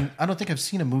seen. Yeah. I don't think I've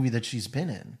seen a movie that she's been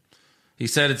in. He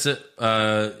said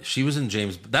she was in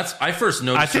James. I first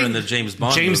noticed her in the James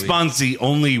Bond James movie. Bond's the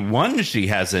only one she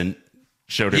hasn't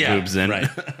showed her boobs in. Right.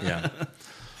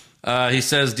 Yeah. He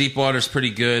says Deepwater's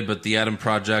pretty good, but the Adam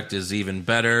Project is even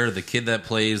better. The kid that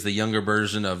plays the younger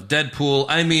version of Deadpool,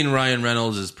 Ryan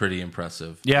Reynolds, is pretty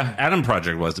impressive. Yeah, Adam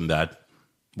Project wasn't bad.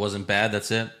 Wasn't bad,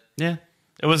 that's it? Yeah.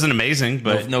 It wasn't amazing,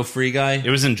 but No Free Guy? it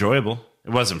was enjoyable.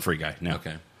 It wasn't Free Guy, no.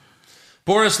 Okay.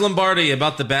 Boris Lombardi,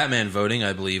 about the Batman voting.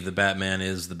 I believe the Batman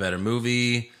is the better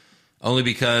movie. Only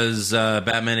because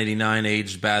Batman 89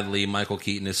 aged badly. Michael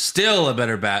Keaton is still a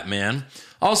better Batman.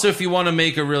 Also, if you want to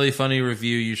make a really funny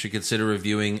review, you should consider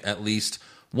reviewing at least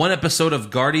one episode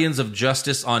of Guardians of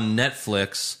Justice on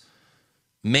Netflix.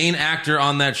 Main actor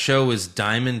on that show is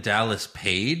Diamond Dallas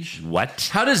Page. What?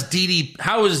 How is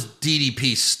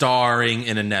DDP starring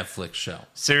in a Netflix show?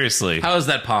 Seriously. How is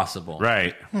that possible?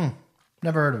 Right.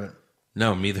 Never heard of it.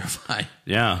 No, neither have I.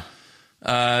 Yeah.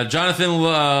 Jonathan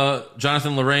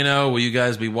Loreno, will you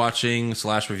guys be watching /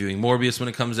 reviewing Morbius when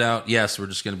it comes out? Yes, we're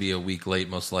just going to be a week late,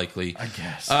 most likely. I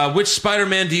guess. Which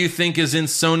Spider-Man do you think is in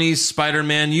Sony's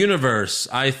Spider-Man universe?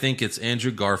 I think it's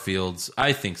Andrew Garfield's.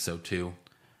 I think so, too.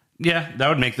 Yeah, that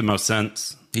would make the most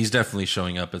sense. He's definitely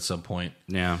showing up at some point.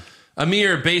 Yeah.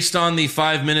 Amir, based on the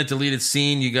 5-minute deleted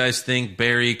scene, you guys think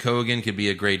Barry Keoghan could be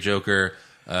a great Joker?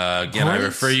 Again, I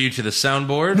refer you to the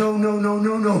soundboard.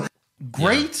 No.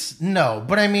 Great? Yeah. No.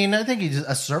 But I mean, I think he's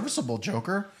a serviceable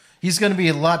Joker. He's going to be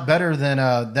a lot better than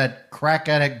that crack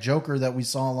addict Joker that we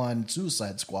saw on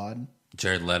Suicide Squad.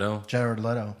 Jared Leto?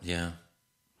 Yeah.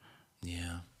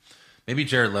 Maybe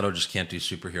Jared Leto just can't do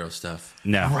superhero stuff.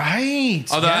 No. Right.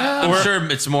 Although I'm sure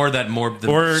it's more that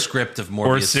the script of Morbius.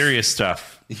 Or serious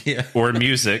stuff. Yeah. Or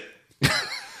music.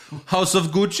 House of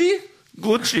Gucci?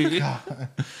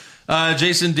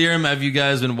 Jason Deerham, have you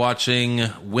guys been watching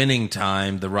Winning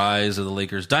Time, The Rise of the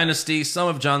Lakers Dynasty, some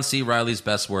of John C. Reilly's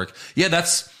best work? Yeah,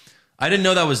 I didn't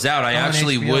know that was out. I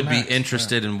actually would be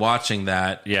interested in watching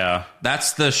that. Yeah.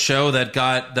 That's the show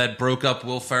that broke up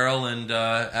Will Ferrell and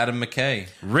Adam McKay.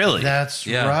 Really? That's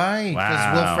right.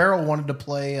 Because Will Ferrell wanted to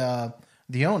play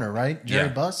the owner, right? Jerry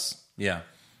Buss? Yeah.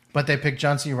 But they picked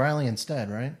John C. Reilly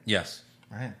instead, right? Yes.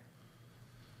 Right.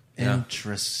 Yeah.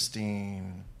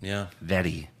 Interesting. Yeah.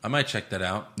 Vetty. I might check that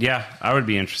out. Yeah, I would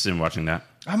be interested in watching that.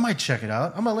 I might check it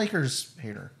out. I'm a Lakers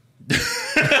hater.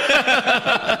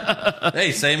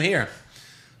 Hey, same here.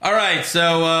 All right,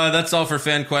 so that's all for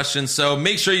fan questions. So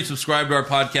make sure you subscribe to our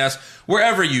podcast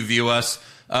wherever you view us.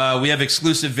 We have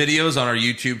exclusive videos on our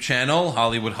YouTube channel,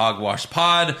 Hollywood Hogwash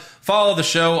Pod. Follow the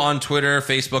show on Twitter,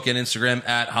 Facebook, and Instagram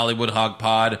at Hollywood Hog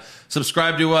Pod.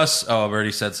 Subscribe to us. Oh, I've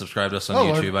already said subscribe to us on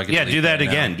YouTube. I can do that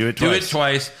again. Do it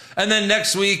twice. And then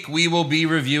next week, we will be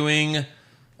reviewing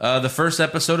the first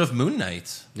episode of Moon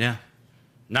Knight. Yeah.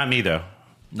 Not me, though.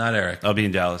 Not Eric. I'll be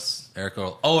in Dallas. Eric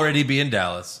will already be in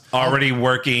Dallas. Already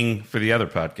working for the other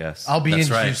podcast. I'll be in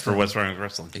Houston. For What's Wrong with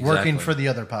Wrestling. Exactly. Working for the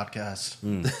other podcast.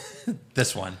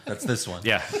 This one. That's this one.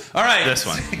 Yeah. All right. This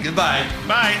one. Goodbye.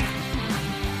 Bye.